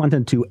 if you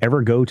wanted to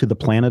ever go to the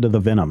planet of the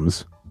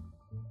Venoms,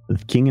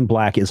 King in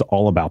Black is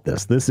all about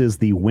this. This is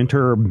the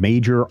winter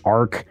major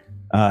arc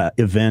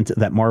event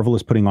that Marvel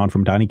is putting on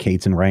from Donny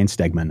Cates and Ryan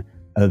Stegman.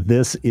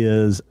 This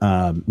is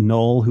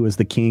Null, who is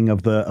the king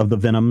of the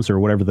Venoms, or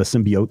whatever, the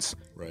symbiotes,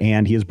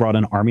 and he has brought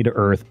an army to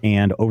Earth.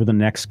 And over the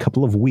next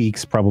couple of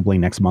weeks, probably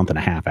next month and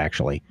a half,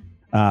 actually,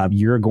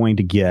 you're going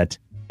to get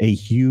a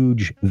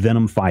huge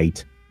Venom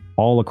fight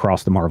all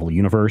across the Marvel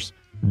universe.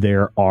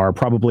 There are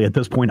probably at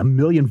this point 1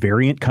 million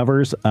variant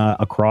covers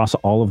across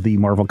all of the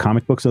Marvel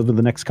comic books over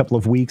the next couple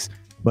of weeks.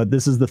 But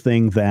this is the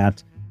thing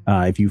that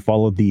if you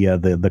followed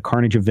the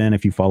Carnage event,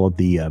 if you followed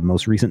the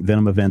most recent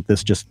Venom event,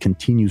 this just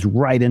continues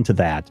right into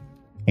that.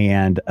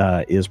 and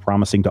is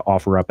promising to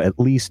offer up at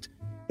least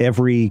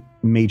every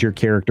major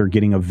character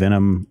getting a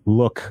Venom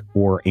look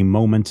or a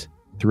moment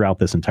throughout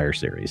this entire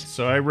series.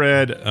 So I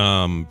read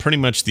pretty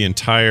much the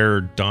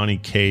entire Donny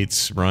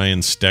Cates, Ryan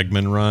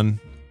Stegman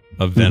run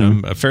of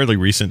Venom, a fairly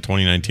recent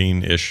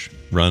 2019-ish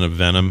run of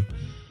Venom,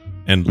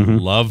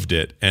 and loved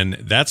it. And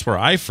that's where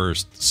I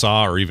first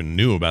saw or even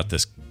knew about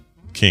this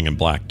King in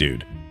Black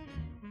dude.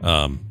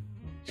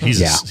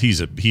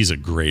 He's a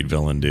great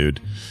villain,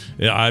 dude.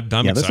 Yeah,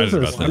 I'm excited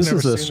about this.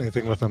 I've never seen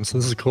anything with him, so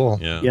this is cool.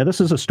 Yeah,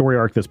 this is a story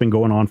arc that's been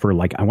going on for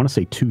like, I want to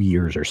say 2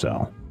 years or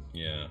so.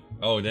 Yeah.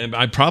 Oh, and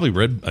I probably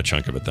read a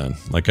chunk of it then.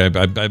 Like,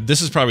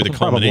 this is probably the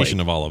culmination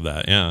of all of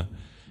that. Yeah,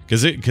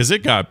 because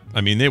it got. I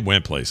mean, it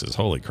went places.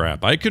 Holy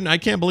crap! I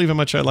can't believe how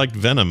much I liked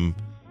Venom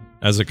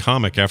as a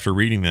comic after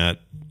reading that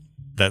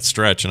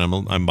stretch,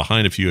 and I'm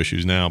behind a few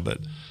issues now, but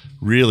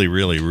really,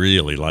 really,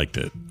 really liked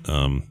it.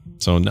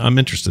 So I'm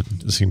interested.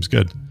 It seems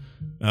good.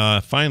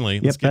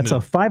 Finally, yep, that's a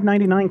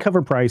 $5.99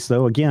 cover price,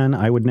 though. Again,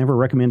 I would never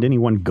recommend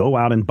anyone go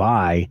out and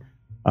buy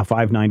a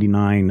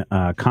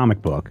 $5.99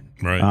 comic book.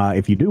 Right.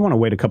 If you do want to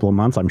wait a couple of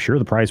months, I'm sure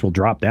the price will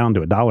drop down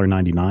to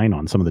 $1.99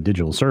 on some of the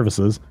digital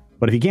services.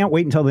 But if you can't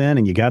wait until then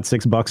and you got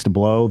 $6 to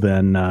blow,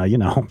 then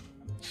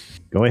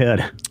go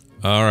ahead.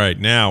 All right,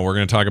 now we're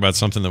going to talk about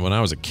something that when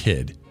I was a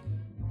kid,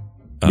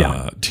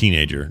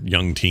 teenager,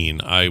 young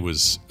teen, I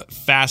was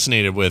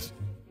fascinated with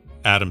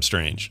Adam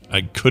Strange.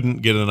 I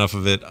couldn't get enough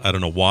of it. I don't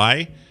know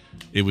why.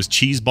 It was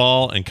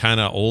cheeseball and kind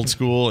of old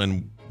school,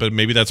 but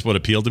maybe that's what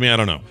appealed to me. I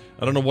don't know.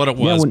 I don't know what it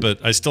was,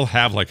 but I still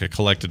have like a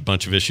collected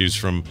bunch of issues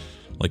from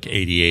like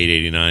 88,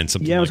 89,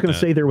 something like that. Yeah, I was going to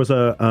say there was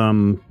a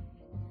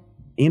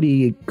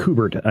Andy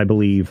Kubert, I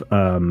believe,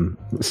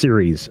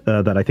 series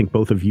that I think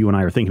both of you and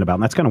I are thinking about.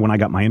 And that's kind of when I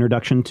got my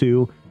introduction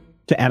to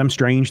Adam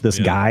Strange, this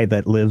guy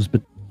that lives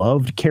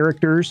beloved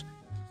characters.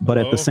 But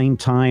at the same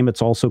time,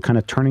 it's also kind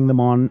of turning them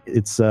on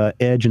its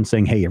edge and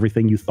saying, hey,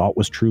 everything you thought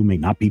was true may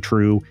not be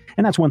true.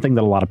 And that's one thing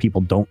that a lot of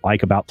people don't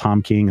like about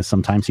Tom King is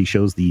sometimes he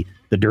shows the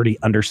dirty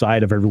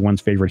underside of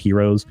everyone's favorite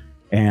heroes.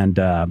 And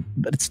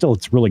but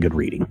it's really good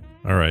reading.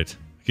 All right.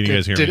 Can you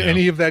guys hear me? Did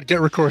any of that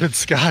get recorded,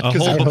 Scott?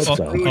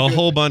 A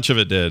whole bunch of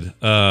it did.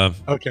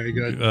 Okay,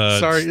 good.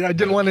 Sorry, I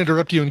didn't want to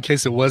interrupt you in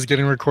case it was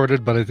getting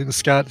recorded, but I think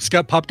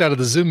Scott popped out of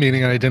the Zoom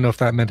meeting, and I didn't know if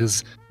that meant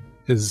his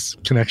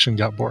connection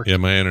got borked. Yeah,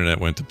 my internet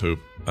went to poop.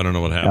 I don't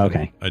know what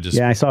happened.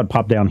 Okay. I saw it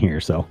pop down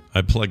here, so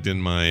I plugged in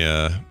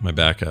my my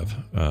backup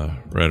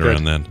right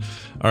around then.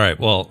 All right,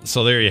 well,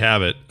 so there you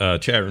have it.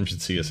 Chat room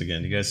should see us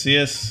again. You guys see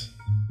us?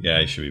 Yeah,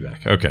 he should be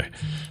back. Okay,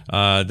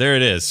 there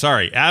it is.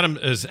 Sorry, Adam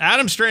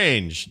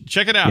Strange.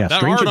 Check it out. Yeah,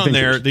 that Strange art on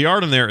Adventures. there. The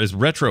art on there is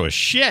retro as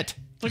shit.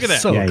 Look at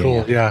that. So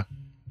cool. Yeah.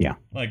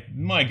 Like,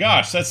 my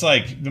gosh, that's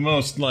like the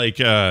most like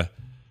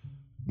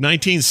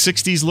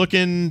 1960s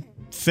looking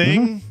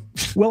thing.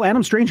 Well,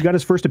 Adam Strange got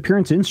his first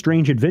appearance in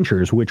Strange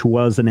Adventures, which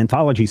was an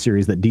anthology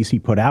series that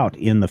DC put out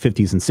in the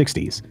 50s and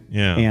 60s.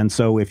 Yeah. And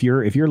so if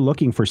you're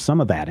looking for some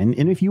of that, and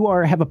if you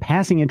have a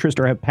passing interest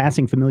or have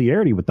passing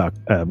familiarity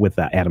with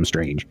Adam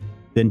Strange,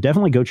 then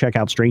definitely go check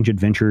out Strange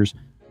Adventures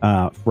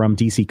from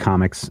DC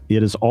Comics.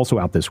 It is also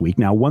out this week.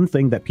 Now, one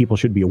thing that people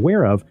should be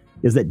aware of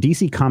is that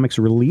DC Comics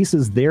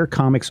releases their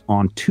comics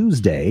on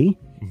Tuesday,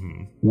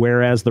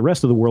 whereas the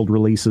rest of the world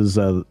releases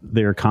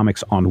their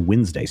comics on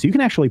Wednesday. So you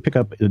can actually pick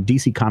up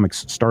DC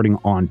Comics starting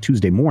on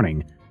Tuesday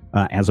morning,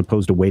 as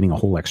opposed to waiting a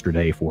whole extra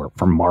day for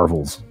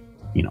Marvel's,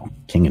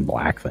 King in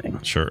Black thing.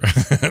 Sure.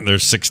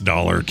 There's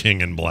 $6 King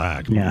in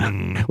Black.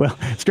 Yeah. Well,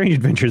 Strange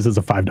Adventures is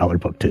a $5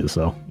 book too,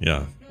 so.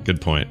 Yeah. Good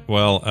point.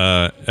 Well,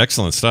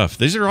 excellent stuff.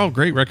 These are all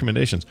great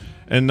recommendations.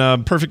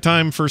 And perfect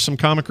time for some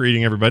comic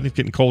reading, everybody. It's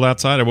getting cold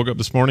outside. I woke up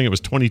this morning. It was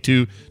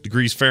 22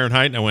 degrees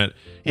Fahrenheit. And I went,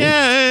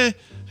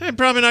 I'm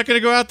probably not going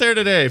to go out there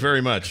today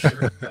very much.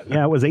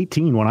 Yeah, it was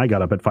 18 when I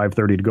got up at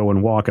 5:30 to go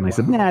and walk. And I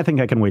said, I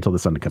think I can wait till the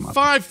sun to come up.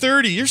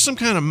 5:30? You're some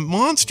kind of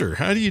monster.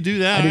 How do you do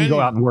that? I didn't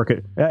go out and work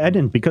it. I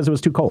didn't because it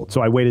was too cold.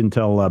 So I waited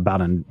until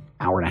about an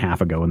hour and a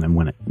half ago and then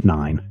went at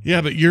 9.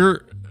 Yeah, but you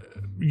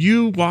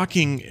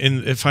walking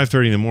at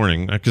 5:30 in the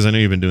morning, because I know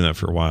you've been doing that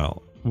for a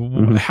while.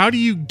 How do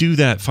you do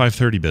that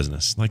 5:30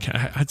 business? Like,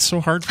 it's so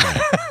hard for me.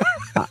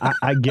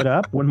 I get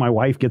up when my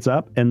wife gets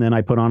up, and then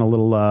I put on a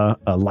little a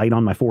light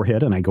on my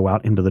forehead, and I go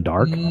out into the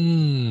dark,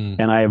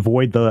 and I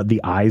avoid the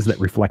eyes that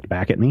reflect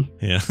back at me.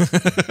 Yeah,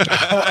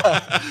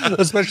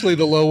 especially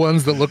the low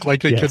ones that look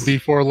like they could be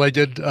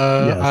four-legged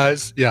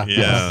eyes. Yeah.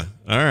 Yeah.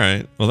 All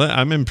right. Well,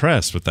 I'm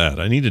impressed with that.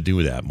 I need to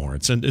do that more.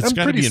 It's got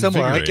to be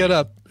similar. I get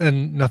up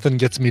and nothing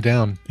gets me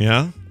down.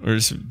 Yeah? Or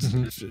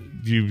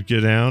you get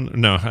down?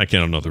 No, I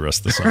can't know the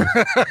rest of the song.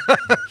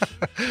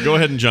 Go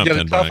ahead and jump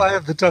then, Mike. I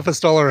have the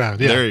toughest all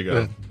around. Yeah. There you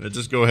go.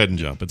 Just go ahead and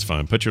jump. It's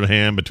fine. Put your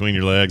hand between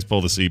your legs,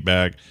 pull the seat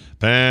back.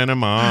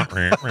 Panama.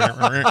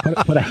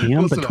 Put a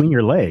hand between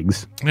your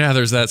legs. Yeah,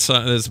 there's that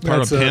song. There's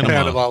part of Panama.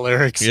 Panama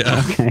lyrics.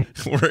 Yeah. Okay.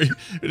 Do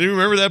you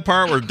remember that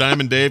part where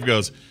Diamond Dave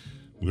goes,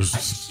 I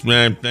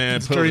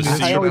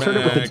always heard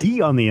it with a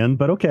D on the end,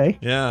 but okay.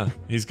 Yeah,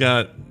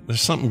 there's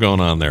something going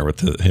on there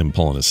with him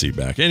pulling his seat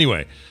back.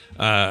 Anyway,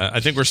 I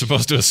think we're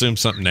supposed to assume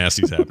something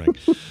nasty's happening.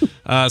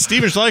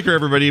 Steven Schleicher,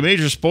 everybody,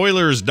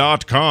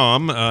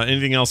 majorspoilers.com.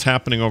 Anything else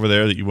happening over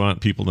there that you want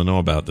people to know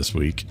about this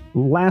week?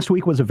 Last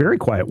week was a very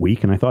quiet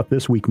week, and I thought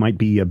this week might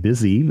be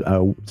busy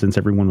since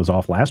everyone was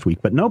off last week.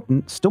 But nope,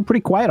 still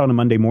pretty quiet on a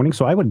Monday morning,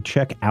 so I would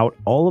check out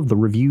all of the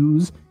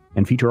reviews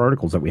and feature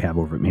articles that we have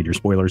over at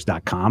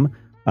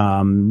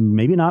majorspoilers.com.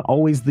 Maybe not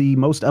always the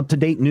most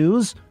up-to-date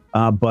news,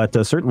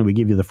 but certainly we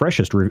give you the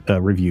freshest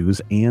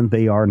reviews, and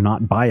they are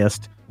not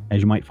biased, as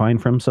you might find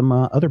from some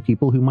other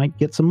people who might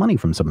get some money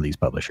from some of these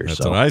publishers.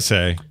 That's what I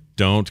say.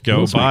 Don't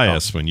go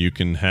biased when you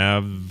can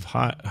have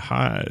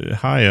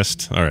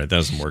highest. All right, that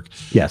doesn't work.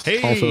 Yes.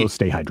 Hey, also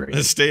stay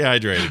hydrated. Stay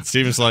hydrated.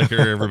 Steven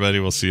Schleicher,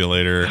 everybody. We'll see you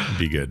later.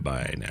 Be good.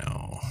 Bye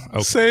now.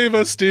 Okay. Save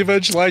us,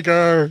 Steven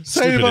Schleicher.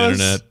 Save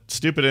us.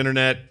 Stupid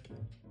internet.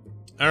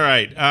 All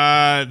right.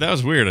 That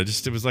was weird.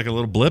 It was like a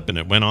little blip and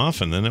it went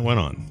off and then it went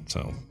on.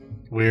 So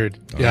weird.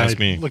 Yeah. I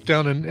looked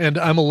down and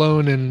I'm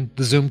alone in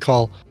the Zoom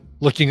call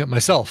looking at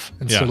myself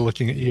instead of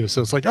looking at you.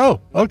 So it's like, oh,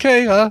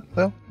 okay.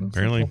 Well,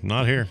 apparently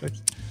not here.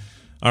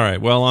 All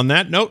right. Well, on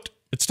that note,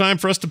 it's time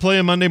for us to play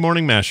a Monday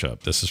morning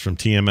mashup. This is from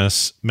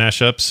TMS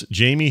Mashups,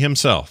 Jamie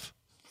himself.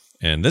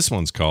 And this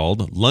one's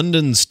called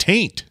London's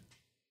Taint.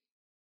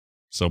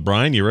 So,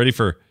 Brian, you ready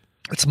for...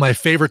 It's my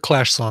favorite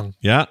Clash song.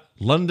 Yeah.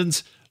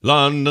 London's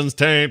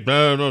Taint.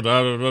 Blah, blah,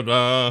 blah, blah,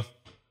 blah.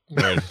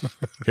 Right.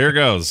 Here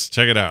goes.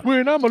 Check it out.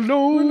 When I'm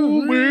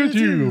alone with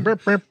you.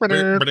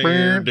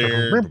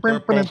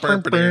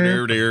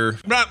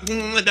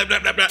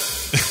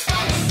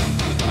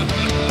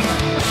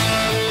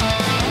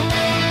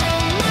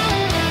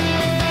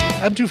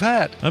 I'm too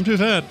fat. I'm too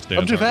fat.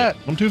 I'm too fat.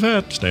 I'm too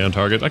fat. Stay on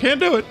target. I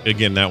can't do it.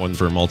 Again, that one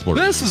for multiple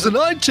reasons. This is a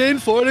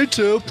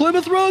 1942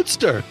 Plymouth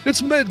Roadster.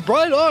 It's made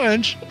bright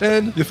orange,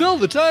 and you fill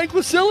the tank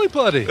with silly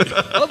putty.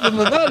 Other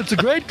than that, it's a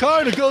great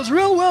car, and it goes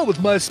real well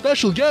with my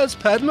special guest,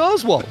 Patton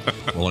Oswalt.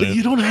 Well, but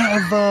you don't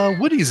have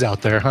Woodies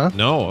out there, huh?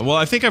 No. Well,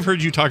 I think I've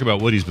heard you talk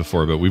about Woodies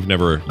before, but we've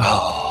never...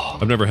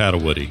 I've never had a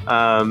Woody.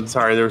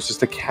 Sorry, there was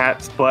just a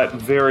cat's butt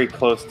very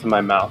close to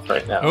my mouth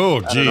right now.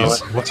 Oh,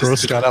 jeez. What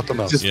gross got out the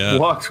mouth? Just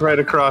walked right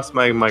across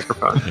my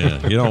microphone.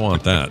 Yeah, you don't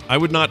want that. I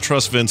would not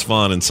trust Vince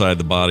Vaughn inside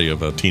the body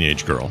of a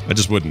teenage girl. I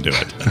just wouldn't do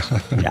it.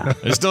 I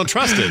just don't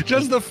trust it.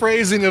 Just the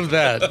phrasing of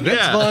that.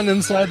 Vince Vaughn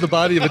inside the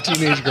body of a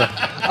teenage girl.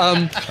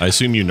 I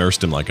assume you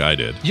nursed him like I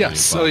did.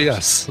 Yes. Oh,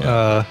 yes.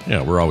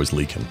 Yeah, we're always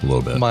leaking a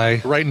little bit.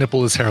 My right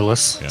nipple is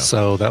hairless,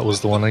 so that was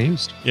the one I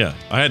used. Yeah,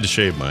 I had to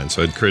shave mine,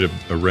 so I'd create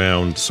a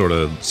round sort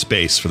of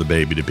space for the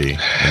baby to be,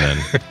 and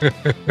then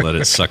let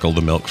it suckle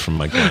the milk from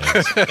my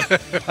glands.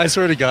 I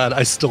swear to God,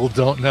 I still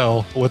don't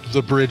know what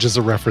the bridge is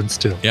a reference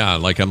to. Yeah,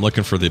 like I'm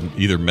looking for the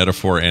either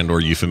metaphor and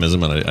or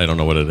euphemism, and I don't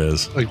know what it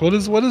is. Like, what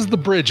is the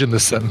bridge in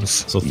this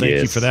sentence? So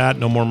thank you for that.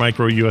 No more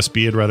micro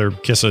USB. I'd rather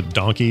kiss a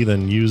donkey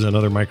than use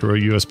another micro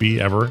USB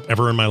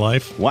ever in my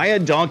life. Why a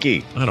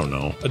donkey? I don't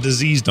know. A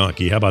diseased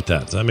donkey. How about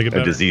that? Does that make it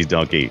better? A diseased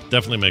donkey.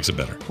 Definitely makes it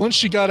better. Once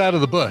she got out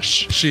of the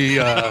bush, she...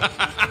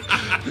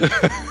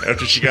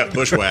 After she got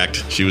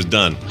bushwhacked, she was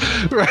done.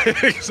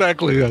 Right,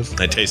 exactly, yes.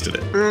 I tasted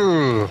it.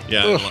 Ugh.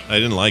 Yeah, I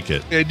didn't like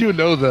it. I do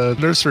know the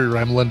nursery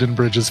rhyme, London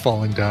Bridge is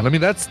falling down. I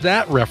mean, that's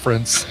that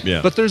reference.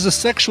 Yeah. But there's a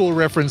sexual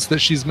reference that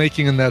she's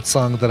making in that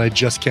song that I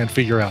just can't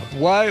figure out.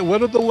 Why?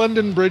 What are the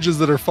London bridges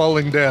that are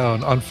falling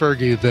down on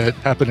Fergie that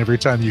happen every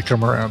time you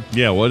come around?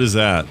 Yeah, what is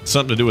that?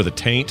 Something to do with a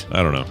taint?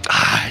 I don't know.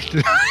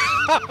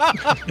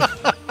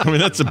 I mean,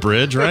 that's a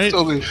bridge, right?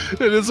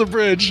 It is a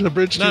bridge too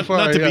far.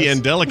 Not to be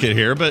indelicate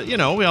here, but, you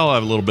know, we all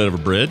have a little bit of a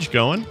bridge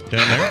going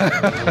down there.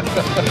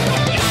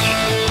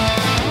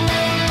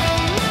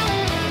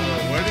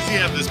 Why does he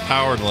have this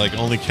power to, like,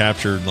 only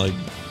capture, like,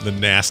 the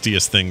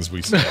nastiest things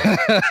we say?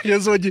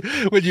 Because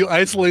when you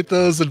isolate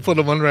those and put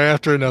them one right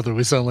after another,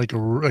 we sound like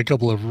a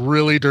couple of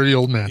really dirty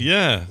old men.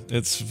 Yeah,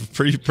 it's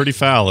pretty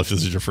foul if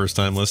this is your first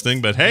time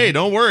listening, but hey,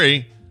 don't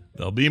worry.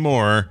 There'll be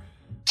more.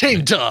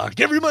 Taint Talk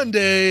every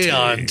Monday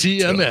on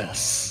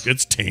TMS.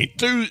 It's Taint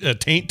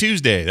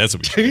Tuesday. That's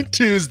what we Taint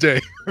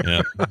Tuesday.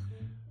 Yeah.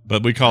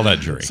 But we call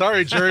that jury.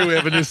 Sorry, jury, we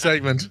have a new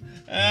segment.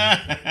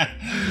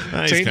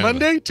 Taint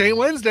Monday, Taint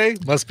Wednesday,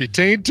 must be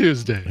Taint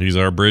Tuesday. He's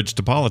our bridge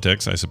to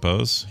politics, I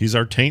suppose. He's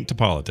our taint to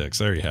politics.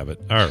 There you have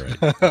it. All right.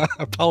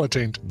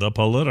 Politaint. The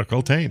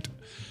political taint.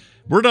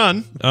 We're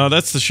done.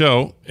 That's the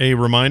show. A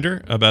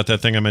reminder about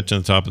that thing I mentioned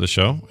at the top of the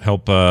show.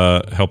 Help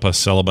us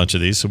sell a bunch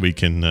of these so we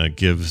can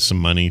give some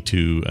money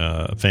to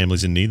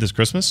families in need this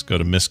Christmas. Go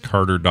to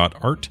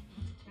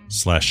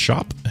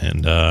misscarter.art/shop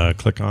and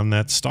click on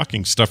that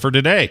stocking stuffer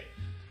today,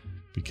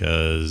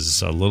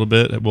 because a little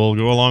bit will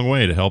go a long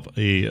way to help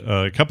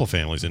a couple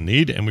families in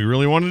need, and we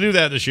really want to do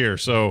that this year.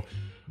 So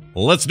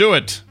let's do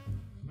it.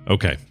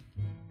 Okay.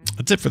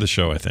 That's it for the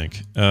show, I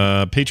think.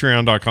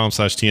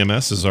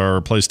 Patreon.com/TMS is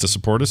our place to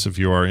support us if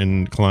you are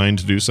inclined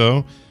to do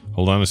so.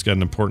 Hold on, it's got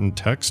an important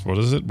text. What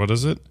is it?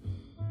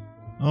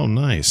 Oh,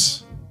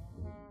 nice.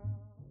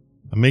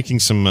 I'm making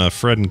some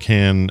Fred and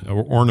Can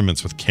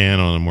ornaments with Can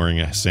on. I'm wearing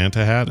a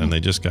Santa hat, and they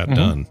just got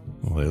done.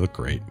 Well, they look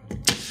great.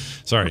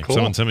 Sorry, Oh, cool.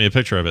 someone sent me a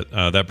picture of it.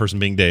 That person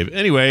being Dave.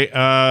 Anyway,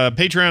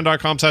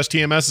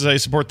 patreon.com/TMS is how you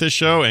support this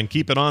show and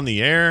keep it on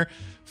the air.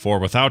 For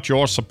without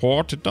your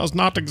support, it does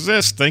not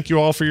exist. Thank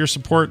you all for your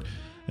support.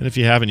 And if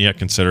you haven't yet,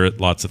 consider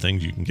it. Lots of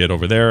things you can get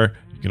over there.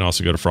 You can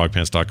also go to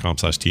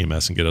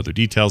frogpants.com/TMS and get other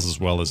details as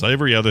well as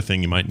every other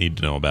thing you might need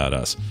to know about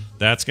us.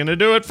 That's going to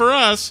do it for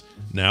us.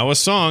 Now a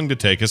song to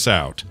take us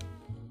out.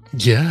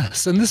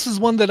 Yes, and this is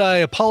one that I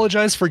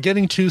apologize for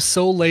getting to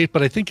so late,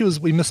 but I think it was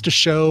we missed a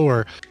show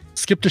or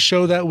skipped a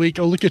show that week.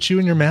 Oh, look at you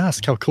in your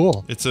mask. How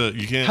cool. You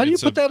can't. How do you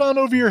put that on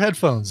over your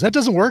headphones? That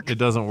doesn't work. It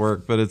doesn't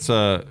work, but it's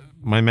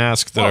my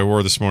mask that I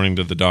wore this morning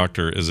to the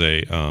doctor is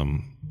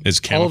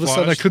camouflage. All of a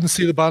sudden, I couldn't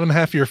see the bottom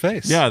half of your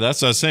face. Yeah,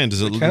 that's what I was saying.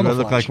 Does it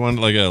look like one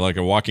like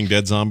a Walking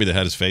Dead zombie that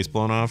had his face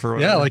blown off or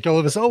whatever? Yeah, like all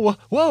of us. Oh,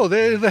 whoa!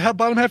 The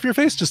bottom half of your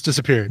face just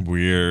disappeared.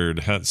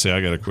 Weird. See,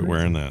 I got to quit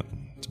wearing that.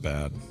 It's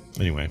bad.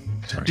 Anyway,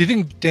 sorry. Do you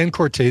think Dan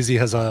Cortese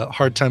has a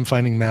hard time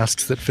finding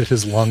masks that fit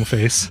his long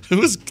face?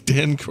 Who is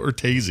Dan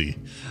Cortese?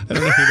 I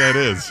don't know who that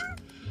is.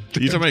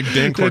 Are you talking about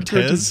Dan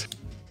Cortez?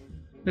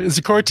 Is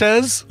it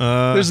Cortez?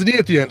 There's an E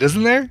at the end,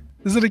 isn't there?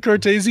 Isn't it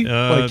Cortese?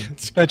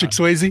 Like Patrick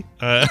Swayze?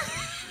 I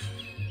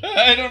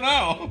don't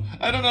know.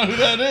 I don't know who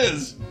that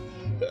is.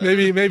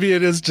 Maybe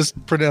it is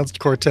just pronounced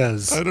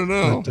Cortez. I don't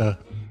know. But,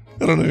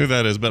 I don't know who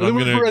that is, but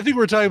I think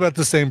we're talking about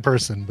the same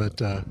person,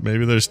 but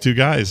maybe there's two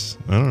guys.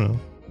 I don't know.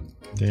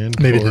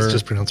 Maybe it's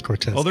just pronounced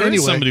Cortez. Oh, there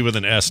is somebody with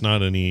an S,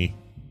 not an E.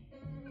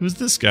 Who's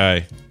this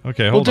guy?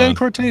 Okay, hold Dan on.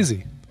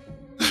 Cortese.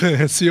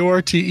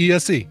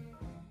 Cortese.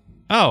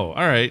 Oh, all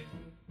right.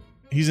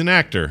 He's an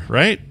actor,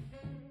 right?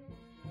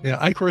 Yeah,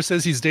 Icor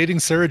says he's dating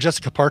Sarah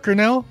Jessica Parker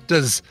now.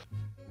 Does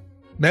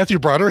Matthew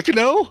Broderick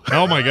know?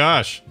 Oh my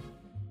gosh.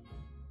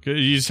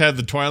 You just had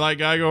the Twilight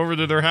guy go over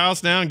to their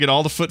house now and get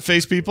all the foot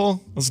face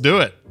people? Let's do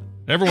it.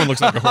 Everyone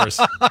looks like a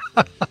horse. All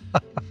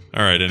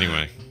right,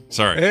 anyway.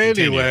 Sorry.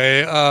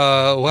 Anyway,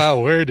 wow,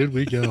 where did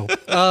we go?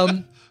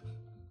 All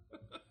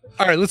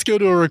right, let's go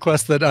to a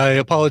request that I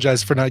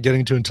apologize for not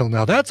getting to until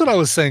now. That's what I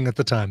was saying at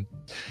the time.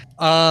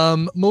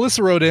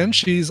 Melissa wrote in.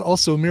 She's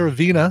also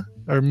Miravina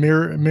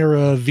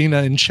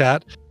in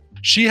chat.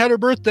 She had her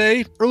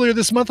birthday earlier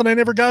this month, and I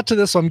never got to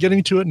this, so I'm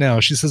getting to it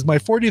now. She says, my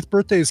 40th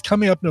birthday is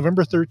coming up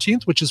November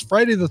 13th, which is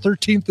Friday the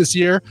 13th this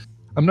year.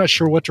 I'm not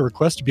sure what to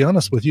request, to be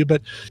honest with you,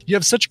 but you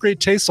have such great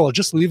taste, so I'll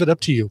just leave it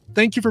up to you.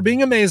 Thank you for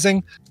being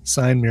amazing.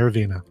 Signed,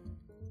 Miravina.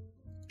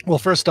 Well,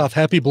 first off,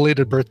 happy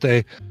belated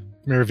birthday,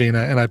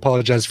 Miravina, and I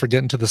apologize for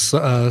getting to this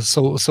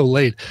so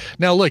late.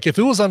 Now, look, if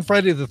it was on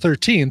Friday the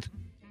 13th,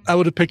 I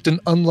would have picked an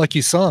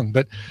unlucky song,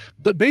 but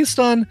based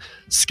on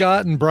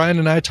Scott and Brian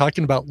and I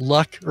talking about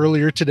luck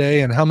earlier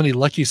today and how many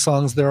lucky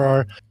songs there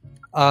are,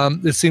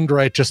 it seemed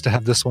right just to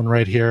have this one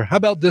right here. How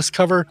about this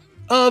cover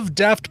of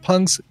Daft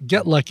Punk's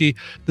Get Lucky?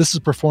 This is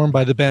performed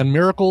by the band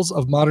Miracles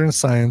of Modern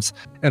Science,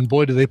 and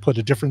boy, do they put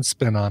a different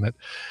spin on it.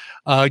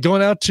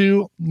 Going out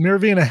to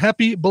Miravina,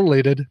 happy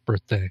belated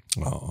birthday.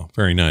 Oh,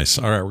 very nice.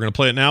 All right, we're going to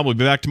play it now. We'll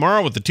be back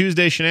tomorrow with the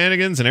Tuesday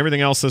shenanigans and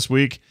everything else this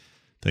week.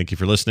 Thank you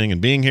for listening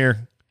and being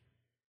here.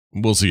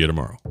 We'll see you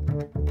tomorrow.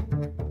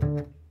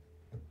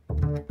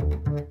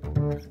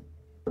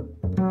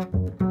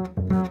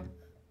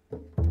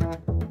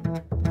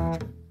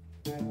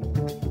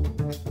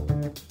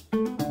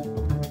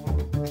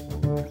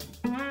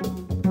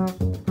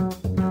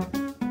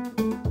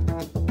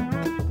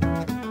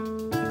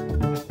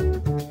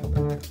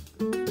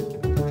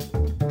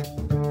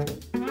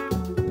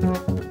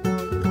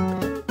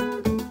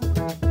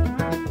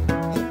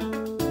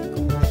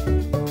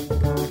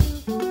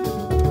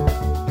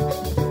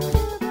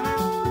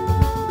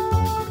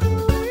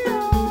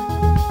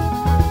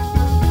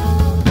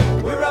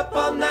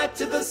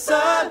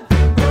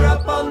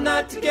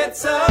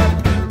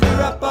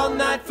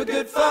 For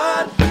good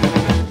fun.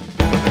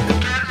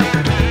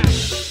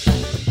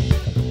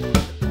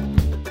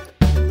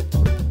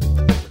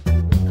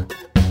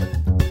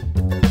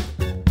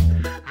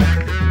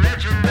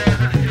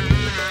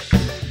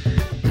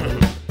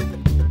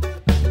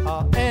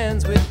 All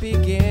ends with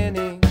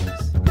beginnings.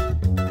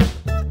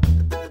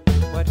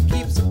 What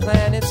keeps the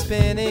planet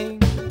spinning?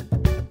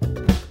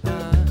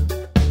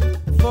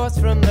 Force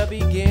from the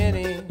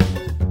beginning.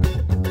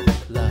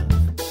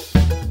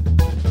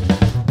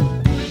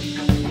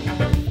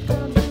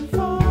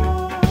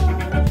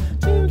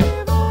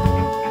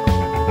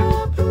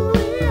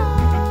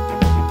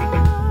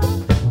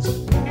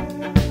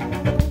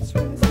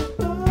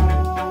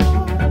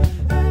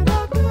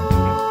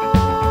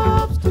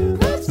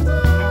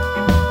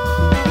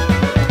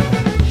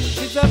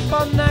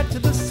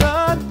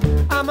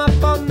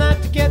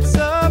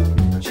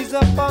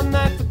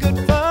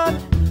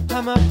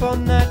 I'm up all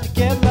night to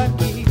get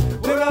lucky.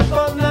 We're up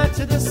all night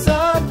to the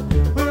sun.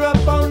 We're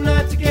up all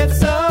night to get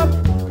some.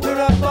 We're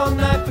up all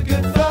night for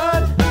good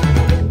fun.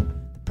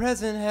 The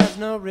present has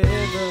no rhythm.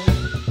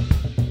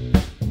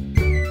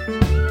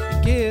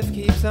 The gift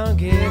keeps on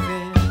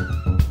giving.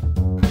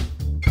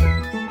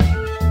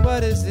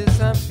 What is this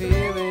I'm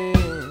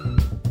feeling?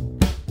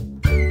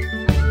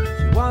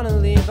 If you wanna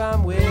leave,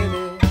 I'm with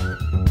it.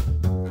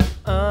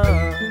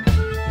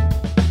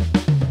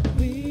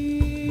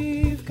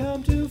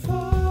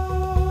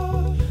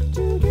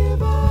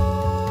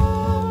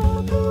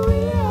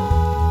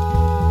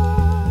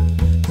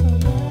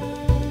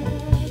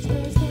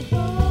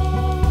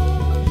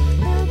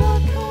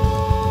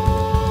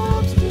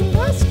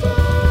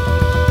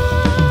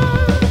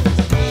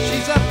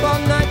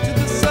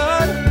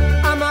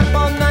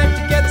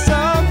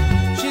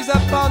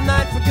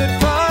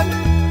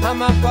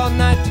 up all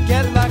night to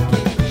get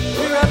lucky.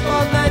 We're up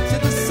all night to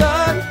the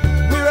sun.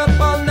 We're up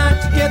all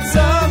night to get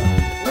some.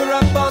 We're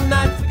up all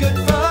night for good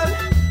fun.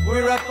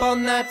 We're up all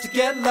night to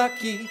get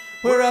lucky.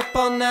 We're up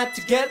all night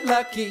to get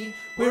lucky.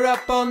 We're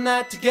up all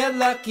night to get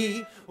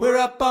lucky. We're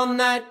up all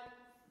night.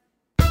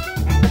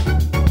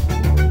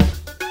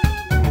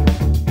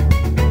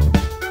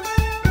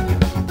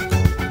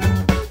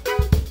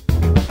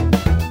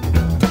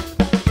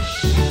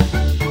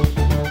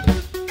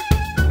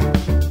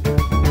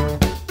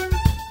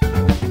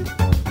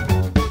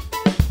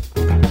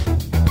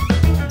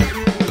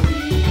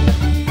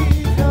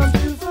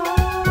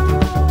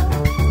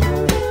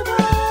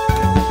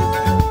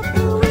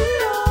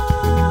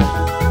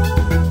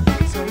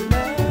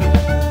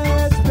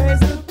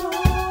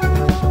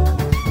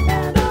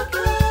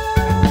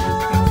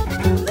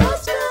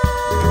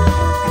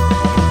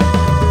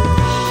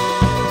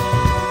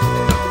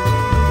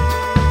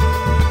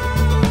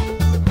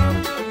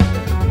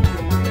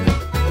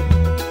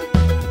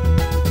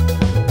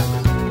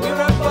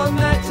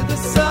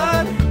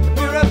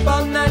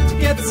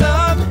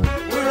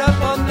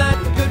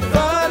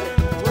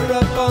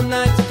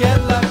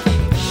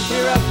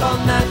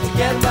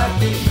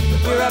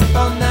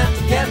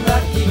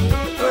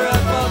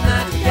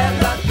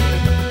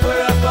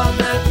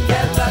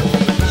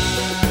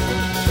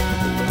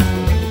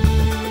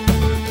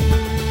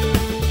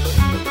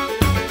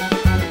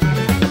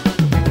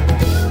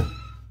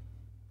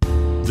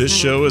 This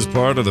show is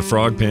part of the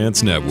Frog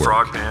Pants Network.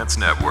 Frog Pants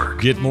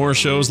Network. Get more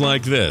shows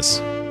like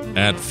this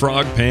at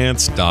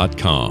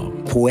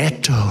frogpants.com.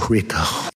 Puerto Rico.